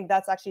 but I think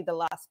that's actually the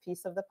last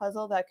piece of the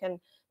puzzle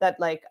that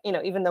like, you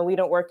know, even though we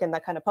don't work in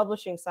that kind of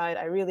publishing side,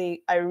 I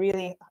really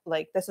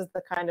like, this is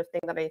the kind of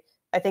thing that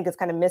I think is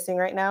kind of missing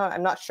right now.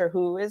 I'm not sure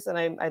who is, and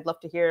I'd love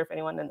to hear if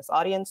anyone in this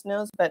audience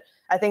knows, but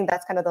I think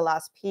that's kind of the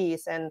last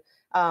piece. And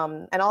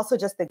also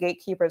just the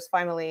gatekeepers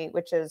finally,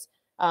 which is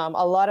a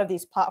lot of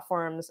these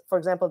platforms, for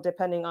example,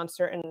 depending on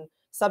certain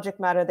subject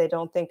matter they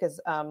don't think is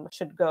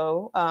should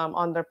go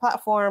on their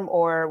platform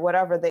or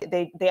whatever,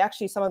 they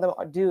actually, some of them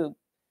do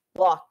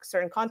block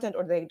certain content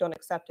or they don't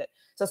accept it.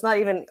 So it's not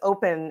even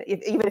open,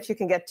 even if you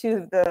can get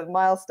to the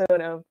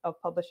milestone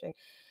of publishing.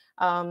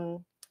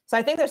 So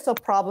I think there's still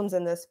problems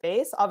in this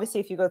space. Obviously,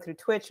 if you go through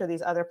Twitch or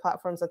these other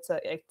platforms, it's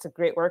a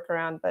great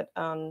workaround, but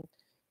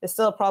there's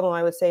still a problem,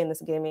 I would say, in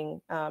this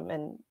gaming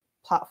and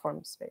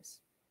platform space.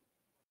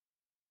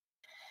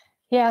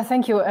 Yeah,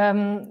 thank you.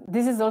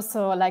 This is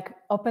also like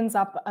opens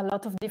up a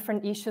lot of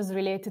different issues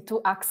related to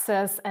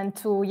access and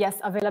to, yes,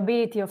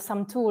 availability of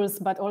some tools,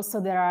 but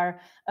also there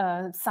are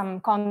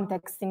some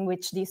contexts in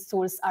which these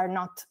tools are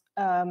not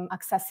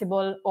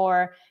accessible,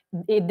 or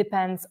it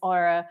depends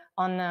or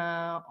on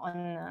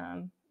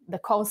the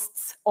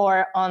costs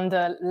or on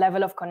the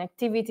level of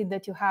connectivity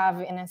that you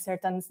have in a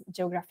certain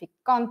geographic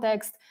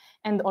context,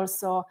 and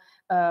also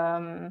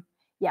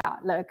yeah,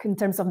 like in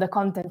terms of the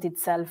content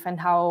itself and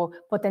how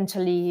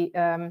potentially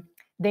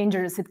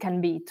dangerous it can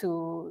be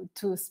to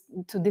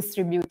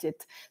distribute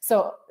it.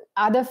 So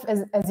ADEF,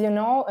 as you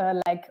know,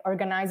 like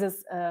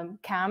organizes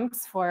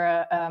camps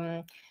for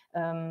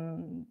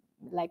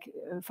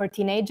for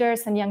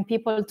teenagers and young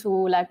people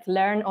to like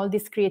learn all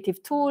these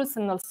creative tools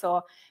and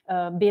also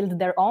build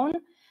their own.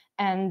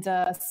 And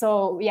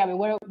so yeah, we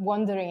were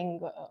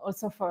wondering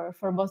also for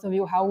both of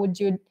you, how would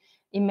you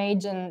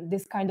imagine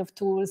this kind of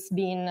tools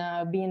being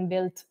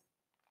built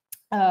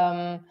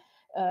and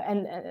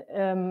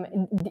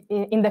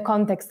in the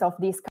context of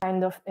this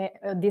kind of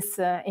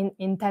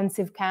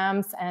intensive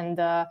camps, and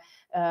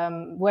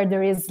where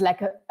there is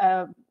like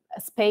a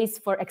space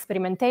for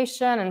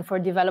experimentation and for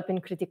developing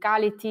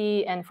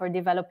criticality and for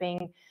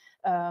developing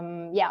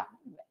yeah,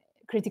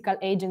 critical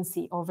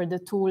agency over the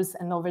tools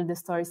and over the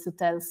stories to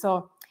tell.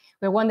 So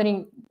we're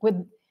wondering,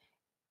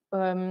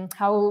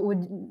 how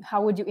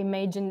would you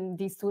imagine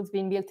these tools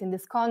being built in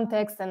this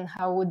context, and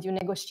how would you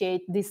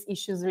negotiate these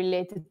issues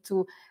related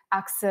to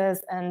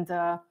access and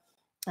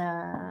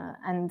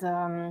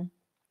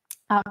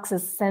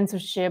access,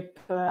 censorship,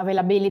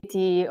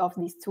 availability of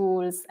these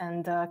tools,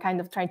 and kind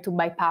of try to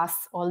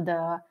bypass all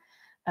the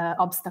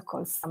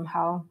obstacles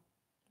somehow?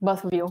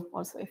 Both of you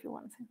also, if you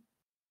want to.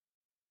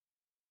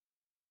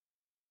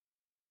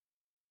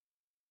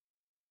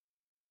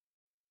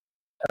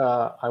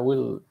 I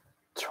will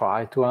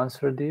try to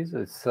answer this.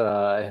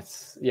 I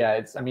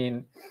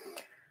mean,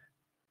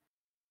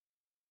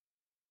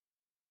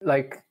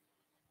 like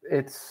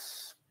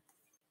it's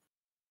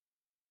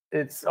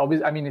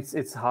obvious. I mean,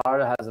 it's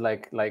hard as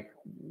like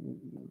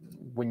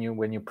when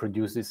you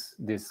produce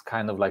this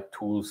kind of like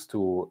tools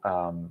to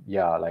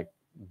yeah, like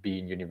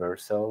being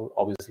universal.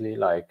 Obviously,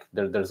 like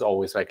there's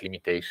always like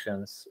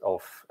limitations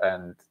of,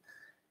 and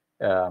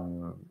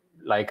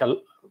like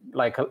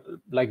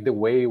the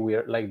way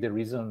we're like, the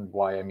reason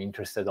why I'm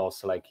interested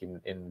also like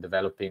in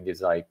developing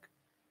this like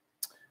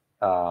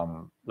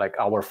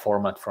our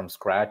format from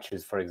scratch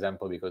is, for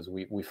example, because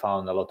we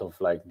found a lot of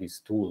like these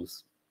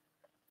tools,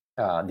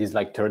 these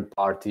like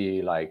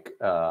third-party like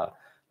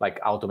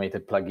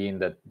automated plugin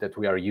that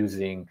we are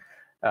using,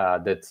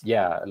 that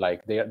yeah,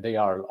 like they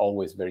are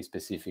always very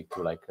specific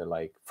to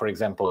like for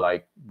example,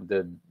 like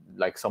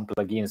some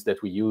plugins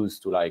that we use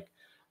to like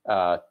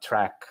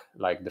track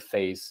like the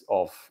face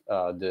of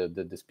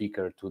the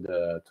speaker to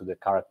the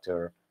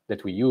character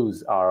that we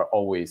use are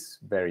always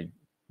very,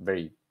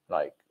 very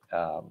like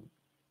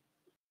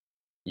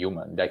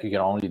human. Like you can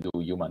only do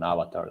human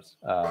avatars,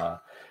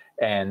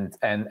 and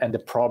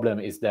the problem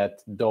is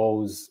that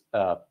those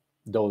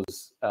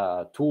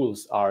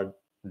tools are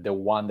the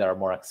one that are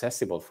more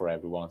accessible for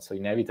everyone. So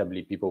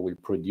inevitably, people will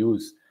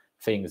produce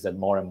things that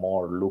more and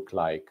more look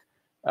like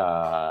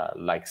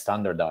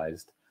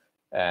standardized.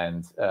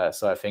 And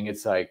so I think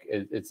it's like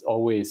it's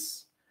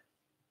always,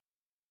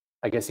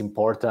 I guess,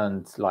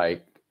 important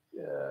like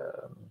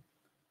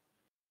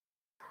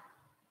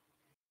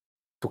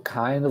to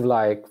kind of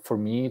like, for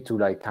me to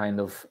like kind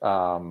of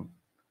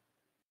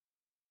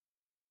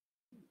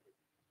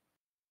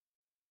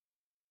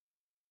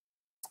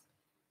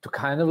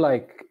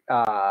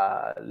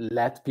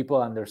let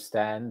people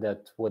understand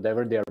that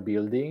whatever they're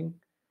building,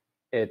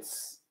 it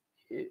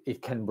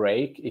can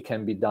break, it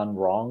can be done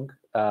wrong.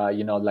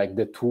 You know, like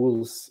the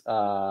tools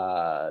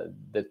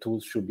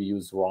should be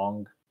used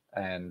wrong,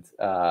 and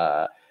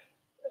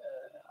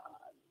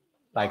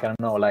like I don't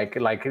know, like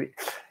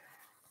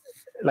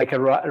I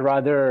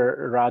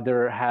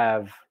rather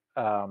have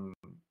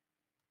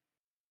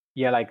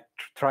yeah, like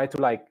try to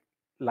like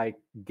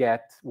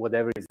get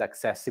whatever is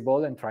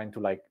accessible and trying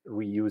to like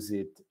reuse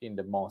it in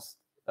the most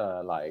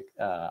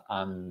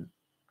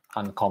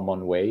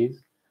uncommon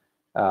ways.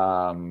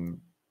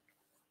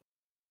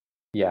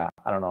 Yeah,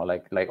 I don't know,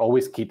 like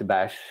always kit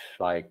bash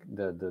like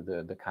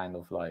the kind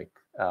of like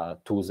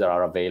tools that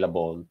are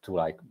available to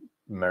like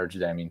merge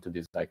them into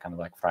this like kind of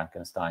like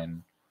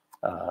Frankenstein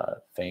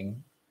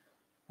thing.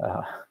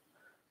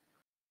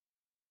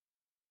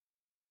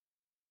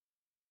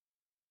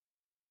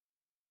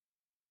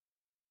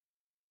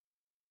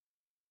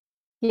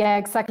 Yeah,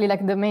 exactly.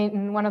 Like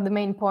one of the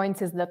main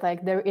points is that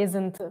like there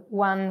isn't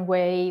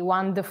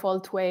one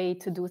default way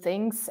to do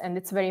things, and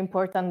it's very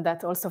important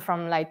that also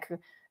from like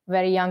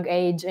very young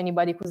age,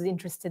 anybody who's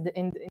interested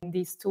in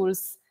these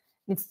tools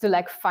needs to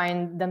like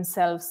find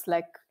themselves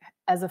like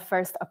as a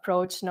first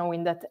approach,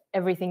 knowing that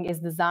everything is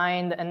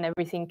designed and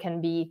everything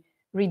can be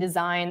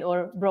redesigned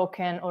or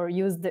broken or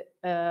used,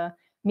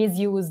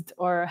 misused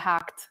or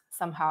hacked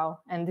somehow.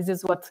 And this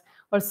is what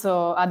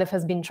also ADEF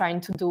has been trying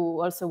to do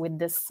also with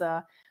this,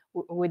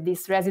 with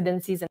these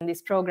residencies and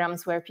these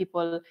programs where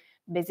people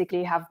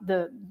basically have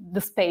the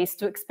space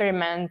to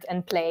experiment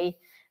and play,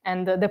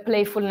 and the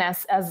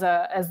playfulness as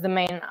the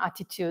main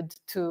attitude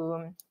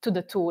to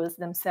the tools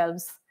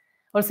themselves.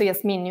 Also,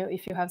 Yasmin,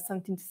 if you have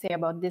something to say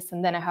about this,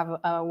 and then I have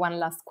one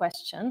last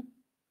question.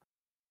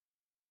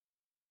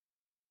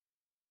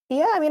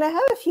 Yeah, I mean, I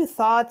have a few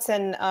thoughts,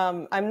 and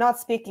I'm not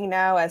speaking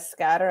now as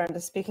Scatter, I'm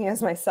just speaking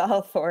as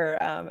myself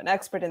or an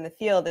expert in the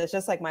field. It's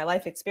just like my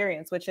life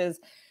experience, which is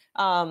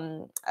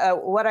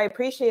what I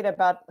appreciate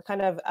about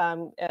kind of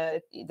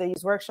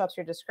these workshops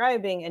you're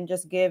describing and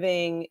just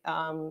giving,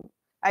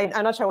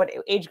 I'm not sure what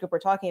age group we're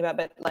talking about,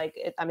 but like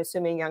I'm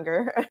assuming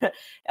younger,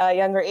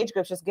 younger age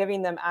groups, just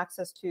giving them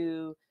access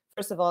to,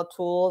 first of all,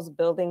 tools,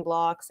 building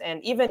blocks,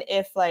 and even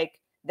if like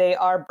they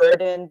are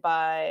burdened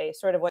by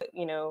sort of what,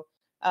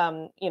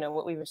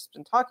 what we've just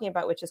been talking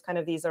about, which is kind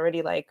of these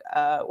already like,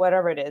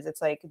 whatever it is,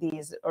 it's like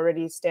these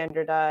already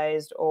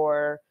standardized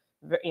or,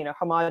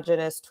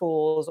 homogenous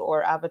tools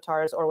or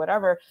avatars or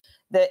whatever.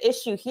 The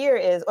issue here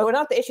is, or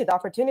not the issue, the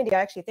opportunity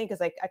I actually think is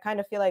like, I kind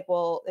of feel like,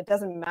 well, it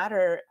doesn't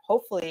matter,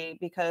 hopefully,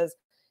 because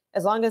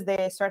as long as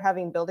they start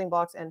having building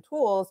blocks and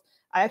tools,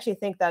 I actually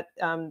think that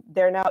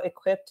they're now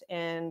equipped,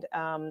 and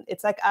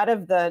it's like out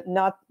of the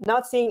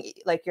not seeing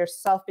like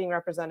yourself being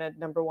represented,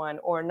 number one,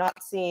 or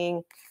not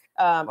seeing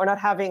or not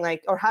having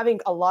like, or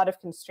having a lot of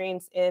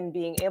constraints in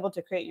being able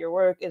to create your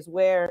work is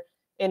where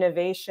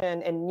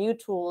innovation and new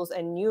tools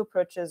and new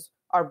approaches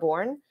are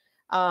born.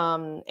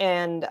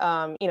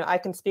 I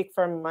can speak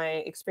from my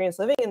experience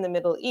living in the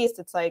Middle East.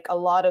 It's like a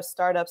lot of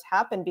startups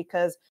happen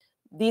because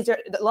these are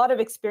a lot of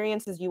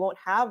experiences you won't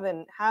have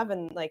in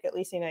like at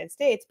least the United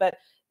States, but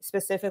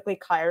specifically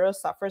Cairo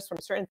suffers from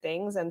certain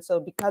things. And so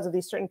because of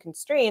these certain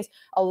constraints,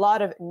 a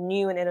lot of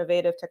new and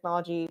innovative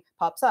technology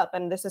pops up.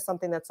 And this is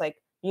something that's like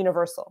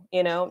universal,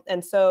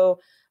 And so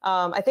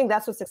I think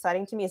that's what's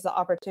exciting to me is the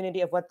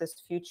opportunity of what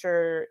this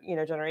future,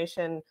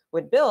 generation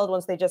would build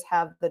once they just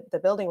have the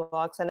building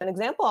blocks. And an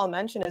example I'll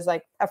mention is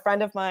like a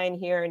friend of mine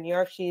here in New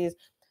York. She's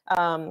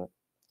a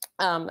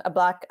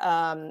Black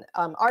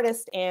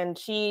artist, and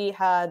she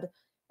had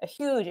a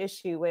huge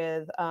issue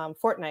with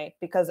Fortnite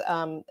because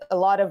a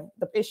lot of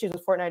the issues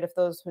with Fortnite, if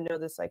those who know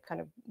this like kind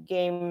of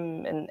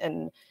game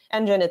and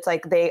engine, it's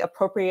like they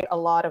appropriate a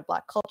lot of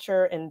Black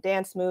culture and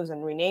dance moves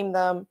and rename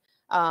them.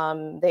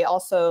 They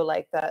also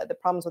like the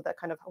problems with that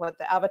kind of what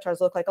the avatars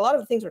look like, a lot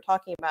of the things we're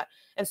talking about.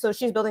 And so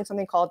she's building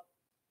something called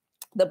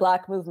the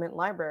Black Movement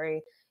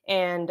Library,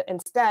 and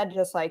instead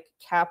just like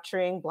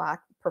capturing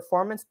Black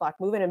performance, Black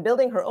movement, and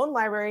building her own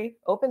library,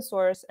 open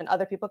source, and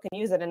other people can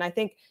use it. And I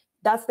think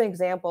that's the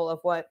example of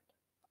what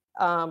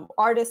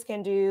artists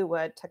can do,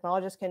 what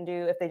technologists can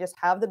do. If they just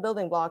have the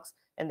building blocks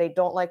and they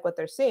don't like what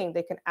they're seeing,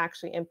 they can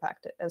actually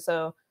impact it. And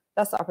so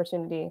that's the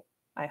opportunity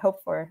I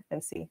hope for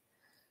and see.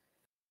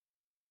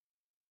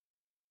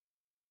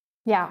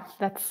 Yeah,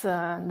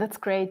 that's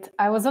great.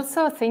 I was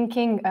also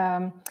thinking,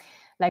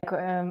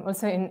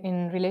 also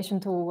in relation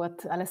to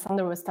what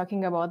Alessandro was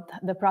talking about,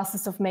 the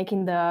process of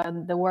making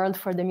the world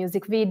for the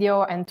music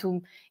video and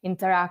to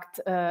interact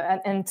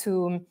and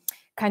to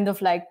kind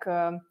of like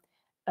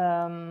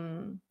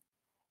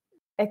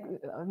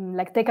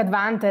take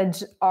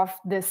advantage of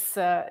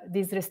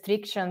these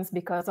restrictions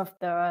because of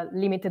the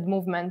limited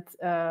movement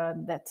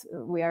that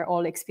we are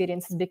all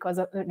experiencing because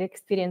of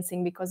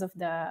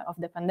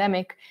the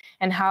pandemic,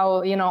 and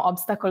how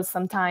obstacles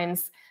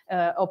sometimes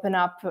open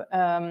up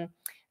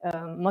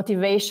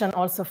motivation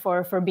also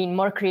for being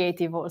more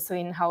creative also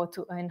in how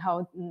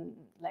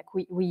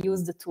we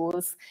use the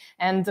tools.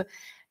 And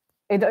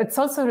it's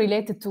also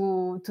related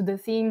to the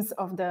themes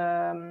of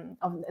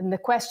the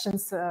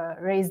questions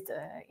raised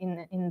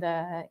in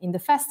the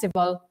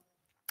festival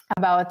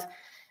about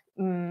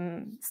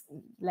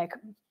like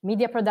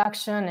media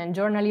production and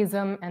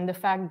journalism, and the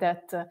fact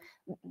that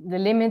the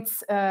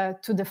limits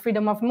to the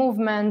freedom of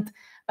movement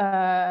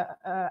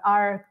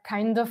are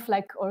kind of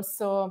like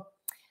also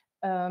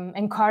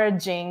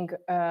encouraging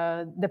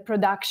the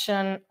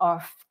production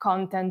of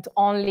content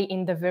only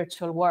in the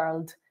virtual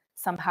world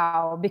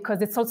somehow, because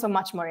it's also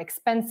much more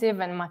expensive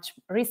and much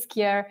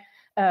riskier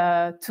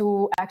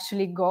to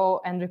actually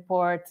go and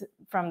report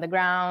from the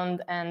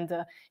ground and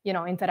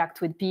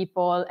interact with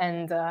people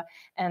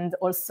and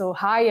also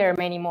hire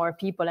many more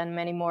people and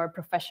many more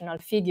professional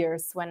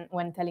figures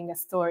when telling a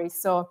story.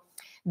 So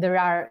there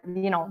are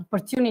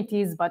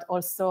opportunities, but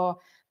also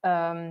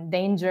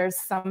dangers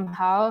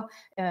somehow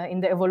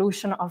in the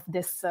evolution of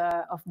this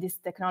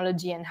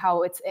technology, and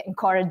how it's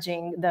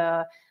encouraging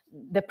the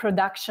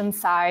production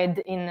side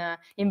in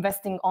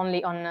investing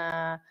only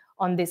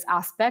on this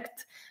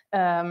aspect.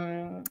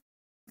 And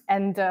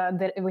And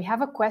we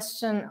have a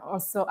question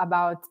also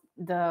about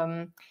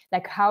the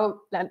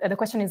the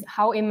question is,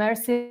 how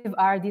immersive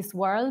are these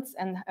worlds,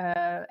 and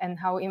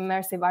how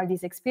immersive are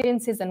these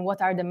experiences, and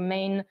what are the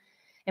main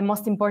and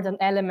most important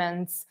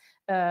elements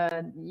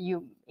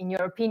in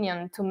your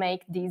opinion, to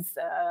make these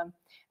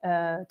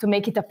to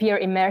make it appear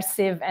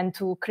immersive and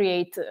to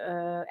create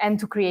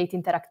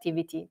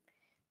interactivity.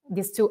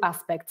 These two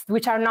aspects,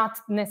 which are not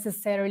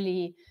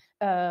necessarily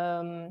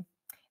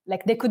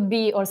like, they could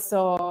be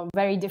also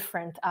very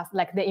different.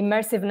 Like the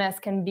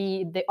immersiveness can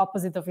be the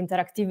opposite of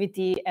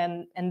interactivity,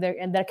 and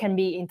there can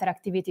be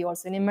interactivity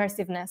also in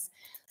immersiveness.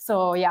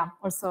 So yeah,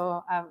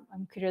 also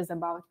I'm curious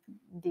about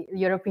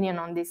your opinion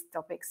on these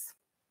topics.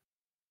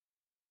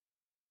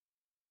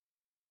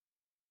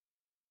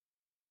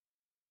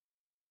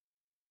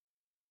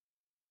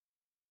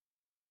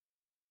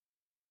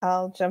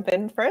 I'll jump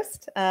in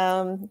first.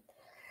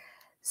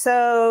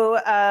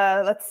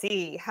 Let's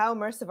see, how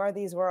immersive are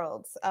these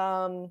worlds?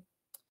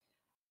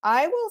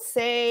 I will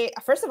say,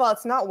 first of all,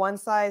 it's not one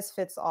size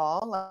fits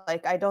all.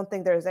 Like, I don't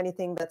think there's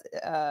anything that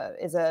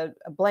is a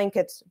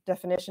blanket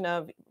definition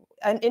of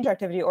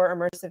interactivity or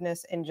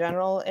immersiveness in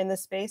general in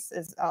this space,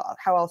 is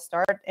how I'll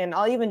start. And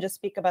I'll even just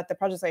speak about the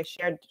projects I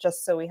shared,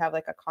 just so we have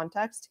like a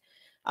context.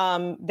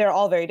 They're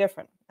all very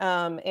different.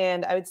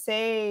 And I would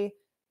say,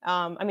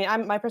 I mean,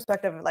 my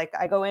perspective, like,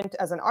 I go in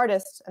as an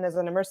artist and as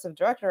an immersive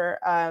director,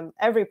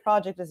 every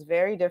project is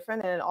very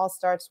different, and it all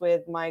starts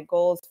with my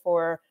goals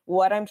for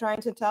what I'm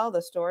trying to tell,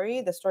 the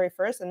story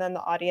first, and then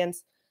the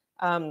audience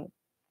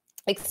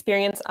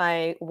experience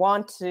I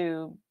want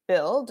to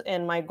build,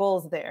 and my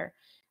goals there.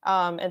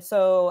 And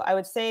so I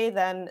would say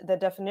then the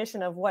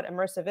definition of what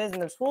immersive is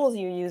and the tools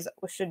you use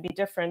should be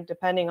different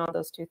depending on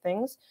those two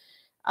things.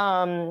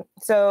 I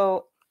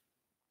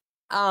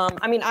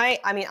mean,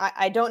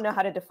 I don't know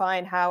how to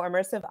define how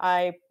immersive.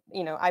 I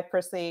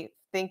personally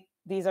think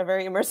these are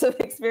very immersive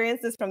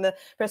experiences from the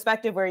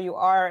perspective where you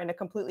are in a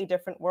completely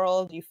different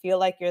world. You feel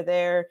like you're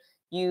there.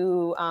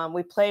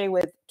 We play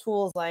with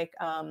tools like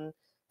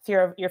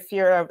fear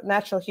of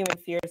natural human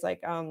fears,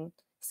 like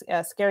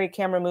scary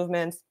camera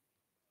movements,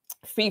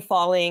 free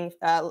falling,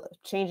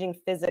 changing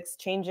physics,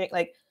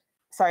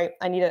 sorry,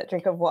 I need a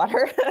drink of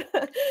water.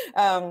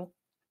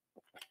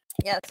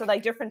 Yeah, so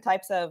like different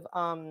types of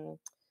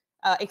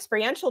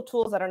experiential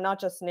tools that are not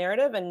just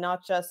narrative and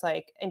not just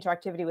like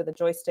interactivity with a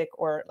joystick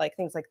or like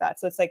things like that.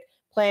 So it's like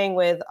playing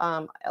with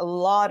a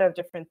lot of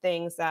different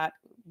things that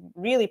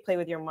really play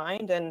with your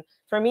mind. And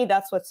for me,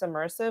 that's what's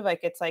immersive. Like,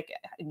 it's like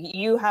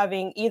you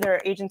having either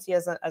agency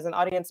as an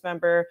audience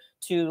member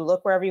to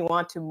look wherever you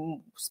want,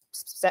 to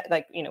set,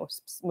 like,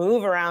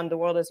 move around the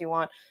world as you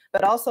want,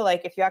 but also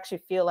like if you actually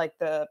feel like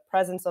the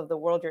presence of the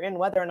world you're in,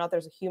 whether or not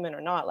there's a human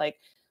or not. Like,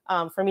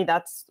 for me,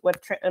 that's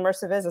what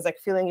immersive is like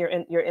feeling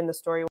you're in the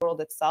story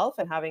world itself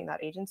and having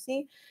that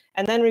agency.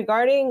 And then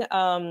regarding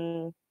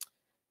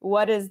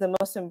what is the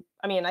most,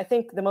 I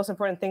think the most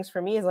important things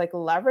for me is like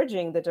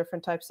leveraging the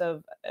different types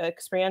of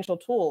experiential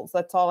tools.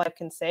 That's all I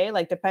can say,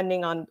 like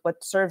depending on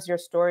what serves your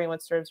story and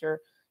what serves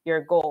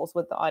your goals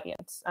with the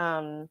audience.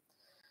 And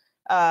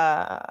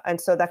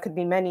so that could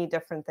be many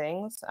different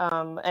things.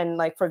 And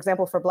like, for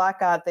example, for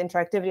Blackout, the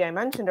interactivity I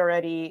mentioned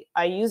already,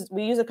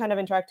 we use a kind of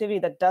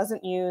interactivity that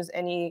doesn't use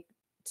any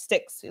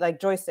sticks, like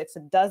joysticks.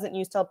 It doesn't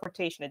use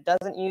teleportation. It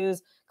doesn't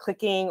use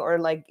clicking or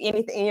like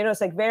anything, it's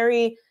like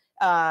very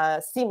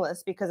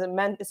seamless, because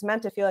it's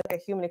meant to feel like a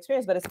human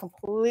experience, but it's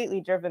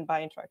completely driven by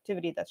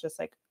interactivity. That's just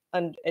like,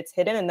 it's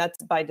hidden, and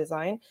that's by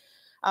design.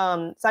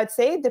 So I'd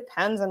say it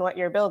depends on what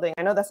you're building.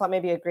 I know that's not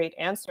maybe a great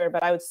answer,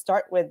 but I would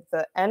start with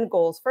the end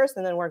goals first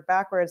and then work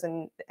backwards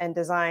and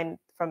design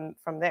from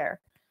there.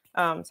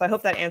 So I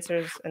hope that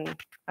answers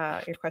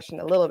your question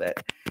a little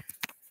bit.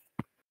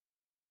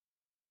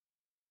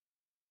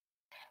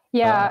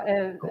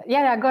 Yeah,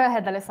 go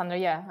ahead, Alessandro.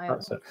 Yeah.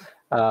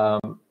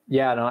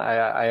 Yeah, no,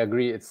 I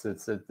agree.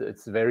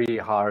 It's very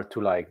hard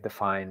to like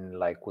define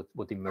like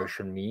what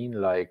immersion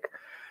mean. Like,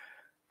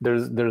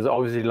 there's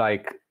obviously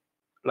like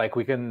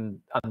we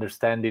can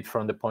understand it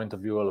from the point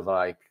of view of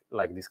like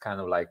this kind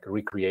of like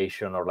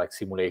recreation or like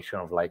simulation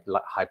of like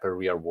hyper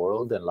real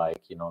world, and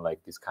like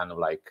like this kind of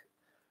like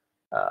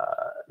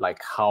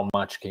how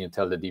much can you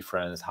tell the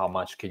difference, how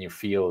much can you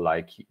feel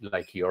like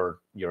you're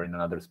in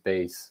another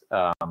space.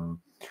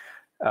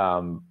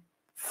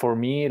 For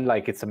me,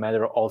 like, it's a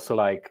matter also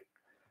like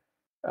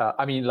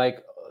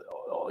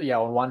yeah,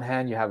 on one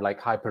hand you have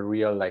like hyper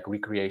real like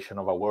recreation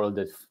of a world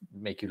that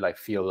make you like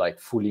feel like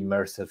fully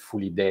immersive,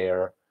 fully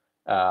there.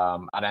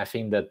 And I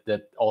think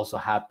that also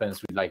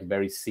happens with like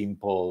very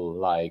simple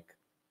like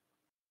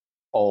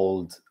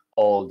old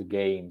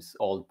games,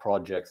 old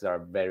projects that are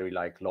very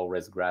like low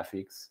res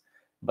graphics,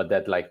 but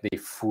that like they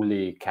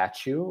fully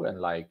catch you and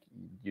like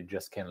you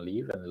just can't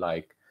leave. And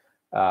like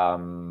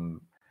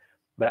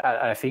but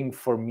I think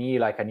for me,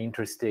 like, an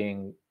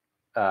interesting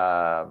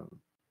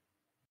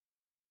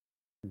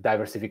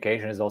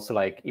diversification is also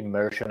like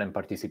immersion and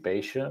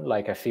participation.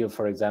 Like, I feel,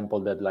 for example,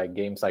 that like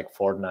games like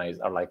Fortnite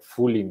are like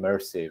fully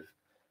immersive.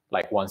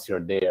 Like, once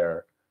you're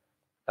there,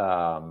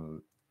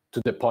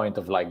 to the point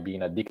of like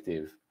being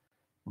addictive,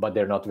 but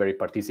they're not very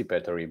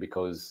participatory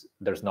because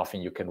there's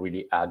nothing you can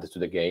really add to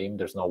the game.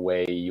 There's no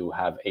way you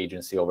have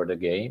agency over the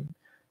game.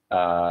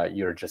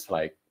 You're just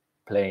like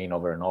playing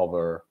over and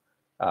over.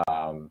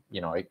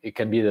 You know, it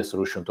can be the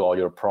solution to all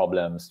your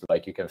problems.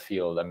 Like you can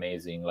feel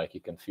amazing, like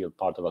you can feel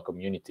part of a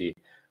community,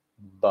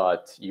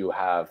 but you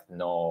have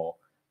no,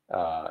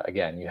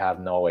 again, you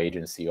have no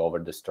agency over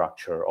the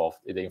structure of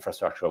the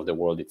infrastructure of the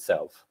world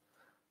itself.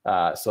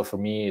 So for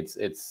me,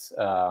 it's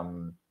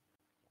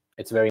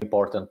very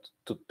important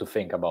to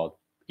think about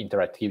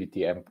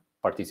interactivity and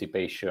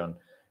participation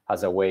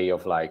as a way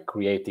of like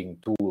creating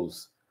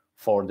tools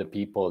for the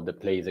people that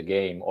play the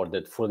game, or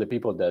that for the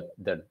people that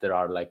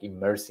are like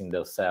immersing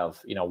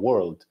themselves in a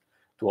world,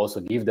 to also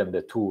give them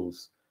the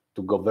tools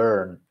to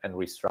govern and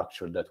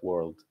restructure that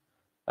world,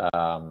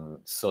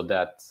 so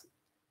that,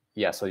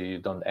 yeah, so you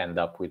don't end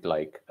up with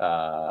like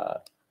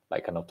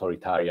an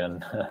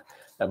authoritarian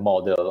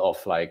model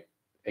of like,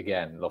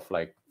 again, of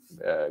like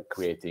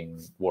creating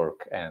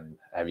work and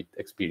have it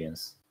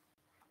experience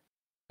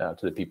to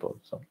the people.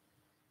 So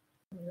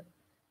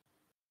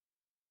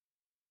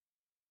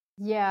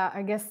yeah,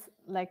 I guess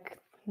like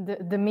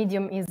the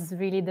medium is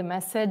really the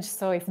message.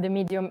 So if the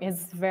medium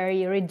is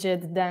very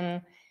rigid,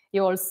 then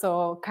you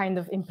also kind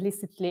of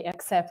implicitly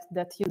accept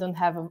that you don't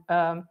have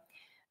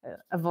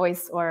a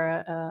voice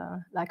or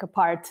like a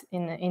part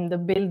in the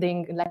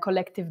building, like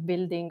collective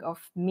building of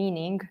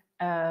meaning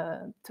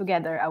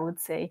together, I would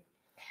say.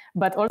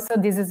 But also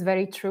this is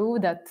very true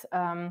that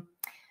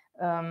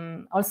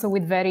also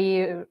with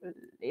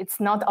it's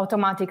not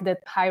automatic that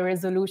high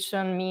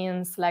resolution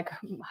means like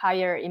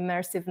higher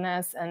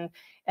immersiveness.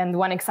 And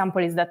one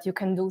example is that you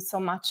can do so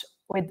much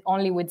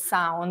only with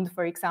sound,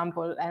 for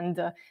example, and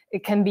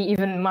it can be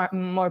even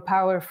more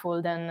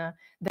powerful than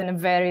a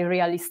very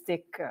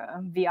realistic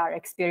VR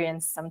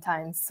experience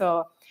sometimes.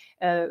 So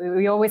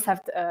we always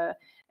have to,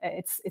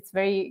 it's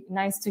very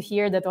nice to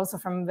hear that also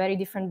from very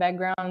different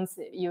backgrounds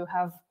you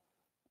have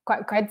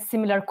quite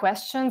similar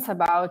questions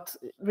about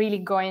really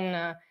going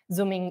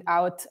zooming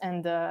out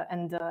and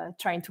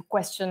trying to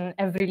question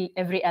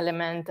every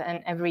element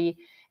and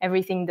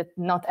everything that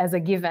not as a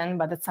given,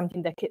 but it's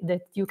something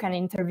that you can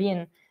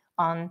intervene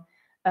on.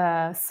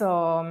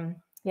 So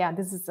yeah,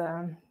 this is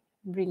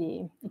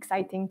really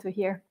exciting to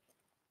hear.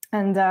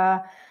 And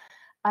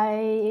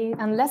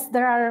unless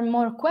there are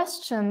more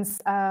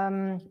questions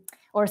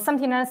or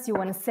something else you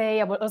want to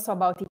say also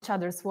about each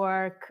other's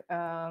work,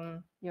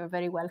 you're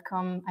very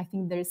welcome. I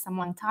think there is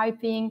someone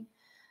typing.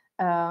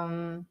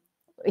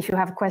 If you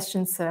have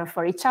questions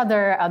for each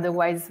other,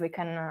 otherwise we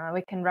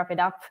can wrap it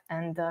up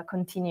and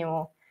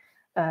continue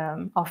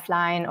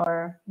offline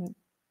or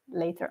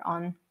later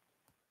on.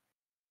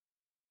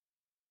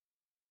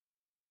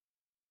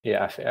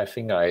 Yeah, I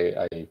think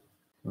I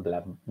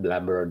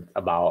blabbered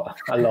about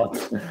a lot,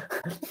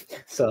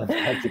 so I'm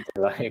happy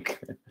to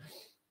like,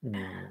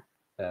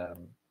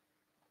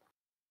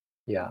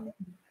 yeah.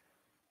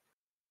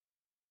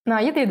 No,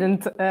 you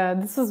didn't.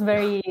 This was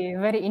very,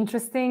 very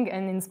interesting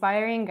and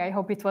inspiring. I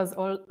hope it was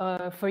all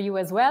for you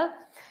as well.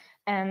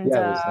 And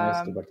yeah, it was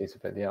nice to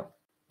participate. Yeah,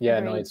 yeah.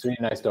 Great. No, it's really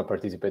nice to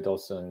participate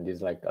also in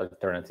these like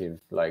alternative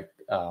like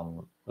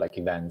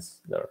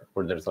events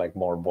where there's like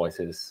more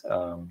voices,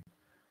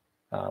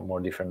 more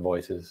different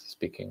voices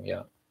speaking.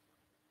 Yeah.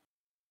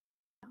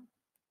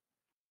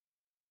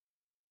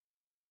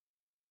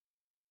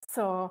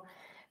 So,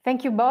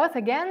 thank you both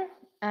again,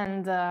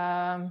 and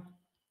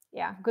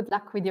yeah, good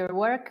luck with your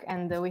work,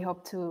 and we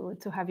hope to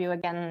have you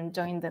again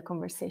join the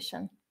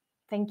conversation.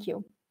 Thank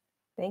you.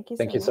 Thank you.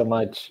 Thank you so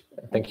much.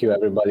 Thank you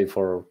everybody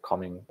for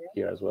coming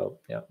here as well.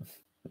 Yeah.